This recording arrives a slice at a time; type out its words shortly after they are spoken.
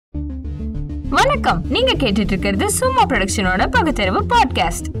வணக்கம், நீங்க கேட்டுட்டு இருக்கிறது சும்மா ப்ரொடக்ஷனோட பகுத்தறிவு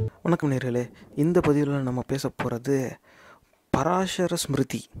பாட்காஸ்ட். வணக்கம் நேர்களே, இந்த பதிவில் நம்ம பேச போகிறது பராசர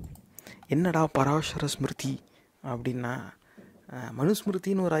ஸ்மிருதி. என்னடா பராசர ஸ்மிருதி அப்படின்னா,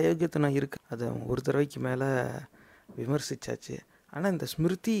 மனுஸ்மிருதின்னு ஒரு அயோக்கியத்தனம் இருக்குது. அது ஒரு தடவைக்கு மேலே விமர்சித்தாச்சு. ஆனால் இந்த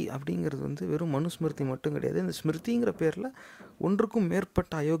ஸ்மிருதி அப்படிங்கிறது வந்து வெறும் மனுஸ்மிருதி மட்டும் கிடையாது. இந்த ஸ்மிருதிங்கிற பேரில் ஒன்றுக்கும்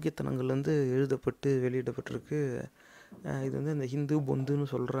மேற்பட்ட அயோக்கியத்தனங்கள் வந்து எழுதப்பட்டு வெளியிடப்பட்டிருக்கு. இது வந்து இந்த ஹிந்து பொந்துன்னு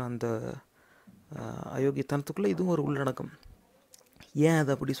சொல்கிற அந்த அயோக்கியத்தனத்துக்குள்ளே இதுவும் ஒரு உள்ளடக்கம். ஏன்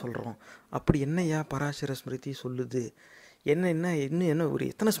அதை அப்படி சொல்கிறோம்? அப்படி என்னையா பராசர ஸ்மிருதி சொல்லுது? இன்னும் ஒரு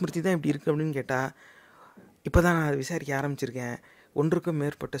எத்தனை ஸ்மிருதி தான் இப்படி இருக்குது அப்படின்னு கேட்டால், இப்போ தான் நான் அதை விசாரிக்க ஆரம்பிச்சிருக்கேன். ஒன்றுக்கும்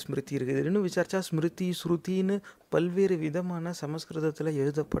மேற்பட்ட ஸ்மிருதி இருக்குது. இன்னும் விசாரித்தா ஸ்மிருதி ஸ்ருதின்னு பல்வேறு விதமான சமஸ்கிருதத்தில்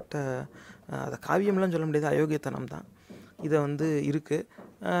எழுதப்பட்ட அதை காவியம்லாம் சொல்ல முடியாது, அயோக்கியத்தனம் தான். இதை வந்து இருக்குது.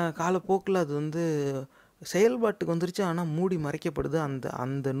 காலப்போக்கில் அது வந்து செயல்பாட்டுக்கு வந்துருச்சு, ஆனால் மூடி மறைக்கப்படுது.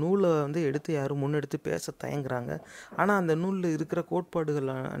 அந்த நூலை வந்து எடுத்து யாரும் முன்னெடுத்து பேச தயங்குறாங்க. ஆனால் அந்த நூலில் இருக்கிற கோட்பாடுகள்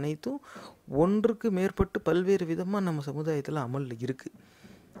அனைத்தும் ஒன்றுக்கு மேற்பட்டு பல்வேறு விதமாக நம்ம சமுதாயத்தில் அமலில் இருக்குது.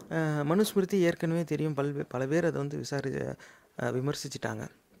 மனுஸ்மிருதி ஏற்கனவே தெரியும், பல பேர் அதை வந்து விமர்சிச்சிட்டாங்க.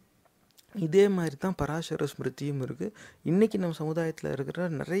 இதே மாதிரி தான் பராசர ஸ்மிருதியும் இருக்குது. இன்றைக்கி நம்ம சமுதாயத்தில் இருக்கிற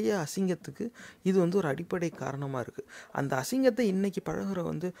நிறைய அசிங்கத்துக்கு இது வந்து ஒரு அடிப்படை காரணமாக இருக்குது. அந்த அசிங்கத்தை இன்றைக்கி பழகிற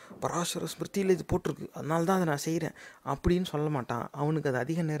வந்து பராசர ஸ்மிருதியில் இது போட்டிருக்கு, அதனால தான் அதை நான் செய்கிறேன் அப்படின்னு சொல்ல மாட்டான். அவனுக்கு அது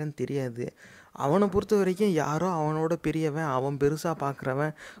அதிக நேரம் தெரியாது. அவனை பொறுத்த வரைக்கும் யாரோ அவனோட பெரியவன், அவன் பெருசாக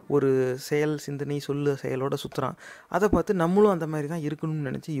பார்க்குறவன் ஒரு சிந்தனை செயலோட சுற்றுறான். அதை பார்த்து நம்மளும் அந்த மாதிரி தான் இருக்கணும்னு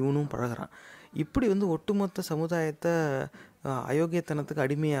நினச்சி இவனும் பழகிறான். இப்படி வந்து ஒட்டுமொத்த சமுதாயத்தை அயோக்கியத்தனத்துக்கு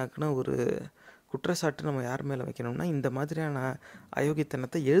அடிமையாக்குன ஒரு குற்றச்சாட்டு நம்ம யார் மேலே வைக்கணும்னா, இந்த மாதிரியான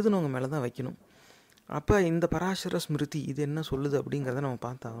அயோக்கியத்தனத்தை எழுதுனவங்க மேலே தான் வைக்கணும். அப்போ இந்த பராசர ஸ்மிருதி இது என்ன சொல்லுது அப்படிங்கிறத நம்ம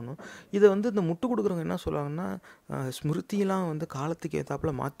பார்த்தாகணும். இதை வந்து இந்த முட்டு கொடுக்குறவங்க என்ன சொல்லுவாங்கன்னா, ஸ்மிருதியெலாம் வந்து காலத்துக்கு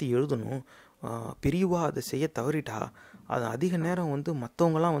ஏற்றாப்புல மாற்றி எழுதணும், பெரியவா அதை செய்ய தவறிட்டா அது அதிக நேரம் வந்து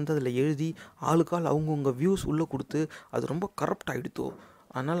மற்றவங்களாம் வந்து அதில் எழுதி ஆளுக்கால் அவங்கவுங்க வியூஸ் உள்ளே கொடுத்து அது ரொம்ப கரப்ட் ஆகிடுத்தோ,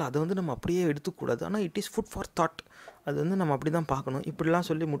 அதனால் அதை வந்து நம்ம அப்படியே எடுத்துக்கூடாது. ஆனால் it is food for thought, அது வந்து நம்ம அப்படி தான் பார்க்கணும், இப்படிலாம்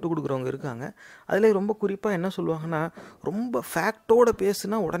சொல்லி முட்டு கொடுக்குறவங்க இருக்காங்க. அதில் ரொம்ப குறிப்பாக என்ன சொல்லுவாங்கன்னா, ரொம்ப ஃபேக்டோடு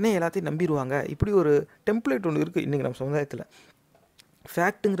பேசுனா உடனே எல்லாத்தையும் நம்பிடுவாங்க. இப்படி ஒரு டெம்ப்ளேட் ஒன்று இருக்குது இன்றைக்கி நம்ம சமுதாயத்தில்.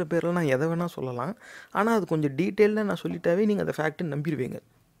 ஃபேக்ட்டுங்கிற பேரில் நான் எதை வேணால் சொல்லலாம், ஆனால் அது கொஞ்சம் டீட்டெயிலாக நான் சொல்லிட்டாவே நீங்கள் அந்த ஃபேக்ட்டுன்னு நம்பிடுவீங்க.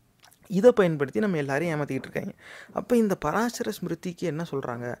 இதை பயன்படுத்தி நம்ம எல்லாரையும் ஏமாற்றிக்கிட்டு இருக்காங்க. அப்போ இந்த பராசர ஸ்மிருதிக்கு என்ன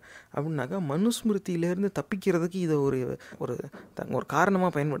சொல்கிறாங்க அப்படின்னாக்கா, மனுஸ்மிருதியிலேருந்து தப்பிக்கிறதுக்கு இதை ஒரு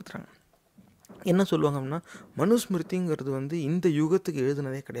காரணமாக பயன்படுத்துகிறாங்க. என்ன சொல்லுவாங்க அப்படின்னா, மனுஸ்மிருதிங்கிறது வந்து இந்த யுகத்துக்கு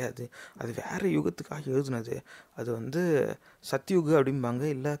எழுதுனதே கிடையாது, அது வேறு யுகத்துக்காக எழுதுனது. அது வந்து சத்யுக அப்படிம்பாங்க,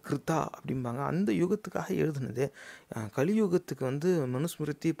 இல்லை கிருத்தா அப்படிம்பாங்க, அந்த யுகத்துக்காக எழுதுனது. கலியுகத்துக்கு வந்து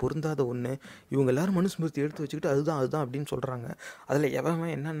மனுஸ்மிருதி பொருந்தாத ஒன்று. இவங்க எல்லோரும் மனுஸ்மிருதி எடுத்து வச்சுக்கிட்டு அதுதான் அப்படின்னு சொல்கிறாங்க. அதில்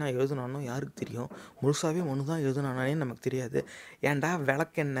எவன் என்னென்ன எழுதுனானோ யாருக்கு தெரியும்? முழுசாகவே மனு தான் எழுதுனானே நமக்கு தெரியாது. ஏன்டா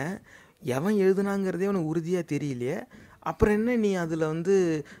விளக்கென்ன எவன் எழுதுனாங்கிறதே அவனுக்கு உறுதியாக தெரியலையே, அப்புறம் என்ன நீ அதில் வந்து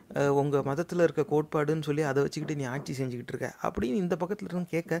உங்கள் மதத்தில் இருக்க கோட்பாடுன்னு சொல்லி அதை வச்சுக்கிட்டு நீ ஆட்சி செஞ்சுக்கிட்டு இருக்க அப்படின்னு இந்த பக்கத்தில்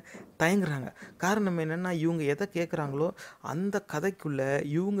இருந்து கேட்க தயங்குறாங்க. காரணம் என்னென்னா, இவங்க எதை கேட்குறாங்களோ அந்த கதைக்குள்ளே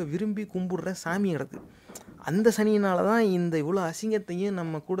இவங்க விரும்பி கும்பிடுற சாமி கிடக்கு. அந்த சனியினால தான் இந்த இவ்வளோ அசிங்கத்தையும்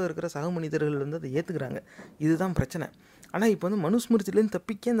நம்ம கூட இருக்கிற சக மனிதர்கள் வந்து அதை ஏற்றுக்கிறாங்க. இதுதான் பிரச்சனை. ஆனால் இப்போ வந்து மனுஸ்மிருதிலேருந்து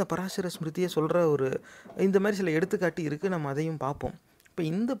தப்பிக்க இந்த பராசர ஸ்மிருதியை சொல்கிற இந்த மாதிரி சில எடுத்துக்காட்டு இருக்குது. நம்ம அதையும் பார்ப்போம். இப்போ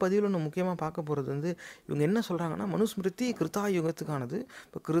இந்த பதிவில் நம்ம முக்கியமாக பார்க்க போகிறது வந்து, இவங்க என்ன சொல்கிறாங்கன்னா, மனுஸ்மிருதி கிருத்தா யுகத்துக்கானது.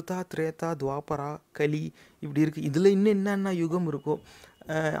 இப்போ கிருத்தா, திரேதா, துவாபரா, கலி இப்படி இருக்குது. இதில் இன்னும் என்னென்ன யுகம் இருக்கோ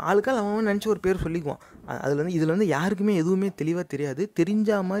ஆளுக்கால் அவன் நினச்சி ஒரு பேர் சொல்லிக்குவான். இதில் வந்து யாருக்குமே எதுவுமே தெளிவாக தெரியாது.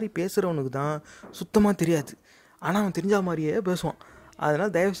 தெரிஞ்ச மாதிரி பேசுகிறவனுக்கு தான் சுத்தமாக தெரியாது, ஆனால் அவன் தெரிஞ்ச மாதிரியே பேசுவான்.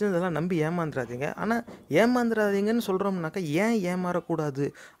 அதனால் தயவுசெய்து இதெல்லாம் நம்பி ஏமாந்துடாதீங்க. ஆனால் ஏமாந்துடாதீங்கன்னு சொல்கிறோம்னாக்கா ஏன் ஏமாறக்கூடாது?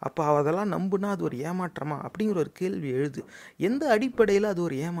 அப்போ அதெல்லாம் நம்புனா அது ஒரு ஏமாற்றமா அப்படிங்கிற ஒரு கேள்வி எழுது. எந்த அடிப்படையில் அது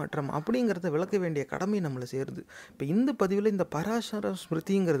ஒரு ஏமாற்றம் அப்படிங்கிறத விளக்க வேண்டிய கடமை நம்மளை சேருது. இப்போ இந்த பதிவில் இந்த பராசர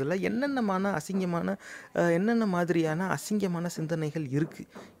ஸ்மிருதிங்கிறதுல என்னென்ன மாதிரியான அசிங்கமான சிந்தனைகள் இருக்குது,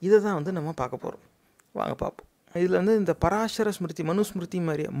 இதை தான் வந்து நம்ம பார்க்க போகிறோம். வாங்க பார்ப்போம். இதில் வந்து இந்த பராசர ஸ்மிருதி மனுஸ்மிருதி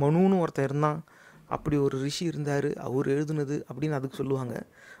மாதிரி, மனுன்னு ஒருத்தர் இருந்தான், அப்படி ஒரு ரிஷி இருந்தார், அவர் எழுதுனது அப்படின்னு அதுக்கு சொல்லுவாங்க.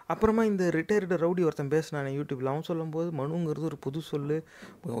 அப்புறமா இந்த ரிட்டையர்டு ரவுடி ஒருத்தன் பேசினானே யூடியூப்பில், அவன் சொல்லும்போது மனுங்கிறது ஒரு புது சொல்,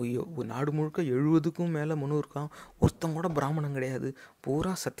 நாடு முழுக்க 70க்கும் மேலே மனு இருக்கான், ஒருத்தன் கூட பிராமணன் கிடையாது,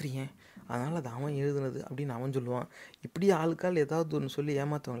 பூரா சத்திரியன், அதனால் அது அவன் எழுதுனது அப்படின்னு அவன் சொல்லுவான். இப்படி ஆளுக்கால் ஏதாவது ஒன்று சொல்லி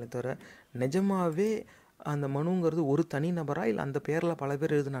ஏமாற்றுவாங்களே தவிர, நிஜமாகவே அந்த மனுங்கிறது ஒரு தனி நபரா இல்லை அந்த பேரில் பல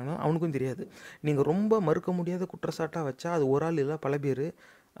பேர் எழுதுனாங்கன்னா அவனுக்கும் தெரியாது. நீங்கள் ரொம்ப மறுக்க முடியாத குற்றச்சாட்டாக வச்சா அது ஒரு ஆள் இல்லை பல பேர்,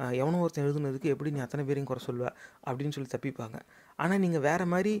 எவனோ ஒருத்தன் எழுதுனதுக்கு எப்படி நீ அத்தனை பேரையும் குறை சொல்வ அப்படின்னு சொல்லி தப்பிப்பாங்க. ஆனால் நீங்கள் வேறு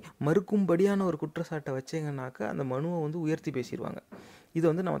மாதிரி மறுக்கும்படியான ஒரு குற்றச்சாட்டை வச்சிங்கன்னாக்கா அந்த மனுவை வந்து உயர்த்தி பேசிடுவாங்க. இதை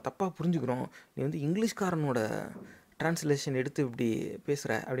வந்து நம்ம தப்பாக புரிஞ்சுக்கிறோம், நீ வந்து இங்கிலீஷ்காரனோட ட்ரான்ஸ்லேஷன் எடுத்து இப்படி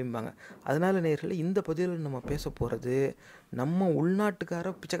பேசுகிற அப்படிம்பாங்க. அதனால நேயர்களே, இந்த பதிவில் நம்ம பேச போகிறது நம்ம உள்நாட்டுக்கார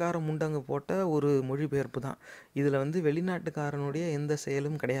பிச்சைக்கார முண்டங்க போட்ட ஒரு மொழிபெயர்ப்பு தான். இதில் வந்து வெளிநாட்டுக்காரனுடைய எந்த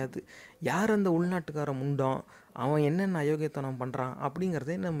செயலும் கிடையாது. யார் அந்த உள்நாட்டுக்கார முண்டம், அவன் என்னென்ன அயோக்கியத்தனம் பண்ணுறான்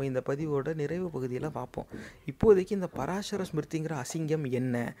அப்படிங்கிறதே நம்ம இந்த பதிவோட நிறைவு பகுதியில் பார்ப்போம். இப்போதைக்கு இந்த பராசர ஸ்மிருதிங்கிற அசிங்கம்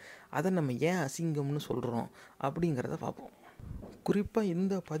என்ன, அதை நம்ம ஏன் அசிங்கம்னு சொல்கிறோம் அப்படிங்கிறத பார்ப்போம். குறிப்பாக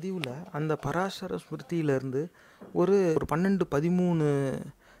இந்த பதிவில் அந்த பராசர ஸ்மிருதியிலேருந்து ஒரு 12-13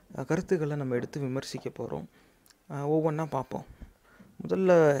 கருத்துக்களை நம்ம எடுத்து விமர்சிக்க போகிறோம். ஒவ்வொன்றா பார்ப்போம்.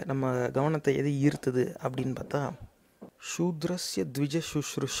 முதல்ல நம்ம கவனத்தை எது ஈர்த்தது அப்படின்னு பார்த்தா, சூத்ரஸ்ய த்விஜ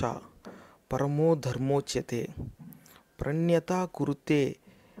சுஷ்ருஷா பரமோ தர்மோச்சியதே பிரண்யதா குருத்தே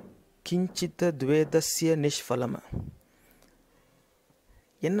கிஞ்சித்த துவேதஸ்ய நிஷ்ஃபலம்.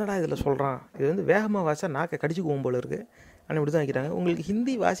 என்னடா இதில் சொல்கிறான், இது வந்து வேகமாக வாசா நாக்கை கடிச்சுக்குவோம் போல இருக்குது, ஆனால் இப்படி தான் வைக்கிறாங்க. உங்களுக்கு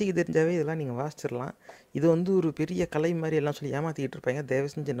ஹிந்தி வாசிக்க தெரிஞ்சாவே இதெல்லாம் நீங்கள் வாசிச்சிடலாம். இது வந்து ஒரு பெரிய கலை மாதிரி எல்லாம் சொல்லி ஏமாற்றிக்கிட்டு இருப்பாங்க.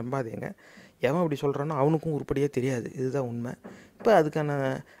 தயவு செஞ்சு நம்பாதீங்க. எவன் அப்படி சொல்கிறானோ அவனுக்கும் உருப்படியாக தெரியாது, இதுதான் உண்மை. இப்போ அதுக்கான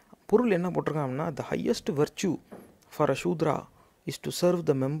பொருள் என்ன போட்டிருக்காங்கன்னா, the highest virtue for a Shudra is to serve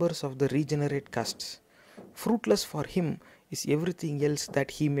the members of the regenerate cost. Fruitless for him is every thing else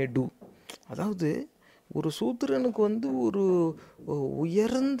that he May two. அதாவது ஒரு சூத்திரனுக்கு வந்து ஒரு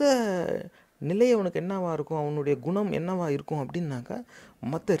உயர்ந்த நிலை அவனுக்கு என்னவா இருக்கும், அவனுடைய குணம் என்னவா இருக்கும் அப்படின்னாக்கா,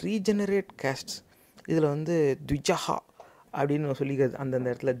 மற்ற ரீஜெனரேட் காஸ்ட்ஸ் இதில் வந்து த்விஜஹா அப்படின்னு சொல்லிக்கிறது.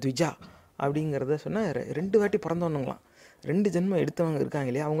 அந்தந்த இடத்துல த்விஜா அப்படிங்கிறத சொன்னால் 2 வாட்டி பிறந்தவனுங்களாம், 2 ஜென்மம் எடுத்தவங்க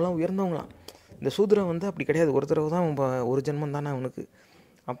இருக்காங்க இல்லையா, அவங்களாம் உயர்ந்தவங்களாம். இந்த சூத்திரன் வந்து அப்படி கிடையாது, ஒரு தடவை தான் ஒரு ஜென்மம் தானே அவனுக்கு.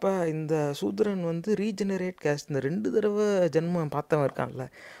 அப்போ இந்த சூத்திரன் வந்து ரீஜெனரேட் காஸ்ட், இந்த 2 தடவை ஜென்மம் பார்த்தவன் இருக்கான்ல,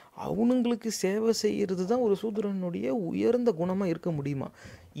 அவனுங்களுக்கு சேவை செய்கிறது தான் ஒரு சூத்திரனுடைய உயர்ந்த குணமாக இருக்க முடியுமா.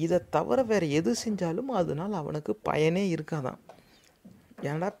 இதை தவிர வேறு எது செஞ்சாலும் அதனால் அவனுக்கு பயனே இருக்காதான்.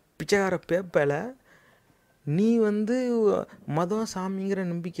 ஏன்னா பிச்சைக்கார பேப்பையில் நீ வந்து மதம் சாமிங்கிற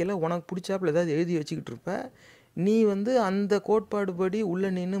நம்பிக்கையில் உனக்கு பிடிச்சாப்புல ஏதாவது எழுதி வச்சுக்கிட்டு இருப்ப. நீ வந்து அந்த கோட்பாடு படி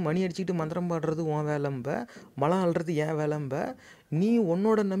உள்ளே நின்று மணி அடிச்சுக்கிட்டு மந்திரம் பாடுறது உன் வேலைம்ப, மலம் அள்ளுறது என் வேலைம்ப. நீ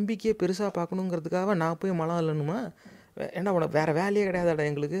உன்னோட நம்பிக்கையை பெருசாக பார்க்கணுங்கிறதுக்காக நான் போய் மலம் அள்ளணுமா? ஏன்னா உனக்கு வேறு வேலையே கிடையாதாடா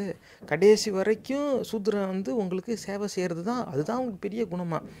எங்களுக்கு. கடைசி வரைக்கும் சூத்திரன் வந்து உங்களுக்கு சேவை செய்கிறது தான், அதுதான் உங்களுக்கு பெரிய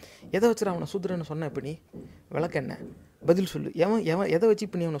குணமாக. எதை வச்சுரு அவனை சூத்திரன்னு சொன்ன? இப்போ நீ விளக்கென்ன பதில் சொல்லு. எவன் எதை வச்சு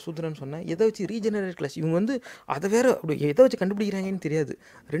இப்போ நீ அவனை சூத்திரன்னு சொன்னேன்? எதை வச்சு ரீஜெனரேட் கிளாஸ்? இவங்க வந்து அதை வேறு அப்படி எதை வச்சு கண்டுபிடிக்கிறாங்கன்னு தெரியாது.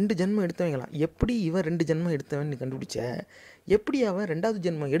 2 ஜென்மம் எடுத்தவங்களாம். எப்படி இவன் 2 ஜென்மம் எடுத்தவன் நீ கண்டுபிடிச்ச? எப்படி அவன் 2வது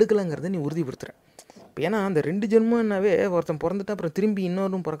ஜென்மம் எடுக்கலாங்கிறத நீ உறுதிப்படுத்துகிற. இப்போ ஏன்னா அந்த 2 ஜென்மம்னாவே ஒருத்தன் பிறந்துட்டா அப்புறம் திரும்பி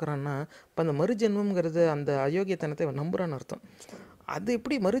இன்னொரும் பிறக்கிறான்னா, இப்போ அந்த மறுஜென்மங்கிறது அந்த அயோக்கியத்தனத்தை அவன் நம்புறான்னு அர்த்தம். அது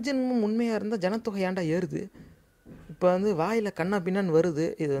எப்படி மறுஜென்மம் உண்மையாக இருந்தால் ஜனத்தொகை ஏன்டா ஏறுது? இப்போ வந்து வாயில் கண்ணா பின்னான்னு வருது.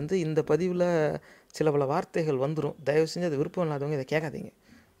 இது வந்து இந்த பதிவில் சில பல வார்த்தைகள் வந்துடும். தயவு செஞ்சு அது விருப்பம் இல்லாதவங்க இதை கேட்காதீங்க,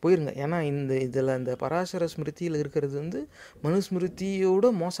 போயிருங்க. ஏன்னா இந்த பராசர ஸ்மிருதியில் இருக்கிறது வந்து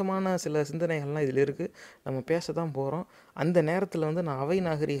மனுஸ்மிருதியோட மோசமான சில சிந்தனைகள்லாம் இதில் இருக்குது. நம்ம பேச தான் போகிறோம். அந்த நேரத்தில் வந்து நான் அவை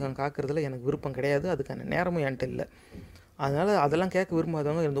நாகரிகம் காக்கிறதுல எனக்கு விருப்பம் கிடையாது, அதுக்கான நேரமும் என்கிட்ட இல்லை. அதனால் அதெல்லாம் கேட்க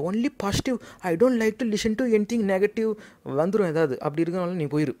விரும்பாதவங்க இந்த only positive, I don't like to listen to anything negative வந்துடும் ஏதாவது. அப்படி இருக்கனால நீ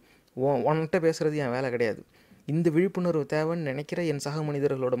போயிரு. உன்கிட்ட பேசுகிறது என் வேலை கிடையாது. இந்த விழிப்புணர்வு தேவைன்னு நினைக்கிற என் சக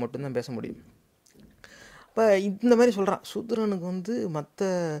மனிதர்களோட மட்டும்தான் பேச முடியும். இப்போ இந்த மாதிரி சொல்கிறான், சூத்திரனுக்கு வந்து மற்ற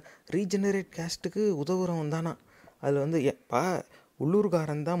ரீஜெனரேட் காஸ்ட்டுக்கு உதவுறவன் தானா. அதில் வந்து எப்பா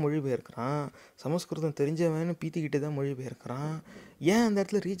உள்ளூர்காரன் தான் மொழிபெயர்க்கிறான், சமஸ்கிருதம் தெரிஞ்சவன்னு பீத்திக்கிட்டு தான் மொழிபெயர்க்கிறான். ஏன் அந்த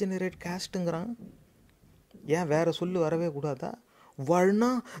இடத்துல ரீஜெனரேட் காஸ்ட்டுங்கிறான்? ஏன் வேறு சொல்லு வரவே கூடாதா?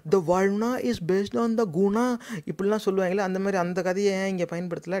 வர்ணா, த Varna is based on the Guna இப்படிலாம் சொல்லுவாங்களே, அந்த மாதிரி அந்த கதையை ஏன் இங்கே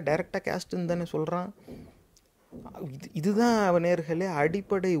பயன்படுத்தலை? டைரெக்டாக காஸ்ட்டுன்னு தானே சொல்கிறான். இதுதான் நேயர்களே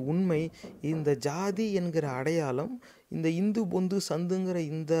அடிப்படை உண்மை. இந்த ஜாதி என்கிற அடையாளம் இந்த இந்து பொந்து சந்துங்கிற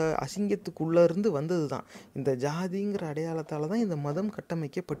இந்த அசிங்கத்துக்குள்ளே இருந்து வந்தது தான். இந்த ஜாதிங்கிற அடையாளத்தால் தான் இந்த மதம்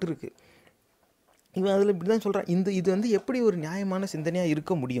கட்டமைக்கப்பட்டிருக்கு. இவன் அதில் இப்படி தான் சொல்கிறான். இது வந்து எப்படி ஒரு நியாயமான சிந்தனையாக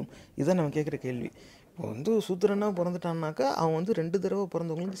இருக்க முடியும்? இதுதான் நம்ம கேட்குற கேள்வி. இப்போ வந்து சூத்திரனாக பிறந்துட்டான்னாக்கா அவன் வந்து 2 தடவை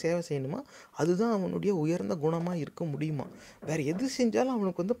பிறந்தவங்களுக்கு சேவை செய்யணுமா? அதுதான் அவனுடைய உயர்ந்த குணமாக இருக்க முடியுமா? வேறு எது செஞ்சாலும்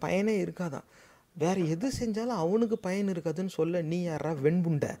அவனுக்கு வந்து பயனே இருக்காதான். வேறு எது செஞ்சாலும் அவனுக்கு பயன் இருக்காதுன்னு சொல்ல நீ யாரா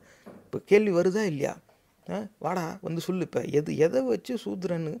வெண்புண்டை? இப்போ கேள்வி வருதா இல்லையா? வாடா வந்து சொல்லு. இப்போ எதை வச்சு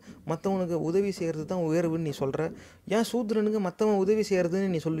சூத்திரனு மற்றவனுக்கு உதவி செய்கிறது தான் உயர்வுன்னு நீ சொல்கிற? ஏன் சூத்திரனுக்கு மற்றவன் உதவி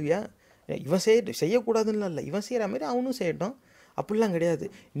செய்கிறதுன்னு நீ சொல்லுவியா? இவன் செய்யக்கூடாதுன்னு இல்லை, இவன் செய்கிற மாதிரி அவனும் செய்யட்டும். அப்படிலாம் கிடையாது.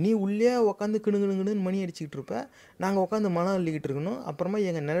 நீ உள்ளே உட்காந்து கிணுங்கிணுன்னு மணி அடிச்சுக்கிட்டு இருப்ப, நாங்கள் உட்காந்து மனம் அள்ளிக்கிட்டு இருக்கணும். அப்புறமா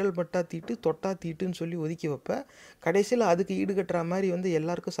எங்கள் நிழல் பட்டா தீட்டு தொட்டா தீட்டுன்னு சொல்லி ஒதுக்கி வைப்ப. கடைசியில் அதுக்கு ஈடுகட்டுற மாதிரி வந்து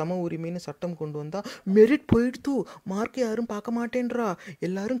எல்லாருக்கும் சம உரிமைன்னு சட்டம் கொண்டு வந்தால் மெரிட் போயிடுத்து, மார்க் யாரும் பார்க்க மாட்டேன்றா,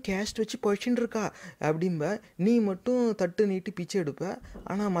 எல்லாரும் கேஸ்ட் வச்சு பழிச்சுட்டு இருக்கா அப்படிம்ப. நீ மட்டும் தட்டு நீட்டி பிச்சை எடுப்ப,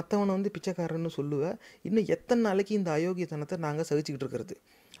 ஆனால் மற்றவனை வந்து பிச்சைக்காரன்னு சொல்லுவ. இன்னும் எத்தனை நாளைக்கு இந்த அயோக்கியத்தனத்தை நாங்கள் சகிச்சுக்கிட்டு இருக்கிறது?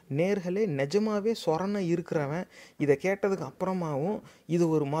 நேர்களே, நிஜமாவே சொரணை இருக்கிறவன் இதை கேட்டதுக்கு அப்புறமாவும் இது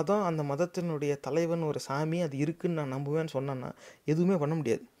ஒரு மதம், அந்த மதத்தினுடைய தலைவன் ஒரு சாமி, அது இருக்குன்னு நான் நம்புவேன்னு சொன்னேன்னா எதுவுமே பண்ண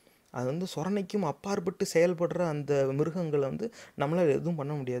முடியாது. அது வந்து சொரணைக்கும் அப்பாற்பட்டு செயல்படுற அந்த மிருகங்களை வந்து நம்மளால் எதுவும்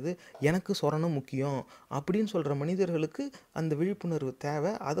பண்ண முடியாது. எனக்கு சொரணம் முக்கியம் அப்படின்னு சொல்கிற மனிதர்களுக்கு அந்த விழிப்புணர்வு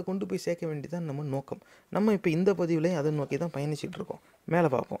தேவை. அதை கொண்டு போய் சேர்க்க வேண்டியதான் நம்ம நோக்கம். நம்ம இப்போ இந்த பதிவுலையும் அதை நோக்கி தான் பயணிச்சுட்டு இருக்கோம். மேலே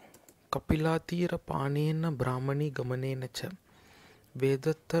பார்ப்போம். கபிலா தீர பானேன பிராமணி கமனேனச்ச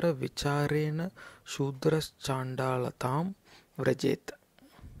வேதத்தர விசாரேன சூத்ரச்சாண்டாலதாம் விரஜேத்.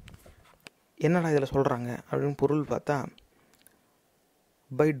 என்னடா இதில் சொல்கிறாங்க அப்படின்னு பொருள் பார்த்தா,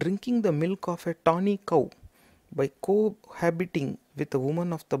 by drinking the milk of a tawny cow, by cohabiting with a woman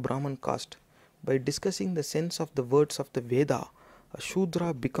of the Brahman caste, by discussing the sense of the words of the Veda, a Shudra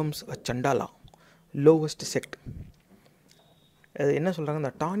becomes a Chandala, lowest sect. அது என்ன சொல்கிறாங்க,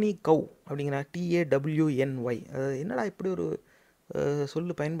 இந்த Danny கவ் அப்படிங்கிற TAWNY, அது என்னடா இப்படி ஒரு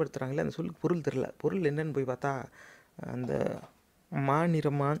சொல்லு பயன்படுத்துகிறாங்களே, அந்த சொல்லுக்கு பொருள் தெரில. பொருள் என்னன்னு போய் பார்த்தா, அந்த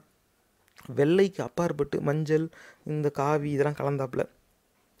மாநிறமான் வெள்ளைக்கு அப்பாற்பட்டு மஞ்சள் இந்த காவி இதெல்லாம் கலந்தாப்புல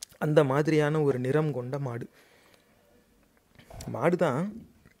அந்த மாதிரியான ஒரு நிறம் கொண்ட மாடு. மாடு தான்,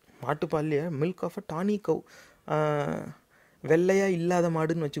 மாட்டுப்பால்லையே மில்க் ஆஃப் அ டானி கவ், வெள்ளையாக இல்லாத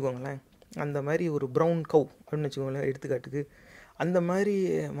மாடுன்னு வச்சுக்கோங்களேன். அந்த மாதிரி ஒரு ப்ரௌன் கவ் அப்படின்னு வச்சுக்கோங்களேன் எடுத்துக்காட்டுக்கு. அந்த மாதிரி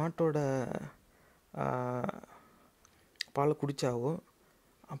மாட்டோட பாலை குடித்தாவோ,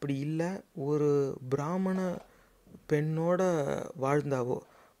 அப்படி இல்லை ஒரு பிராமண பெண்ணோட வாழ்ந்தாவோ,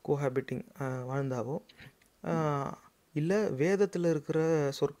 கோஹாபிட்டிங் வாழ்ந்தாவோ, இல்லை வேதத்தில் இருக்கிற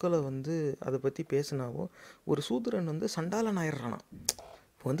சொற்களை வந்து அதை பற்றி பேசினாவோ ஒரு சூத்திரன் வந்து சண்டாளன் ஆயிடுறானா.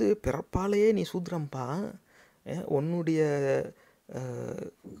 இப்போ வந்து பிறப்பாலேயே நீ சூத்திரம்பா, உன்னுடைய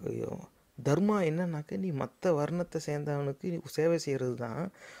தர்மா என்னன்னாக்க நீ மற்ற வர்ணத்தை சேர்ந்தவனுக்கு சேவை செய்கிறது தான்.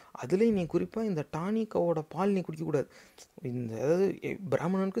 அதுலேயும் நீ குறிப்பாக இந்த டானிக்காவோட பால் நீ குடிக்கக்கூடாது. இந்த அதாவது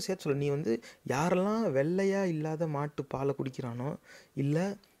பிராமணனுக்கு சேர்த்து சொல்ல, நீ வந்து யாரெல்லாம் வெள்ளையாக இல்லாத மாட்டு பாலை குடிக்கிறானோ, இல்லை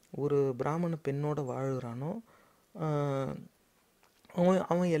ஒரு பிராமண பெண்ணோட வாழ்கிறானோ,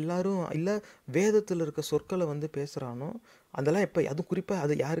 அவன் எல்லாரும், இல்லை வேதத்தில் இருக்க சொற்களை வந்து பேசுகிறானோ, அதெல்லாம் எப்போ, அதுவும் குறிப்பாக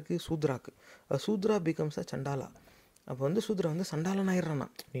அது யாருக்கு, சூத்ராக்கு. சூத்ரா பிகம்ஸ் அ சண்டாலா. அப்போ வந்து சூத்ரா வந்து சண்டாளன் ஆயிடுறானா.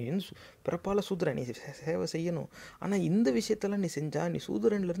 நீ பிறப்பால் சூத்ரா, நீ சேவை செய்யணும், ஆனால் இந்த விஷயத்தெல்லாம் நீ செஞ்சால் நீ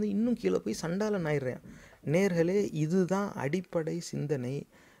சூத்ரன்லேருந்து இன்னும் கீழே போய் சண்டாளன் ஆயிடுறேன். நேர்களே, இதுதான் அடிப்படை சிந்தனை.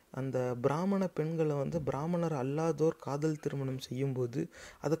 அந்த பிராமண பெண்களை வந்து பிராமணர் அல்லாதோர் காதல் திருமணம் செய்யும்போது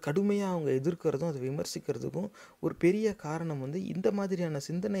அதை கடுமையாக அவங்க எதிர்க்கிறதும் அதை விமர்சிக்கிறதுக்கும் ஒரு பெரிய காரணம் வந்து இந்த மாதிரியான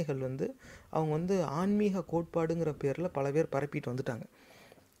சிந்தனைகள் வந்து அவங்க வந்து ஆன்மீக கோட்பாடுங்கிற பேரில் பல பேர் பரப்பிட்டு வந்துட்டாங்க.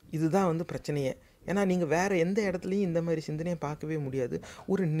 இதுதான் வந்து பிரச்சனையே. ஏன்னா நீங்கள் வேறு எந்த இடத்துலையும் இந்த மாதிரி சிந்தனையை பார்க்கவே முடியாது.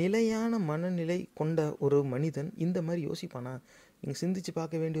 ஒரு நிலையான மனநிலை கொண்ட ஒரு மனிதன் இந்த மாதிரி யோசிப்பானா? நீங்கள் சிந்திச்சு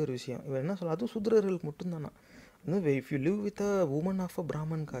பார்க்க வேண்டிய ஒரு விஷயம். இவன் என்ன சொல்ல, அதுவும் சூத்ரர்களுக்கு மட்டும்தானா. If you live with a woman of a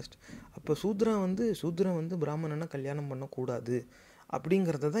Brahmin cost, அப்போ சூத்ரன் வந்து பிராமணனை கல்யாணம் பண்ணக்கூடாது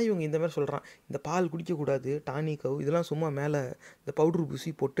அப்படிங்கிறத தான் இவங்க இந்த மாதிரி சொல்கிறான். இந்த பால் குடிக்கக்கூடாது, டானிக்கவ் இதெல்லாம் சும்மா மேலே இந்த பவுட்ரு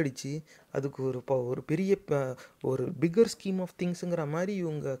பூசி பொட்டடிச்சு அதுக்கு ஒரு பெரிய ஒரு பிக்கர் ஸ்கீம் ஆஃப் திங்ஸுங்கிற மாதிரி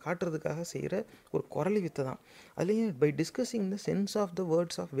இவங்க காட்டுறதுக்காக செய்கிற ஒரு குரலி வித்தை தான். அதுலேயும் by discussing the sense of the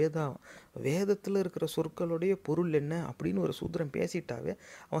words of Veda, வேதத்தில் இருக்கிற சொற்களுடைய பொருள் என்ன அப்படின்னு ஒரு சூத்திரன் பேசிட்டாவே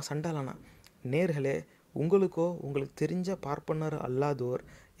அவன் சண்டாளானா. நேர்களே, உங்களுக்கு தெரிஞ்ச பார்ப்பனர் அல்லாதோர்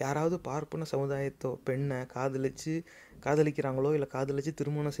யாராவது பார்ப்பன சமுதாயத்தோ பெண்ணை காதலிக்கிறாங்களோ இல்லை காதலிச்சு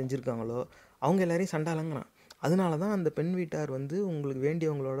திருமணம் செஞ்சுருக்காங்களோ அவங்க எல்லாரையும் சண்டாளங்கிறான். அதனால தான் அந்த பெண் வீட்டார் வந்து உங்களுக்கு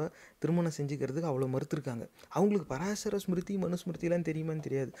வேண்டியவங்களோட திருமணம் செஞ்சுக்கிறதுக்கு அவ்வளோ மறுத்துருக்காங்க. அவங்களுக்கு பராசர ஸ்மிருதி மனுஸ்மிருதிலாம் தெரியுமான்னு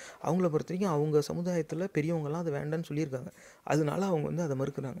தெரியாது. அவங்கள பொறுத்த வரைக்கும் அவங்க சமுதாயத்தில் பெரியவங்களாம் அதை வேண்டான்னு சொல்லியிருக்காங்க. அதனால அவங்க வந்து அதை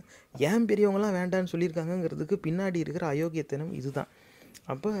மறுக்கிறாங்க. ஏன் பெரியவங்களாம் வேண்டான்னு சொல்லியிருக்காங்கங்கிறதுக்கு பின்னாடி இருக்கிற அயோக்கியத்தனம் இதுதான்.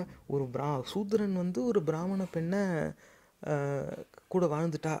 அப்போ ஒரு சூத்ரன் வந்து ஒரு பிராமண பெண்ணை கூட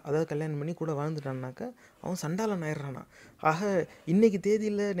வாழ்ந்துட்டா, அதாவது கல்யாணம் பண்ணி கூட வாழ்ந்துட்டான்னாக்கா அவன் சண்டாளன் ஆயிடுறானா. ஆக இன்றைக்கி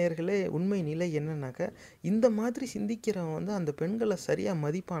தேதியில் நேர்களே உண்மை நிலை என்னன்னாக்கா, இந்த மாதிரி சிந்திக்கிறவன் வந்து அந்த பெண்களை சரியாக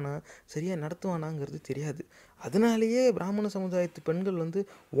மதிப்பானா, சரியாக நடத்துவானாங்கிறது தெரியாது. அதனாலேயே பிராமண சமுதாயத்து பெண்கள் வந்து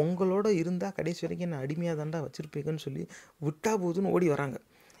உங்களோட இருந்தால் கடைசி வரைக்கும் என்ன அடிமையாக தாண்டா வச்சுருப்பீங்கன்னு சொல்லி விட்டா போதுன்னு ஓடி வராங்க.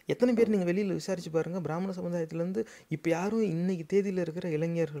 எத்தனை பேர் நீங்கள் வெளியில் விசாரித்து பாருங்கள், பிராமண சமுதாயத்துலேருந்து இப்போ யாரும் இன்றைக்கி தேதியில் இருக்கிற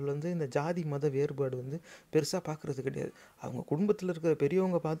இளைஞர்கள் வந்து இந்த ஜாதி மத வேறுபாடு வந்து பெருசாக பார்க்குறது கிடையாது. அவங்க குடும்பத்தில் இருக்கிற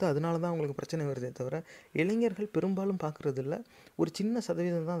பெரியவங்க பார்த்து அதனால தான் அவங்களுக்கு பிரச்சனை வருதே தவிர இளைஞர்கள் பெரும்பாலும் பார்க்குறது இல்லை. ஒரு சின்ன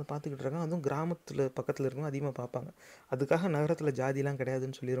சதவீதம் தான் அதை பார்த்துக்கிட்டு இருக்காங்க. அதுவும் கிராமத்தில் பக்கத்தில் இருக்கவங்க அதிகமாக பார்ப்பாங்க. அதுக்காக நகரத்தில் ஜாதிலாம்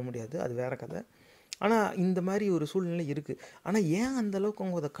கிடையாதுன்னு சொல்லிட முடியாது, அது வேறு கதை. ஆனால் இந்த மாதிரி ஒரு சூழ்நிலை இருக்குது. ஆனால் ஏன் அந்தளவுக்கு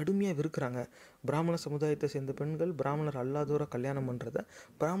அவங்க அதை கடுமையாக வெறுக்கிறாங்க? பிராமண சமுதாயத்தை சேர்ந்த பெண்கள் பிராமணர் அல்லாதோரை கல்யாணம் பண்ணுறத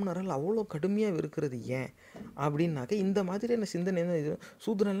பிராமணர்கள் அவ்வளோ கடுமையாக வெறுக்கிறது ஏன் அப்படின்னாக்க, இந்த மாதிரியான சிந்தனை தான். இது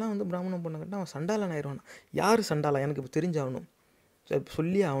சூத்திரன்லாம் வந்து பிராமணம் பண்ணக்கிட்ட அவன் சண்டாளன் ஆயிடுவான். யார் சண்டாளன் எனக்கு இப்போ தெரிஞ்சாகணும்,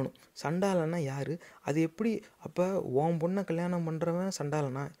 சொல்லி ஆகணும். சண்டாளன்னா யார்? அது எப்படி? அப்போ உன் பொண்ணை கல்யாணம் பண்ணுறவன்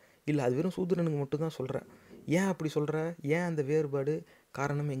சண்டாளனா? இல்லை, அது வெறும் சூத்திரனுக்கு மட்டும்தான் சொல்கிறேன். ஏன் அப்படி சொல்கிற? ஏன் அந்த வேறுபாடு?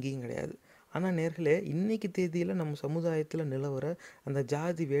 காரணம் எங்கேயும் கிடையாது. ஆனால் நேர்களே, இன்றைக்கி தேதியில் நம்ம சமுதாயத்தில் நிலவர அந்த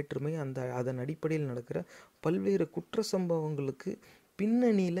ஜாதி வேற்றுமை, அதன் அடிப்படையில் நடக்கிற பல்வேறு குற்ற சம்பவங்களுக்கு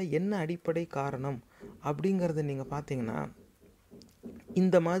பின்னணியில் என்ன அடிப்படை காரணம் அப்படிங்கிறத நீங்கள் பார்த்தீங்கன்னா,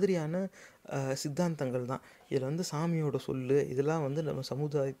 இந்த மாதிரியான சித்தாந்தங்கள் தான். இதில் வந்து சாமியோட சொல்லு, இதெல்லாம் வந்து நம்ம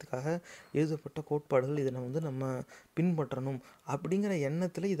சமுதாயத்துக்காக எழுதப்பட்ட கோட்பாடுகள், இதை நம்ம பின்பற்றணும் அப்படிங்கிற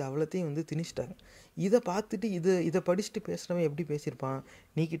எண்ணத்தில் இது அவ்வளோத்தையும் வந்து திணிச்சிட்டாங்க. இதை பார்த்துட்டு இதை படிச்சுட்டு பேசுகிறவன் எப்படி பேசியிருப்பான்?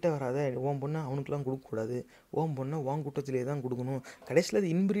 நீ கிட்ட வராத, ஓம் பொண்ணை அவனுக்குலாம் கொடுக்கக்கூடாது, ஓம் பொண்ணை ஓன் கூட்டத்திலே தான் கொடுக்கணும். கடைசியில்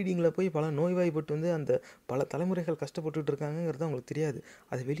அது இன்பிரீடிங்கில் போய் பல நோய்வாய்ப்பட்டு வந்து அந்த பல தலைமுறைகள் கஷ்டப்பட்டுட்டு இருக்காங்கிறது அவங்களுக்கு தெரியாது.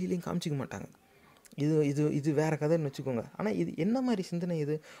 அதை வெளியிலையும் காமிச்சிக்க மாட்டாங்க. இது வேறு கதைன்னு வச்சுக்கோங்க. ஆனால் இது என்ன மாதிரி சிந்தனை?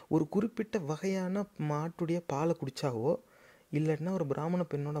 இது ஒரு குறிப்பிட்ட வகையான மாட்டுடைய பாலை குடித்தாவோ, இல்லைன்னா ஒரு பிராமண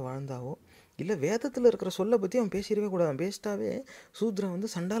பெண்ணோட வாழ்ந்தாவோ, இல்லை வேதத்தில் இருக்கிற சொல்லை பற்றி அவன் பேசிடவே கூடாது. அவன் பேசிட்டாவே சூத்ரன் வந்து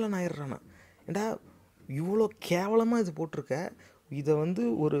சண்டாளன் ஆயிடுறானா. ஏண்டா இவ்வளோ கேவலமாக இது போட்டிருக்க, இதை வந்து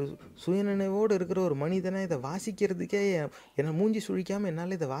ஒரு சுயநினைவோடு இருக்கிற ஒரு மனிதனை இதை வாசிக்கிறதுக்கே என்னை மூஞ்சி சுழிக்காமல்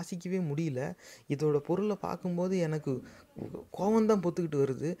என்னால் இதை வாசிக்கவே முடியல. இதோட பொருளை பார்க்கும்போது எனக்கு கோவம்தான் பொத்துக்கிட்டு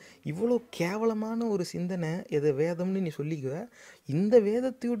வருது. இவ்வளோ கேவலமான ஒரு சிந்தனை எதை வேதம்னு நீ சொல்லிக்குவ? இந்த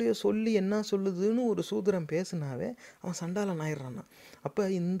வேதத்தையுடைய சொல்லி என்ன சொல்லுதுன்னு ஒரு சூத்திரன் பேசுனாவே அவன் சண்டாளன் ஆயிடுறான்னா. அப்போ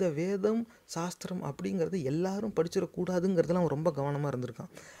இந்த வேதம் சாஸ்திரம் அப்படிங்கிறது எல்லாரும் படிச்சிடக்கூடாதுங்கிறதுலாம் அவன் ரொம்ப கவனமாக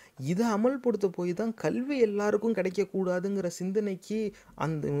இருந்திருக்கான். இதை அமல்படுத்த போய் தான் கல்வி எல்லாருக்கும் கிடைக்கக்கூடாதுங்கிற சிந்தனைக்கு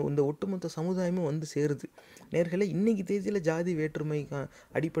இந்த ஒட்டுமொத்த சமுதாயமும் வந்து சேருது. நேர்களே, இன்றைக்கி தேதியில் ஜாதி வேற்றுமை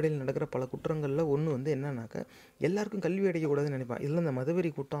அடிப்படையில் நடக்கிற பல குற்றங்களில் ஒன்று வந்து என்னன்னாக்கா, எல்லாருக்கும் கல்வி கிடைக்கக்கூடாதுன்னு நினைப்பான். இதில் இந்த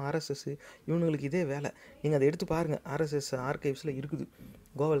மதவெறி கூட்டம், ஆர்எஸ்எஸ், இவனுங்களுக்கு இதே வேலை. நீங்கள் அதை எடுத்து பாருங்கள், ஆர்எஸ்எஸ் ஆர்கைவ்ஸில் இருக்குது.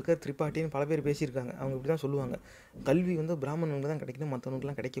 கோவல்கர், திரிபாட்டின்னு பல பேர் பேசியிருக்காங்க. அவங்க இப்படி தான் சொல்லுவாங்க, கல்வி வந்து பிராமணனுக்கு தான் கிடைக்கணும்,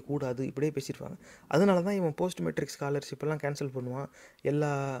 மற்றவனுக்குலாம் கிடைக்கக்கூடாது, இப்படியே பேசியிருப்பாங்க. அதனால தான் இவன் போஸ்ட் மெட்ரிக் ஸ்காலர்ஷிப்பெல்லாம் கேன்சல் பண்ணுவான்.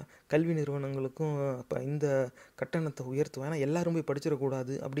 எல்லா கல்வி நிறுவனங்களுக்கும் இப்போ இந்த கட்டணத்தை உயர்த்துவான். ஏன்னா எல்லாரும் போய்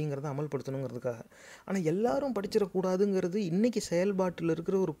படிச்சிடக்கூடாது அப்படிங்கிறத அமல்படுத்தணுங்கிறதுக்காக. ஆனால் எல்லாரும் படிச்சிடக்கூடாதுங்கிறது இன்றைக்கி செயல்பாட்டில்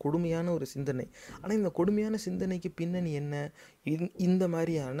இருக்கிற ஒரு கொடுமையான ஒரு சிந்தனை. ஆனால் இந்த கொடுமையான சிந்தனைக்கு பின்னணி என்ன? இந்த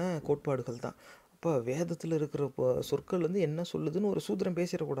மாதிரியான கோட்பாடுகள் தான். இப்போ வேதத்தில் இருக்கிற சொற்கள் வந்து என்ன சொல்லுதுன்னு ஒரு சூத்திரம்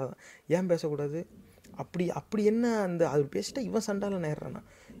பேசிடக்கூடாது. ஏன் பேசக்கூடாது? அப்படி என்ன அது பேசிட்டா இவன் சண்டாளன் ஆயிடுறானா?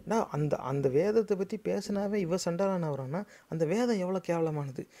 அந்த வேதத்தை பற்றி பேசினாவே இவன் சண்டாளன் ஆகிறான்னா அந்த வேதம் எவ்வளோ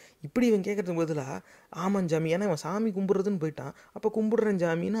கேவலமானது. இப்படி இவன் கேட்குறதுக்கு பதிலாக ஆமாம் ஜாமி, ஏன்னா இவன் சாமி கும்பிட்றதுன்னு போயிட்டான், அப்போ கும்பிட்றேன்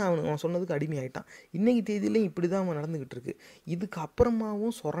ஜாமின்னு அவன் சொன்னதுக்கு அடிமையாயிட்டான். இன்றைக்கி தேதியிலையும் இப்படி தான் அவன் நடந்துக்கிட்டு இருக்கு. இதுக்கு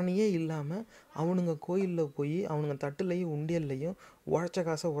அப்புறமாவும் சொரணையே இல்லாமல் அவனுங்க கோயிலில் போய் அவனுங்க தட்டுலையும் உண்டியல்லையும் உழைச்ச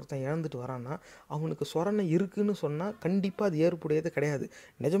காசை ஒருத்தன் இழந்துட்டு வரான்னா அவனுக்கு சொரணை இருக்குதுன்னு சொன்னால் கண்டிப்பாக அது ஏற்புடையது கிடையாது.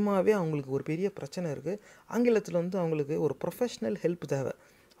 நிஜமாகவே அவங்களுக்கு ஒரு பெரிய பிரச்சனை இருக்குது. ஆங்கிலத்தில் வந்து அவங்களுக்கு ஒரு ப்ரொஃபஷ்னல் ஹெல்ப் தேவை.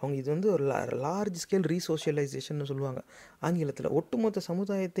 அவங்க இது வந்து ஒரு லார்ஜ் ஸ்கேல் ரீசோஷியலைசேஷன் சொல்லுவாங்க ஆங்கிலத்தில். ஒட்டுமொத்த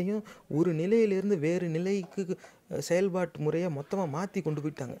சமுதாயத்தையும் ஒரு நிலையிலேருந்து வேறு நிலைக்கு செயல்பாட்டு முறையை மொத்தமாக மாற்றி கொண்டு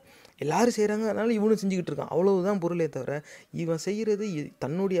போயிட்டாங்க. எல்லோரும் செய்கிறாங்க, அதனால் இவனும் செஞ்சுக்கிட்டு இருக்கான், அவ்வளவுதான் பொருளே தவிர இவன் செய்கிறது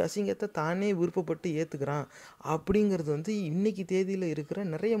தன்னுடைய அசிங்கத்தை தானே விருப்பப்பட்டு ஏற்றுக்கிறான் அப்படிங்கிறது வந்து இன்றைக்கி தேதியில் இருக்கிற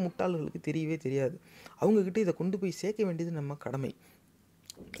நிறைய முட்டாள்களுக்கு தெரியவே தெரியாது. அவங்கக்கிட்ட இதை கொண்டு போய் சேர்க்க வேண்டியது நம்ம கடமை.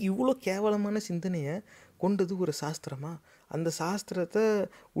 இவ்வளோ கேவலமான சிந்தனையை கொண்டது ஒரு சாஸ்திரமா? அந்த சாஸ்திரத்தை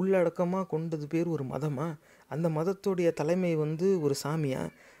உள்ளடக்கமாக கொண்டது பேர் ஒரு மதமா? அந்த மதத்துடைய தலைமை வந்து ஒரு சாமியா?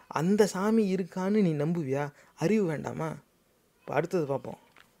 அந்த சாமி இருக்கான்னு நீ நம்புவியா? அறிவு வேண்டாமா? இப்போ அடுத்தது பார்ப்போம்.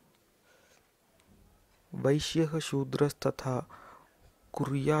 வைஷ்யக சூத்ரஸ்ததா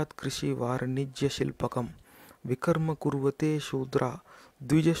குர்யாத் கிருஷி வாரணிஜ்ய ஷில்பகம் விகர்ம குர்வதே சூத்ரா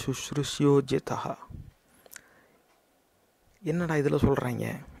த்விஜ சுஷ்ருஷ்யோஜிதா. என்னடா இதில் சொல்கிறாங்க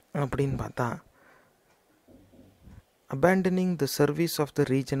அப்படின்னு பார்த்தா, abandoning the service of the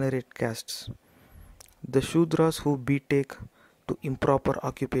regenerate castes, the Shudras who betake to improper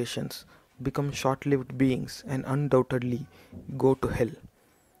occupations become short-lived beings and undoubtedly go to hell.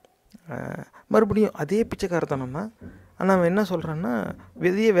 மறுபடியும் அதே பிச்சைக்காரத்தனம் தான். ஆனால் அவன் என்ன சொல்கிறான்னா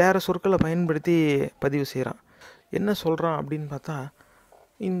வேறு சொற்களை பயன்படுத்தி பதிவு செய்கிறான். என்ன சொல்கிறான் அப்படின்னு பார்த்தா,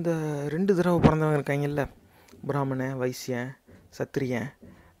 இந்த 2 தடவை பிறந்தவங்க இருக்காங்கல்ல, பிராமணன், வைசியன், சத்திரியன்,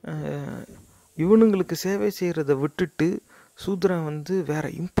 இவனுங்களுக்கு சேவை செய்கிறத விட்டுட்டு சூத்திரன் வந்து வேறு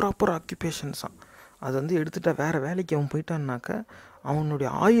இம்ப்ராப்பர் ஆக்குபேஷன்ஸான் அதை வந்து எடுத்துட்டா வேறு வேலைக்கு அவன் போயிட்டான்னாக்கா அவனுடைய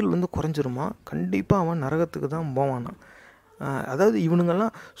ஆயுள் வந்து குறைஞ்சிருமா, கண்டிப்பாக அவன் நரகத்துக்கு தான் போவானான். அதாவது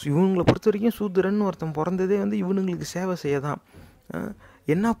இவனுங்களை பொறுத்த வரைக்கும் சூத்திரன்னு ஒருத்தன் பிறந்ததே வந்து இவனுங்களுக்கு சேவை செய்ய தான்.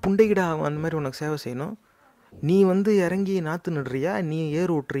 என்ன புண்டைகிடா அவன் அந்த மாதிரி உனக்கு சேவை செய்யணும்? நீ வந்து இறங்கி நாற்று நடுறியா, நீ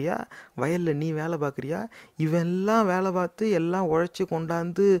ஏர் ஓட்டுறியா, வயலில் நீ வேலை பார்க்குறியா, இவெல்லாம் வேலை பார்த்து எல்லாம் உழைச்சி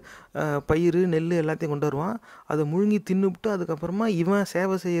கொண்டாந்து பயிர் நெல் எல்லாத்தையும் கொண்டு வருவான். அதை முழுங்கி தின்னுபிட்டு அதுக்கப்புறமா இவன்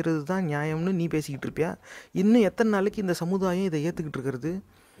சேவை செய்கிறது தான் நியாயம்னு நீ பேசிக்கிட்டு இருப்பியா? இன்னும் எத்தனை நாளைக்கு இந்த சமுதாயம் இதை ஏற்றுக்கிட்டு இருக்கிறது?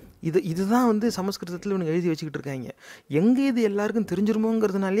 இதுதான் வந்து சமஸ்கிருதத்தில் இவனுக்கு எழுதி வச்சுக்கிட்டு இருக்காங்க. எங்கே இது எல்லாருக்கும்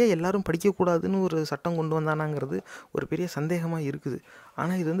தெரிஞ்சிருமோங்கிறதுனாலே எல்லாரும் படிக்கக்கூடாதுன்னு ஒரு சட்டம் கொண்டு வந்தானாங்கிறது ஒரு பெரிய சந்தேகமாக இருக்குது.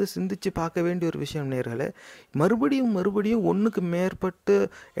 ஆனால் இது வந்து சிந்திச்சு பார்க்க வேண்டிய ஒரு விஷயம் நேர்களே. மறுபடியும் ஒன்றுக்கு மேற்பட்ட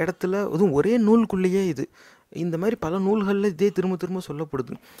இடத்துல, அதுவும் ஒரே நூலுக்குள்ளேயே இந்த மாதிரி பல நூல்களில் இதே திரும்ப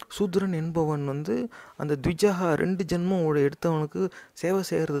சொல்லப்படுது. சூத்திரன் என்பவன் வந்து அந்த த்விஜகா 2 ஜென்மம் எடுத்தவனுக்கு சேவை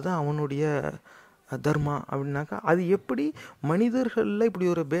செய்கிறது தான் அவனுடைய தர்மா அப்படின்னாக்கா, அது எப்படி மனிதர்களில் இப்படி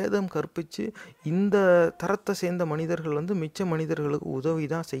ஒரு பேதம் கற்பித்து இந்த தரத்தை சேர்ந்த மனிதர்கள் வந்து மிச்ச மனிதர்களுக்கு உதவி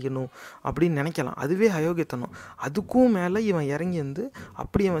தான் செய்யணும் அப்படின்னு நினைக்கலாம். அதுவே அயோக்கியத்தனம். அதுக்கும் மேலே இவன் இறங்கி வந்து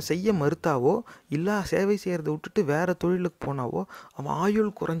அப்படி அவன் செய்ய மறுத்தாவோ இல்லை சேவை செய்கிறத விட்டுட்டு வேறு தொழிலுக்கு போனாவோ அவன் ஆயுள்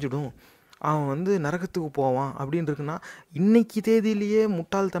குறைஞ்சிடும், அவன் வந்து நரகத்துக்கு போவான் அப்படின்னு இருக்குன்னா, இன்றைக்கி தேதியிலேயே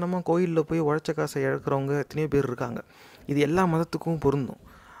முட்டாள்தனமாக கோயிலில் போய் உழைச்ச காசை இழக்கிறவங்க எத்தனையோ பேர் இருக்காங்க. இது எல்லா மதத்துக்கும் பொருந்தும்.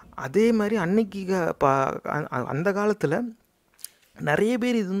 அதே மாதிரி அன்னைக்கு அந்த காலத்தில் நிறைய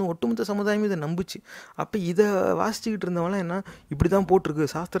பேர் இது வந்து ஒட்டுமொத்த சமுதாயமே இதை நம்புச்சு. அப்போ இதை வாசிச்சுக்கிட்டு இருந்தவங்களாம் என்ன, இப்படி தான்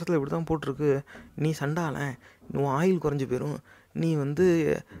போட்டிருக்கு சாஸ்திரத்தில், இப்படி தான் போட்டிருக்கு, நீ சண்டாளன், உன் ஆயுள் குறைஞ்சி போயிடும், நீ வந்து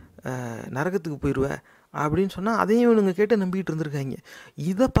நரகத்துக்கு போயிடுவ அப்படின்னு சொன்னால் அதையும் இவனுங்க கேட்டு நம்பிக்கிட்டு இருந்திருக்காங்க.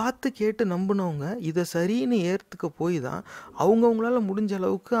 இதை பார்த்து கேட்டு நம்பினவங்க இதை சரின்னு ஏற்றுக்க போய் தான் அவங்கவுங்களால முடிஞ்ச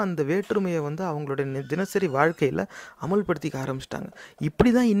அளவுக்கு அந்த வேற்றுமையை வந்து அவங்களுடைய தினசரி வாழ்க்கையில் அமல்படுத்திக்க ஆரம்பிச்சிட்டாங்க.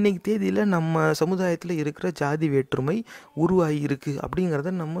 இப்படி தான் இன்றைக்கி தேதியில் நம்ம சமுதாயத்தில் இருக்கிற ஜாதி வேற்றுமை உருவாகி இருக்குது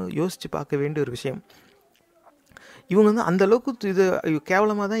அப்படிங்கிறத நம்ம யோசித்து பார்க்க வேண்டிய ஒரு விஷயம். இவங்க வந்து அந்தளவுக்கு இதை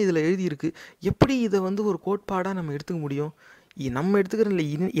கேவலமாக தான் இதில் எழுதியிருக்கு. எப்படி இதை வந்து ஒரு கோட்பாடாக நம்ம எடுத்துக்க முடியும்? நம்ம எடுத்துக்கிறோம் இல்லை,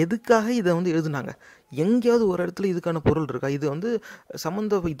 எதுக்காக இதை வந்து எழுதுனாங்க? எங்கேயாவது ஒரு இடத்துல இதுக்கான பொருள் இருக்கா? இது வந்து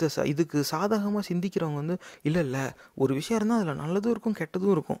இதுக்கு சாதகமாக சிந்திக்கிறவங்க வந்து இல்லை ஒரு விஷயம் இருந்தால் அதில் நல்லதும் இருக்கும்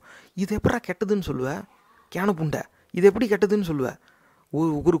கெட்டதும் இருக்கும், இது எப்படா கெட்டதுன்னு சொல்லுவேன்? கேன புண்டை, இது எப்படி கெட்டதுன்னு சொல்லுவேன்?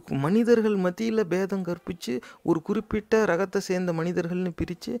 ஒரு மனிதர்கள் மத்தியில் பேதம் கற்பித்து ஒரு குறிப்பிட்ட ரகத்தை சேர்ந்த மனிதர்கள்னு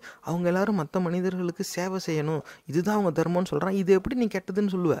பிரித்து அவங்க எல்லாரும் மற்ற மனிதர்களுக்கு சேவை செய்யணும், இதுதான் அவங்க தர்மம்னு சொல்கிறான். இது எப்படி நீ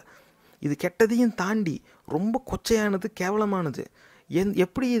கெட்டதுன்னு சொல்லுவேன்? இது கெட்டதையும் தாண்டி ரொம்ப கொச்சையானது, கேவலமானது.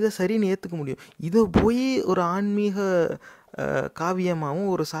 எப்படி இதை சரின்னு ஏற்றுக்க முடியும்? இதை போய் ஒரு ஆன்மீக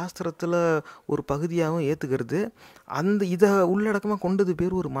காவியமாகவும் ஒரு சாஸ்திரத்தில் ஒரு பகுதியாகவும் ஏற்றுக்கிறது, இதை உள்ளடக்கமாக கொண்டது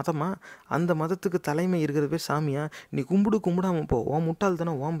பேர் ஒரு மதமாக? அந்த மதத்துக்கு தலைமை இருக்கிற பேர் சாமியா? நீ கும்பிடாமல் போ, உன்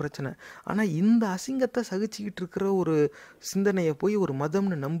முட்டாள்தானே உன் பிரச்சனை. ஆனால் இந்த அசிங்கத்தை சகிச்சுக்கிட்டு இருக்கிற ஒரு சிந்தனையை போய் ஒரு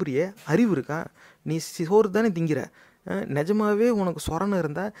மதம்னு நம்புறிய அறிவு இருக்கா? நீ சோறு தானே திங்கிற, நிஜமாகவே உனக்கு சொரணை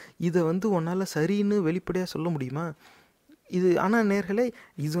இருந்தால் இதை வந்து உன்னால் சரின்னு வெளிப்படையாக சொல்ல முடியுமா? ஆனால் நேர்களே,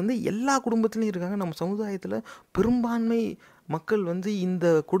 இது வந்து எல்லா குடும்பத்துலேயும் இருக்காங்க. நம்ம சமுதாயத்தில் பெரும்பான்மை மக்கள் வந்து இந்த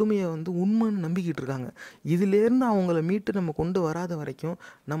கொடுமையை வந்து உண்மைன்னு நம்பிக்கிட்டு இருக்காங்க. இதிலேருந்து அவங்கள மீட்டு நம்ம கொண்டு வராத வரைக்கும்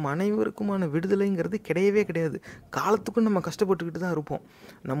நம்ம அனைவருக்குமான விடுதலைங்கிறது கிடையவே கிடையாது. காலத்துக்கும் நம்ம கஷ்டப்பட்டுக்கிட்டு தான் இருப்போம்.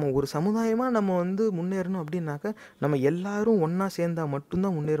 நம்ம ஒரு சமுதாயமாக நம்ம வந்து முன்னேறணும் அப்படின்னாக்க நம்ம எல்லாரும் ஒன்றா சேர்ந்தால்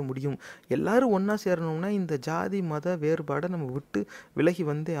மட்டும்தான் முன்னேற முடியும். எல்லாரும் ஒன்றா சேரணும்னா இந்த ஜாதி மத வேறுபாடை நம்ம விட்டு விலகி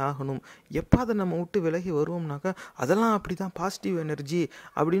வந்தே ஆகணும். எப்போ அதை நம்ம விட்டு விலகி வருவோம்னாக்கா அதெல்லாம் அப்படி தான் பாசிட்டிவ் எனர்ஜி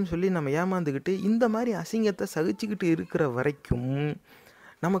அப்படின்னு சொல்லி நம்ம ஏமாந்துக்கிட்டு இந்த மாதிரி அசிங்கத்தை சகிச்சுக்கிட்டு இருக்கிற வரைக்கும்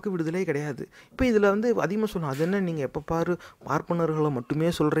நமக்கு விடுதலை கிடையாது. இப்போ இதில் வந்து அதிகமாக சொல்லணும், அது என்ன நீங்கள் எப்போ பாரு பார்ப்பனர்களை மட்டுமே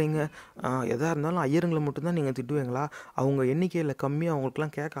சொல்கிறீங்க, எதாக இருந்தாலும் ஐயருங்களை மட்டும்தான் நீங்கள் திட்டுவீங்களா, அவங்க எண்ணிக்கையில் கம்மி,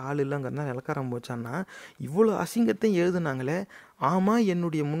 அவங்களுக்குலாம் கேட்க ஆள் இல்லைங்கிறதுனால இலக்காரம் போச்சான்னா இவ்வளோ அசிங்கத்தையும் எழுதுனாங்களே. ஆமாம்,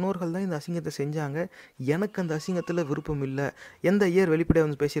 என்னுடைய முன்னோர்கள் தான் இந்த அசிங்கத்தை செஞ்சாங்க, எனக்கு அந்த அசிங்கத்தில் விருப்பம் இல்லை. எந்த ஐயர் வெளிப்படையாக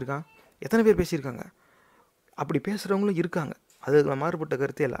வந்து பேசியிருக்கான்? எத்தனை பேர் பேசியிருக்காங்க? அப்படி பேசுகிறவங்களும் இருக்காங்க, அது மாறுபட்ட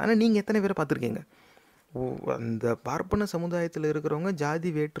கருத்தே இல்லை. ஆனால் நீங்கள் எத்தனை பேரை பார்த்துருக்கீங்க? அந்த பார்ப்பன சமுதாயத்தில் இருக்கிறவங்க ஜாதி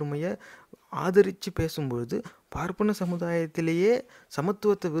வேற்றுமையை ஆதரித்து பேசும்பொழுது பார்ப்பன சமுதாயத்திலேயே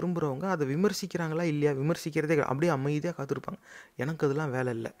சமத்துவத்தை விரும்புகிறவங்க அதை விமர்சிக்கிறாங்களா இல்லையா? விமர்சிக்கிறதே அப்படியே அமைதியாக காத்திருப்பாங்க. எனக்கு அதெல்லாம்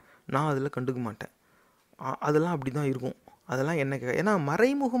வேலை இல்லை, நான் அதில் கண்டுக்க மாட்டேன், அதெல்லாம் அப்படி தான் இருக்கும், அதெல்லாம் என்ன ஏன்னா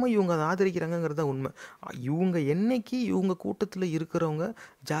மறைமுகமாக இவங்க அதை ஆதரிக்கிறாங்கங்கிறது தான் உண்மை. இவங்க என்னைக்கு இவங்க கூட்டத்தில் இருக்கிறவங்க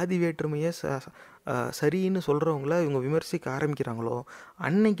ஜாதி வேற்றுமையை சரின்னு சொல்கிறவங்கள இவங்க விமர்சிக்க ஆரம்பிக்கிறாங்களோ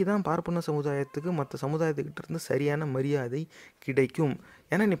அன்னைக்கு தான் பார்ப்பன சமுதாயத்துக்கு மற்ற சமுதாயத்துக்கிட்ட இருந்து சரியான மரியாதை கிடைக்கும்.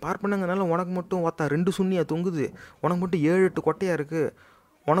 ஏன்னா நீ பார்ப்பனங்கனால உனக்கு மட்டும் ஒத்தா 2 சுண்ணியாக தொங்குது, உனக்கு மட்டும் 7-8 கொட்டையாக இருக்குது,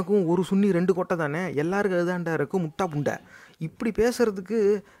 உனக்கும் 1 சுண்ணி 2 கொட்டை தானே, எல்லாருக்கும் அதுதான்டா இருக்குது, முட்டா புண்டை. இப்படி பேசுகிறதுக்கு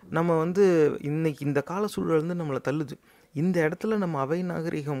நம்ம இன்னைக்கு இந்த கால சூழல் நம்மளை தள்ளுது. இந்த இடத்துல நம்ம அவை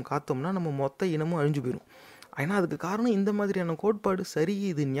நாகரிகம் காத்தோம்னா நம்ம மொத்த இனமும் அழிஞ்சு போயிடும். ஏன்னா அதுக்கு காரணம் இந்த மாதிரியான கோட்பாடு சரி,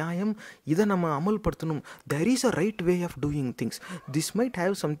 இது நியாயம், இதை நம்ம அமல்படுத்தணும். there is a right way of doing things, this might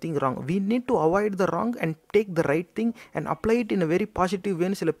have something wrong, we need to avoid the wrong and take the right thing and apply it in a very positive way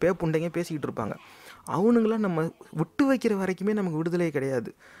சில புண்டைங்க பேசிக்கிட்டு இருப்பாங்க. அவனுங்கள நம்ம விட்டு வைக்கிற வரைக்குமே நமக்கு விடுதலை கிடையாது.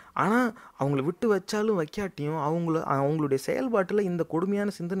 ஆனால் அவங்கள விட்டு வச்சாலும் வைக்காட்டியும் அவங்களுடைய செயல்பாட்டில் இந்த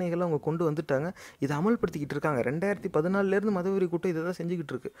கொடுமையான சிந்தனைகளை அவங்க கொண்டு வந்துட்டாங்க, இதை அமல்படுத்திக்கிட்டு இருக்காங்க. 2014 மதவெறி கூட்டம் இதை தான்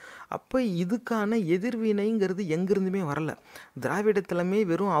செஞ்சுக்கிட்டு இருக்கு. அப்போ இதுக்கான எதிர்வினைங்கிறது எங்கேருந்துமே வரல. திராவிடத்திலமே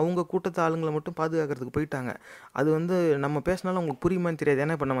வெறும் அவங்க கூட்டத்து ஆளுங்களை மட்டும் பாதுகாக்கிறதுக்கு போயிட்டாங்க. அது நம்ம பேசினாலும் அவங்களுக்கு புரியுமான்னு தெரியாது.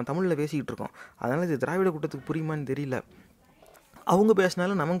 ஏன்னா இப்போ நம்ம தமிழில் பேசிக்கிட்டு இருக்கோம், அதனால் இது திராவிட கூட்டத்துக்கு புரியுமான்னு தெரியல. அவங்க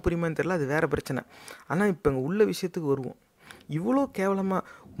பேசினாலும் நமக்கு புரியுமான்னு தெரியல, அது வேறு பிரச்சனை. ஆனால் இப்போ இங்கே உள்ள விஷயத்துக்கு வருவோம். இவ்வளோ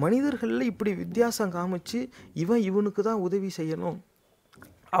கேவலமாக மனிதர்களில் இப்படி வித்தியாசம் காமிச்சு இவனுக்கு தான் உதவி செய்யணும்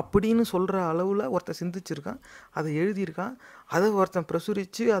அப்படின்னு சொல்கிற அளவில் ஒருத்தன் சிந்திச்சிருக்கான், அதை எழுதியிருக்கான், அதை ஒருத்தன்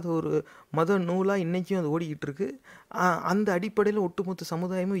பிரசுரித்து அது ஒரு மத நூலாக இன்றைக்கும் அது ஓடிக்கிட்டு இருக்கு. அந்த அடிப்படையில் ஒட்டுமொத்த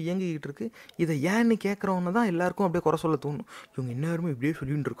சமுதாயமும் இயங்கிக்கிட்டு இருக்கு. இதை ஏன்னு கேட்குறவங்க தான் எல்லாருக்கும் அப்படியே குறை சொல்ல தோணும். இவங்க எல்லாருமே இப்படியே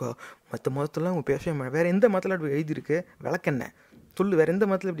சொல்லிகிட்டு இருக்கா, மற்ற மதத்தெல்லாம் அவங்க பேசவே வேறு எந்த மதத்தில் அப்படி எழுதியிருக்கு, விளக்கென்ன சொல்லு, வேறு எந்த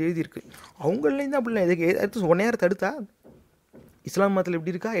மதத்தில் இப்படி எழுதியிருக்கு, அவங்களையும் தான் அப்படிலாம் எதுக்கு எடுத்து ஒன் யார் தடுத்தா, இஸ்லாம் மதத்தில்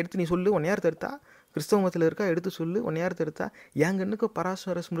எப்படி இருக்கா எடுத்து நீ சொல்லு, ஒன் யார் தடுத்தா, கிறிஸ்தவ மதத்தில் இருக்கா எடுத்து சொல்லு, ஒன் யார் தடுத்தா, எங்கன்னுக்கு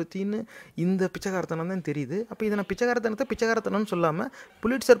பராசர ஸ்மிருத்தின்னு இந்த பிச்சைக்காரத்தனம் தான் தெரியுது. அப்போ இதை நான் பிச்சைக்காரத்தனம்னு சொல்லாமல்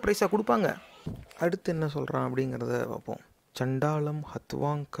புலிட்சர் ப்ரைஸாக கொடுப்பாங்க. அடுத்து என்ன சொல்கிறான் அப்படிங்கிறத பார்ப்போம். சண்டாலம்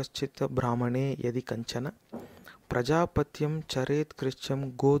ஹத்வாங் கஷ்சித்த பிராமணே யதி கஞ்சன பிரஜாபத்தியம் சரேத் கிருஷ்யம்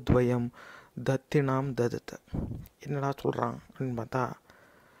கோத்வயம் தத்தினாம் ததத்த. என்னடா சொல்கிறான் அப்படின்னு பார்த்தா,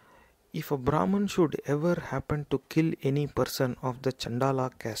 if a Brahman should ever happen to kill any person of the Chandala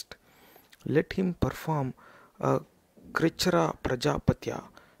caste, let him perform a krichara prajapatya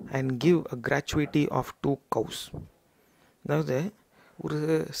and give a gratuity of 2 cows. அதாவது ஒரு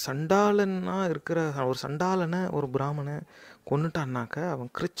சண்டாலனாக இருக்கிற ஒரு சண்டாலனை ஒரு பிராமணனை கொண்டுட்டான்னாக்க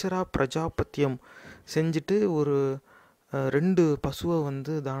அவன் கிருச்சரா பிரஜாபத்தியம் செஞ்சுட்டு ஒரு 2 பசுவை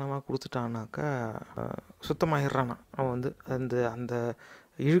தானமாக கொடுத்துட்டான்னாக்கா சுத்தமாகிடுறானா அவன் அந்த அந்த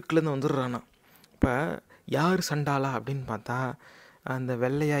இழுக்குலேருந்து வந்துடுறானா. இப்போ யார் சண்டாலா அப்படின்னு பார்த்தா, அந்த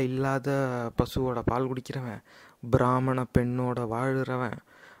வெள்ளையாக இல்லாத பசுவோட பால் குடிக்கிறவன், பிராமண பெண்ணோட வாழுறவன்,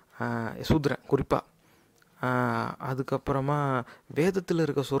 சூத்ரன் குறிப்பாக, அதுக்கப்புறமா வேதத்தில்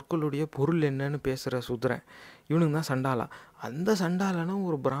இருக்க சொற்களுடைய பொருள் என்னன்னு பேசுகிற சூத்ரன், இவனுக்கு தான் சண்டாலா. அந்த சண்டாலனை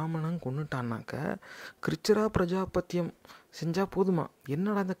ஒரு பிராமணன் கொண்டுட்டான்னாக்க கிருச்சரா பிரஜாபத்தியம் செஞ்சால் போதுமா.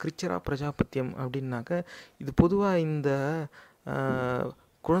 என்னடா இந்த கிருச்சரா பிரஜாபத்தியம் அப்படின்னாக்க, இது பொதுவாக இந்த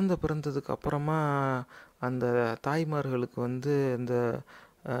குழந்தை பிறந்ததுக்கு அப்புறமா அந்த தாய்மார்களுக்கு இந்த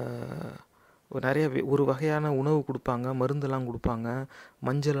நிறைய ஒரு வகையான உணவு கொடுப்பாங்க, மருந்தெல்லாம் கொடுப்பாங்க,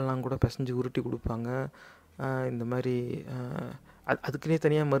 மஞ்சளெல்லாம் கூட பிசைஞ்சு உருட்டி கொடுப்பாங்க. இந்த மாதிரி அதுக்குன்னே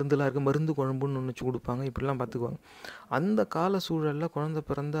தனியாக மருந்துலாம் இருக்குது, மருந்து குழம்புன்னு ஒன்று வச்சு கொடுப்பாங்க, இப்படிலாம் பார்த்துக்குவாங்க. அந்த கால சூழலில் குழந்தை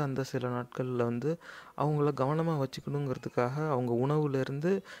பிறந்த அந்த சில நாட்களில் அவங்கள கவனமாக வச்சுக்கணுங்கிறதுக்காக அவங்க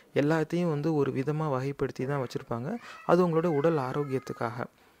உணவுலேருந்து எல்லாத்தையும் ஒரு விதமாக வகைப்படுத்தி தான் வச்சுருப்பாங்க. அது அவங்களோட உடல் ஆரோக்கியத்துக்காக.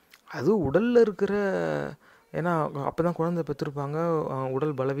 அது உடலில் இருக்கிற, ஏன்னா அப்போ தான் குழந்தை பெற்றிருப்பாங்க,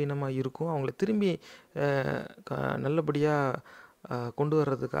 உடல் பலவீனமாக இருக்கும், அவங்கள திரும்பி நல்லபடியாக கொண்டு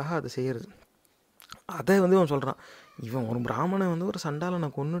வர்றதுக்காக அதை செய்கிறது. அதை அவன் சொல்கிறான், இவன் ஒரு பிராமணன் ஒரு சண்டாலனை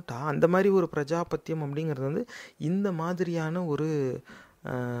கொன்னுட்டா அந்த மாதிரி ஒரு பிரஜாபத்தியம் அப்படிங்கிறது இந்த மாதிரியான ஒரு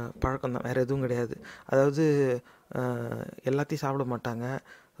பழக்கம் தான், வேறு எதுவும் கிடையாது. அதாவது எல்லாத்தையும் சாப்பிட மாட்டாங்க,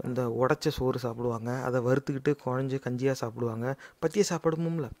 இந்த உடச்ச சோறு சாப்பிடுவாங்க, அதை வறுத்துக்கிட்டு குழஞ்சி கஞ்சியாக சாப்பிடுவாங்க, பத்திய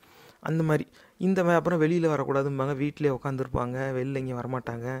சாப்பிடமும்ல அந்த மாதிரி. அப்புறம் வெளியில் வரக்கூடாதும்பாங்க, வீட்டிலே உட்காந்துருப்பாங்க, வெளியில் இங்கே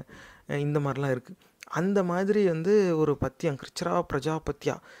வரமாட்டாங்க, இந்த மாதிரிலாம் இருக்குது. அந்த மாதிரி ஒரு பத்தியம் கிருச்சரா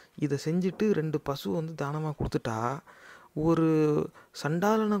பிரஜாபத்தியா இதை செஞ்சுட்டு 2 பசு தானமாக கொடுத்துட்டா ஒரு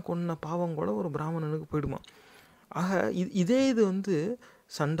சண்டாலனை கொன்ன பாவம் கூட ஒரு பிராமணனுக்கு போயிடுமா. ஆக இதே இது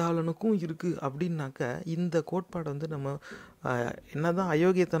சண்டாலனுக்கும் இருக்குது அப்படின்னாக்க இந்த கோட்பாடு நம்ம என்ன தான்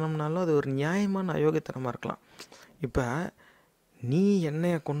அயோக்கியத்தனம்னாலும் அது ஒரு நியாயமான அயோக்கியத்தனமாக இருக்கலாம். இப்போ நீ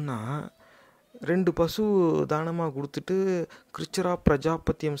என்னைய கொன்னா 2 பசு தானமாக கொடுத்துட்டு கிருச்சரா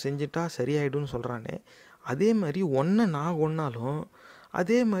பிரஜாபத்தியம் செஞ்சுட்டா சரியாயிடும்னு சொல்கிறானே, அதே மாதிரி ஒன்றை நான் கொன்னாலும்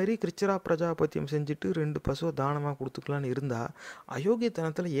அதே மாதிரி கிருச்சிரா பிரஜாபத்தியம் செஞ்சுட்டு 2 பசுவை தானமாக கொடுத்துக்கலான்னு இருந்தால்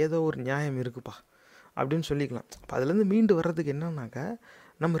அயோக்கியத்தனத்தில் ஏதோ ஒரு நியாயம் இருக்குப்பா அப்படின்னு சொல்லிக்கலாம். இப்போ அதுலேருந்து மீண்டு வர்றதுக்கு என்னன்னாக்கா,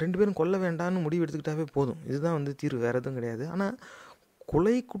 நம்ம 2 பேரும் கொல்ல வேண்டாம்னு முடிவு எடுத்துக்கிட்டாவே போதும். இதுதான் தீர்வு, வேறு எதுவும் கிடையாது. ஆனால்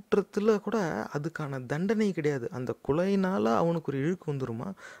கொலை குற்றத்தில் கூட அதுக்கான தண்டனை கிடையாது. அந்த கொலையினால் அவனுக்கு ஒரு இழுக்கு வந்துருமா,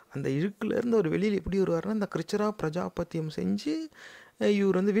 அந்த இழுக்குலேருந்து அவர் வெளியில் எப்படி வருவார்னா, இந்த கிருச்சிரா பிரஜாபத்தியம் செஞ்சு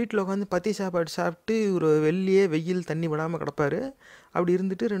இவர் வீட்டில் உட்காந்து பத்தி சாப்பாடு சாப்பிட்டு இவர் வெளியே வெயில் தண்ணி விடாமல் கிடப்பார். அப்படி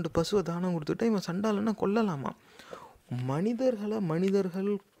இருந்துட்டு 2 பசுவை தானம் கொடுத்துட்டா இவன் சண்டாலன்னா கொல்லலாமா.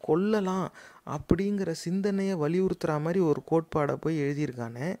 மனிதர்கள் கொல்லலாம் அப்படிங்கிற சிந்தனையை வலியுறுத்துகிற மாதிரி ஒரு கோட்பாடை போய்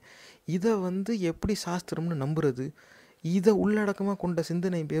எழுதியிருக்கானே, இதை எப்படி சாஸ்திரம்னு நம்புறது? இதை உள்ளடக்கமாக கொண்ட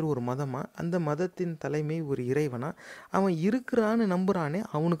சிந்தனை பேர் ஒரு மதமாக, அந்த மதத்தின் தலைமை ஒரு இறைவனா, அவன் இருக்கிறான்னு நம்புகிறானே,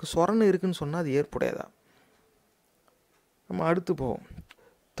 அவனுக்கு சொரணை இருக்குன்னு சொன்னால் அது ஏற்புடையதா? நம்ம அடுத்து போவோம்.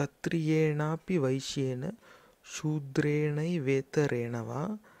 தத்ரியேனாப்பி வைஷ்யேன சூத்ரேனை வேத்தரேனவா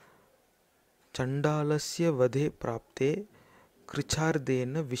சண்டாலஸ்ய வதே பிராப்தே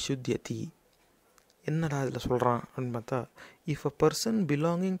கிருச்சார்தேன விஷுத்தியதி. என்னடா அதில் சொல்கிறான் அப்படின்னு பார்த்தா, if a person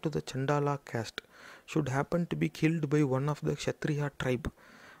belonging to the சண்டாலா caste should happen to be killed by one of the kshatriya tribe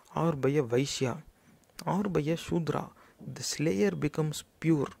or by a vaishya or by a shudra, the slayer becomes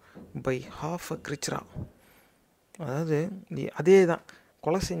pure by half a krichra. அதாவது அதே தான்,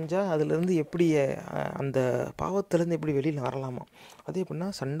 கொலை செஞ்சால் அதுலேருந்து எப்படி அந்த பாவத்திலேருந்து எப்படி வெளியில் வரலாமா. அதே எப்படின்னா,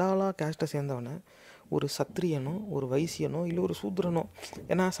 சண்டாலா கேஸ்ட்டை சேர்ந்தவனை ஒரு சத்திரியனோ ஒரு வைசியனோ இல்லை ஒரு சூத்ரனோ,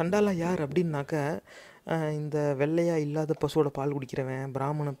 ஏன்னா சண்டாலா யார் அப்படின்னாக்க, இந்த வெள்ளையாக இல்லாத பசுவோட பால் குடிக்கிறவன்,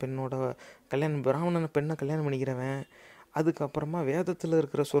 பிராமண பெண்ணை கல்யாணம் பண்ணிக்கிறவன், அதுக்கப்புறமா வேதத்தில்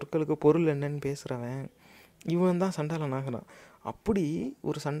இருக்கிற சொற்களுக்கு பொருள் என்னன்னு பேசுகிறவன், இவன் தான் சண்டாலன் ஆகிறான். அப்படி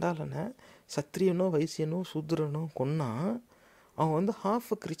ஒரு சண்டாலனை சத்திரியனோ வைசியனோ சூத்ரனோ கொன்னா அவன் ஹாஃப்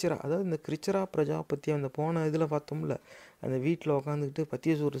கிரிச்சரா, அதாவது இந்த கிரிச்சரா பிரஜாபத்தி அந்த போன இதில் பார்த்தோம்ல, அந்த வீட்டில் உக்காந்துக்கிட்டு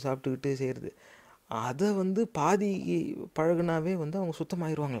பத்திய சோறு சாப்பிட்டுக்கிட்டு செய்கிறது, அதை பாதி பழகுனாவே அவங்க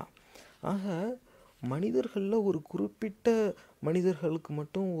சுத்தமாகிடுவாங்களாம். ஆக மனிதர்களில் ஒரு குறிப்பிட்ட மனிதர்களுக்கு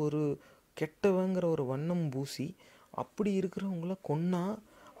மட்டும் ஒரு கெட்டவங்கிற ஒரு வண்ணம் பூசி அப்படி இருக்கிறவங்கள கொன்னா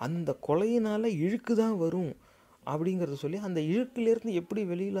அந்த கொலையினால் இழுக்கு தான் வரும் அப்படிங்கிறத சொல்லி, அந்த இழுக்கிலேருந்து எப்படி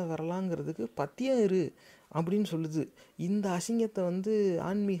வெளியில் வரலாங்கிறதுக்கு பத்தியம் இரு அப்படின்னு சொல்லுது. இந்த அசிங்கத்தை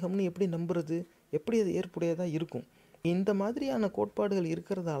ஆன்மீகம்னு எப்படி நம்புறது, எப்படி அது ஏற்புடையதாக இருக்கும்? இந்த மாதிரியான கோட்பாடுகள்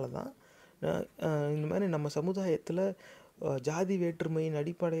இருக்கிறதால தான் இந்த மாதிரி நம்ம சமுதாயத்தில் ஜாதி வேற்றுமையின்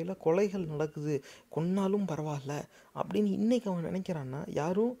அடிப்படையில் கொலைகள் நடக்குது, கொன்னாலும் பரவாயில்ல அப்படின்னு இன்றைக்கி அவன் நினைக்கிறான்னா,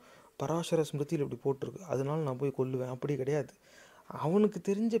 யாரும் பராசர ஸ்மிருதியில் இப்படி போட்டிருக்கு அதனால நான் போய் கொல்லுவேன் அப்படி கிடையாது. அவனுக்கு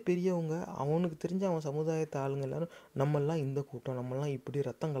தெரிஞ்ச பெரியவங்க, அவனுக்கு தெரிஞ்ச அவன் சமுதாயத்தை ஆளுங்க எல்லாரும், நம்மெல்லாம் இந்த கூட்டம், நம்மெல்லாம் இப்படி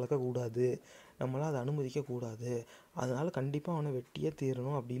ரத்தம் கலக்கக்கூடாது, நம்மளாம் அதை அனுமதிக்கக்கூடாது, அதனால் கண்டிப்பாக அவனை வெட்டியே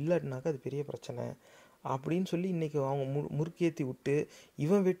தீரணும், அப்படி இல்லாட்டினாக்கா அது பெரிய பிரச்சனை அப்படின்னு சொல்லி இன்றைக்கி அவங்க முறுக்கேற்றி விட்டு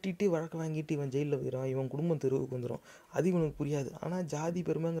இவன் வெட்டிட்டு வழக்கு வாங்கிட்டு இவன் ஜெயிலில் போயிடும், இவன் குடும்பம் தெருவுக்கு வந்துடும். அது இவனுக்கு புரியாது. ஆனால் ஜாதி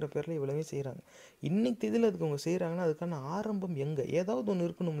பெருமைங்கிற பேரில் இவ்வளவே செய்கிறாங்க. இன்றைக்கி இதில் அதுக்கு அவங்க செய்கிறாங்கன்னா அதுக்கான ஆரம்பம் எங்கே, ஏதாவது ஒன்று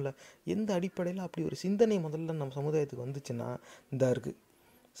இருக்கணும்ல. எந்த அடிப்படையில் அப்படி ஒரு சிந்தனை முதல்ல நம்ம சமுதாயத்துக்கு வந்துச்சுன்னா இந்த இருக்குது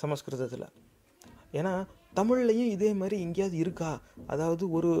சமஸ்கிருதத்தில். ஏன்னா தமிழ்லையும் இதே மாதிரி எங்கேயாவது இருக்கா, அதாவது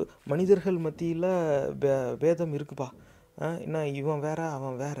ஒரு மனிதர்கள் மத்தியில் பேதம் இருக்குப்பா, என்ன இவன் வேற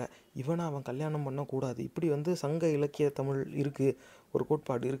அவன் வேற, இவனை அவன் கல்யாணம் பண்ணக்கூடாது, இப்படி சங்க இலக்கிய தமிழ் இருக்குது, ஒரு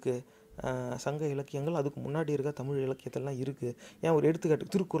கோட்பாடு இருக்குது. சங்க இலக்கியங்கள் அதுக்கு முன்னாடி இருக்க தமிழ் இலக்கியத்தெல்லாம் இருக்குது. ஏன் ஒரு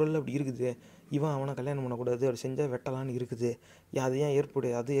எடுத்துக்காட்டு திருக்குறள் அப்படி இருக்குது, இவன் அவனை கல்யாணம் பண்ணக்கூடாது, அப்படி செஞ்சால் வெட்டலான்னு இருக்குது, அது ஏன்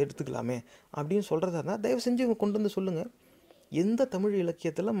ஏற்புடைய, அது எடுத்துக்கலாமே அப்படின்னு சொல்கிறதா இருந்தால் தயவு செஞ்சு இவங்க கொண்டு சொல்லுங்கள். எந்த தமிழ்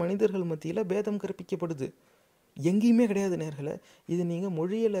இலக்கியத்தில் மனிதர்கள் மத்தியில் பேதம் கற்பிக்கப்படுது? எங்கேயுமே கிடையாது நேர்களே. இது நீங்கள்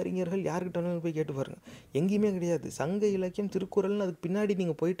மொழியியல் அறிஞர்கள் யார்கிட்ட வேணாலும் போய் கேட்டு பாருங்கள், எங்கேயுமே கிடையாது. சங்க இலக்கியம் திருக்குறள்னு அதுக்கு பின்னாடி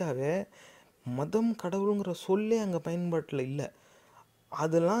நீங்கள் போயிட்டாவே மதம் கடவுளுங்கிற சொல்லே அங்கே பயன்பாட்டில் இல்லை.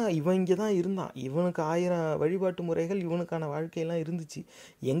 அதெல்லாம் இவன் இங்கே தான் இருந்தான், இவனுக்கு 1000 வழிபாட்டு முறைகள், இவனுக்கான வாழ்க்கையெல்லாம் இருந்துச்சு.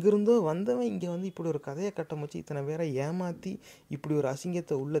 எங்கேருந்தோ வந்தவன் இங்கே இப்படி ஒரு கதையை கட்டமைச்சு இத்தனை பேரை ஏமாற்றி இப்படி ஒரு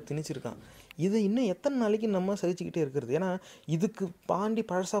அசிங்கத்தை உள்ளே திணிச்சிருக்கான். இதை இன்னும் எத்தனை நாளைக்கு நம்ம சகிச்சுக்கிட்டே இருக்கிறது? ஏன்னா இதுக்கு பாண்டி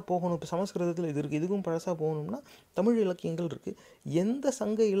பழசாக போகணும். இப்போ சமஸ்கிருதத்தில் இது இருக்குது, இதுக்கும் பழசாக போகணும்னா தமிழ் இலக்கியங்கள் இருக்குது. எந்த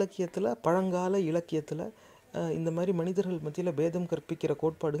சங்க இலக்கியத்தில், பழங்கால இலக்கியத்தில் இந்த மாதிரி மனிதர்கள் மத்தியில் பேதம் கற்பிக்கிற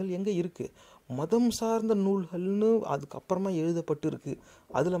கோட்பாடுகள் எங்கே இருக்குது? மதம் சார்ந்த நூல்கள்னு அதுக்கப்புறமா எழுதப்பட்டு இருக்குது,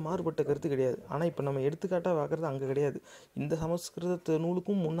 அதில் மாறுபட்ட கருத்து கிடையாது. ஆனால் இப்போ நம்ம எடுத்துக்காட்டாக பார்க்குறது அங்கே கிடையாது. இந்த சமஸ்கிருத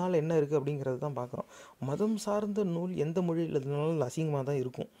நூலுக்கும் முன்னால் என்ன இருக்குது அப்படிங்கிறது தான் பார்க்குறோம். மதம் சார்ந்த நூல் எந்த மொழியில் இருந்தாலும் அசிங்கமாக தான்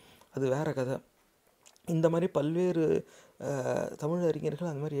இருக்கும், அது வேறு கதை. இந்த மாதிரி பல்வேறு தமிழ்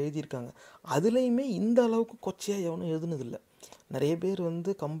அறிஞர்கள் அந்த மாதிரி எழுதியிருக்காங்க. அதுலேயுமே இந்த அளவுக்கு கொச்சையாக எவனும் எழுதுனதில்லை. நிறைய பேர்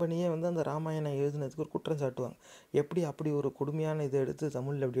கம்பெனியே அந்த ராமாயணம் எழுதுனதுக்கு ஒரு குற்றம் சாட்டுவாங்க, எப்படி அப்படி ஒரு கொடுமையான இதை எடுத்து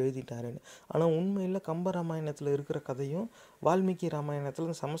தமிழில் அப்படி எழுதிட்டாருன்னு. ஆனால் உண்மையில் கம்ப ராமாயணத்தில் இருக்கிற கதையும் வால்மீகி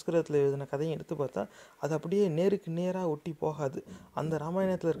ராமாயணத்தில் சமஸ்கிருதத்தில் எழுதின கதையும் எடுத்து பார்த்தா அது அப்படியே நேருக்கு நேராக ஒட்டி போகாது. அந்த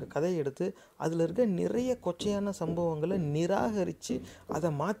ராமாயணத்தில் இருக்க கதையை எடுத்து அதில் இருக்க நிறைய கொச்சையான சம்பவங்களை நிராகரித்து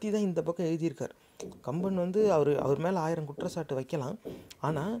அதை மாற்றி தான் இந்த பக்கம் எழுதியிருக்கார். கம்பன் அவர் மேலே 1000 குற்றச்சாட்டு வைக்கலாம்,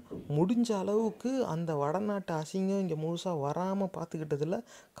 ஆனால் முடிஞ்ச அளவுக்கு அந்த வடநாட்டு அசிங்கம் இங்கே முழுசாக வராமல் பார்த்துக்கிட்டதில்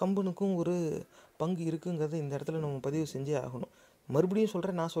கம்பனுக்கும் ஒரு பங்கு இருக்குங்கிறத இந்த இடத்துல நம்ம பதிவு செஞ்சே ஆகணும். மறுபடியும்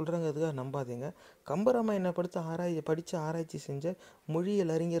சொல்கிறேன், நான் சொல்கிறேங்கிறதுக்காக நம்பாதீங்க. கம்பராமாயணை படித்து ஆராய்ச்சி செஞ்ச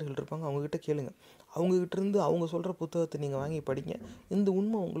மொழியியல் அறிஞர்கள் இருப்பாங்க, அவங்கக்கிட்ட கேளுங்க. அவங்ககிட்டருந்து அவங்க சொல்கிற புத்தகத்தை நீங்கள் வாங்கி படிங்க, இந்த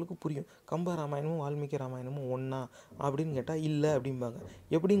உண்மை உங்களுக்கு புரியும். கம்பராமாயணமும் வால்மீகி ராமாயணமும் ஒன்றா அப்படின்னு கேட்டால் இல்லை அப்படிம்பாங்க.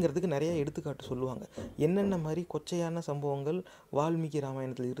 எப்படிங்கிறதுக்கு நிறையா எடுத்துக்காட்டு சொல்லுவாங்க. என்னென்ன மாதிரி கொச்சையான சம்பவங்கள் வால்மீகி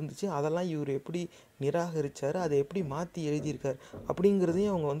ராமாயணத்தில் இருந்துச்சு, அதெல்லாம் இவர் எப்படி நிராகரித்தார், அதை எப்படி மாற்றி எழுதியிருக்கார்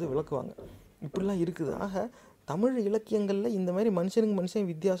அப்படிங்கிறதையும் அவங்க விளக்குவாங்க. இப்படிலாம் இருக்குது. ஆக தமிழ் இலக்கியங்களில் இந்த மாதிரி மனுஷனுக்கு மனுஷன்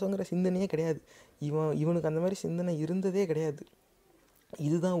வித்தியாசங்கிற சிந்தனையே கிடையாது. இவனுக்கு அந்த மாதிரி சிந்தனை இருந்ததே கிடையாது.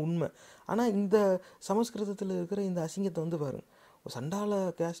 இதுதான் உண்மை. ஆனால் இந்த சமஸ்கிருதத்தில் இருக்கிற இந்த அசிங்கத்தை பாருங்க, சண்டால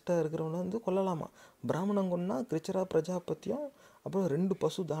கேஸ்டாக இருக்கிறவனை கொல்லலாமா, பிராமணன் கொன்னா கிருச்சரா பிரஜாபத்தியம், அப்புறம் 2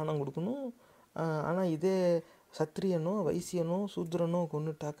 பசு தானம் கொடுக்கணும். ஆனால் இதே சத்திரியனோ வைசியனோ சூத்ரனோ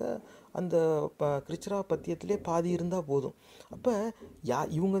கொண்டுட்டாக்க அந்த கிருச்சரா பத்தியத்திலே பாதி இருந்தால் போதும். அப்போ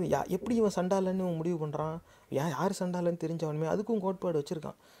எப்படி இவன் சண்டாலன்னு இவன் முடிவு பண்ணுறான்? யார் சண்டாலன்னு தெரிஞ்சவனுமே அதுக்கும் கோட்பாடு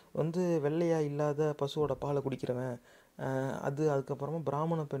வச்சுருக்கான். வெள்ளையாக இல்லாத பசுவோட பாலை குடிக்கிறவன், அதுக்கப்புறமா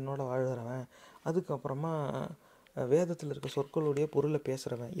பிராமண பெண்ணோட வாழ்கிறவன், அதுக்கப்புறமா வேதத்தில் இருக்க சொற்களுடைய பொருளை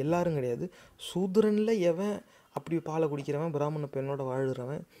பேசுகிறவன், எல்லாரும் கிடையாது. சூத்ரனில் எவன் அப்படி பாலை குடிக்கிறவன், பிராமண பெண்ணோட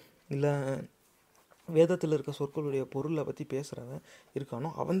வாழ்கிறவன், இல்லை வேதத்தில் இருக்க சொற்களுடைய பொருளை பற்றி பேசுகிறவன் இருக்கானோ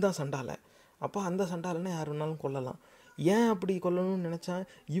அவன் தான் சண்டாளன். அப்போ அந்த சண்டாளனை யார் வேணாலும் கொல்லலாம். ஏன் அப்படி கொல்லணும்னு நினச்சான்?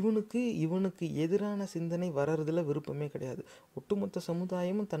 இவனுக்கு எதிரான சிந்தனை வர்றதுல விருப்பமே கிடையாது. ஒட்டுமொத்த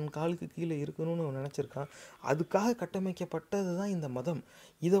சமுதாயமும் தன் காலுக்கு கீழே இருக்கணும்னு அவன் நினச்சிருக்கான். அதுக்காக கட்டமைக்கப்பட்டது தான் இந்த மதம்.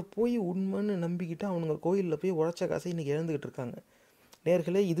 இதை போய் உண்மைன்னு நம்பிக்கிட்டு அவனுங்க கோயிலில் போய் உழைச்ச காசை இன்றைக்கி இழந்துக்கிட்டு இருக்காங்க.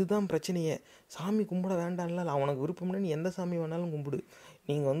 நேர்களே, இதுதான் பிரச்சனையே. சாமி கும்பிட வேண்டாம்ல, அவனுக்கு விருப்பம்னா நீ எந்த சாமி வேணாலும் கும்பிடு.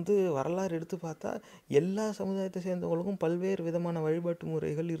 நீங்கள் வரலாறு எடுத்து பார்த்தா எல்லா சமுதாயத்தை சேர்ந்தவங்களுக்கும் பல்வேறு விதமான வழிபாட்டு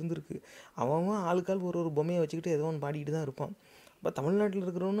முறைகள் இருந்திருக்கு. அவன் ஆளுக்கால் ஒரு பொம்மையை வச்சுக்கிட்டு ஏதோ ஒன்று பாடிக்கிட்டு தான் இருப்பான். இப்போ தமிழ்நாட்டில்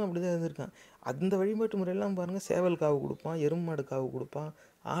இருக்கிறவனும் அப்படி தான் இருந்திருக்கான். அந்த வழிபாட்டு முறையெல்லாம் பாருங்கள், சேவல் காவு கொடுப்பான், எருமாடு காவு கொடுப்பான்,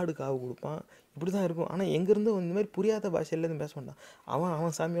 ஆடு காவு கொடுப்பான், இப்படி தான் இருக்கும். ஆனால் எங்கேருந்து இந்த மாதிரி புரியாத பாஷையில் தான் பேச மாட்டான்.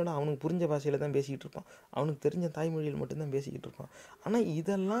 அவன் சாமியோட அவனுக்கு புரிஞ்ச பாஷையில் தான் பேசிக்கிட்டு இருப்பான். அவனுக்கு தெரிஞ்ச தாய்மொழியில் மட்டும்தான் பேசிக்கிட்டு இருப்பான். ஆனால்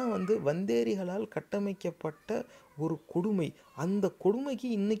இதெல்லாம் வந்தேரிகளால் கட்டமைக்கப்பட்ட ஒரு கொடுமை. அந்த கொடுமைக்கு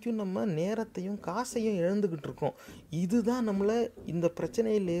இன்றைக்கும் நம்ம நேரத்தையும் காசையும் இழந்துக்கிட்டு இருக்கோம். இதுதான் நம்மளை இந்த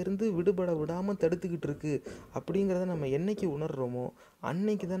பிரச்சனையிலேருந்து விடுபட விடாமல் தடுத்துக்கிட்டு இருக்கு. அப்படிங்கிறத நம்ம என்னைக்கு உணர்கிறோமோ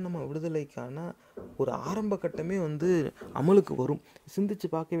அன்னைக்கு தான் நம்ம விடுதலைக்கான ஒரு ஆரம்ப கட்டமே அமலுக்கு வரும். சிந்திச்சு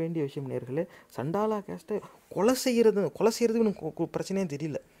பார்க்க வேண்டிய விஷயம் நேர்களே. சண்டாலா கேஸ்ட்டை கொலை செய்கிறது இவனுக்கு பிரச்சனையே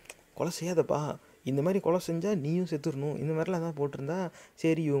தெரியல. கொலை செய்யாதப்பா, இந்த மாதிரி கொலை செஞ்சால் நீயும் செத்துடணும், இந்த மாதிரிலாம் தான் போட்டிருந்தா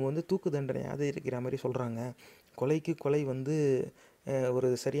சரி, இவங்க தூக்கு தண்டனையாக இருக்கிற மாதிரி சொல்கிறாங்க. கொலைக்கு கொலை ஒரு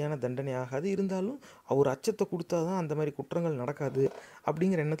சரியான தண்டனை ஆகாது, இருந்தாலும் அவர் அச்சத்தை கொடுத்தா தான் அந்த மாதிரி குற்றங்கள் நடக்காது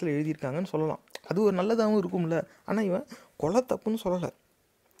அப்படிங்கிற எண்ணத்தில் எழுதியிருக்காங்கன்னு சொல்லலாம். அது ஒரு நல்லதாகவும் இருக்கும்ல. ஆனால் இவன் கொலை தப்புன்னு சொல்லலை.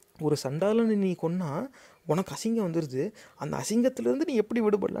 ஒரு சண்டாலன்னு நீ கொன்னா உனக்கு அசிங்கம் வந்துடுது, அந்த அசிங்கத்திலேருந்து நீ எப்படி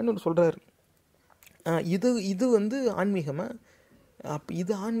விடுபடலான்னு ஒரு சொல்கிறாரு. இது ஆன்மீகமா? அப்போ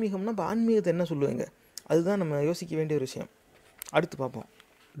இது ஆன்மீகம்னா இப்போ ஆன்மீகத்தை என்ன சொல்லுவாங்க? அதுதான் நம்ம யோசிக்க வேண்டிய ஒரு விஷயம். அடுத்து பார்ப்போம்.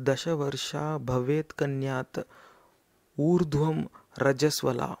 தசவர்ஷா பவேத் கன்யாத் ஊர்துவம்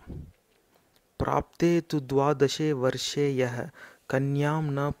ரஜஸ்வலா பிராப்தே து துவாதசே வர்ஷே யஹ கன்யாம்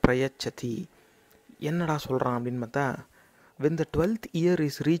ந பிரயச்சதி. என்னடா சொல்கிறான் அப்படின்னு பார்த்தா, when the 12th year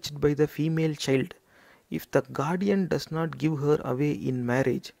is reached by the female child, if the guardian does not give her away in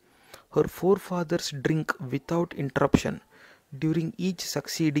marriage, her forefathers drink without interruption during each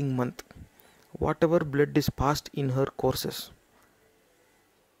succeeding month whatever blood is passed in her courses.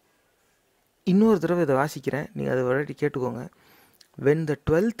 இன்னொரு தடவை இதை வாசிக்கிறேன், நீங்கள் அதை variety கேட்டுக்கோங்க. when the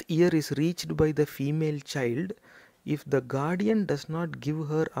 12th year is reached by the female child, if the guardian does not give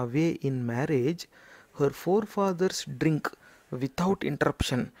her away in marriage, her forefathers drink without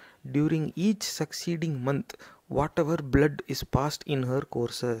interruption during each succeeding month whatever blood is passed in her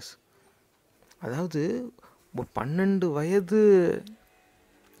courses. அதாவது 12 வயது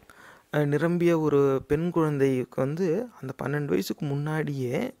நிரம்பிய ஒரு பெண் குழந்தைக்கு அந்த 12 வயசுக்கு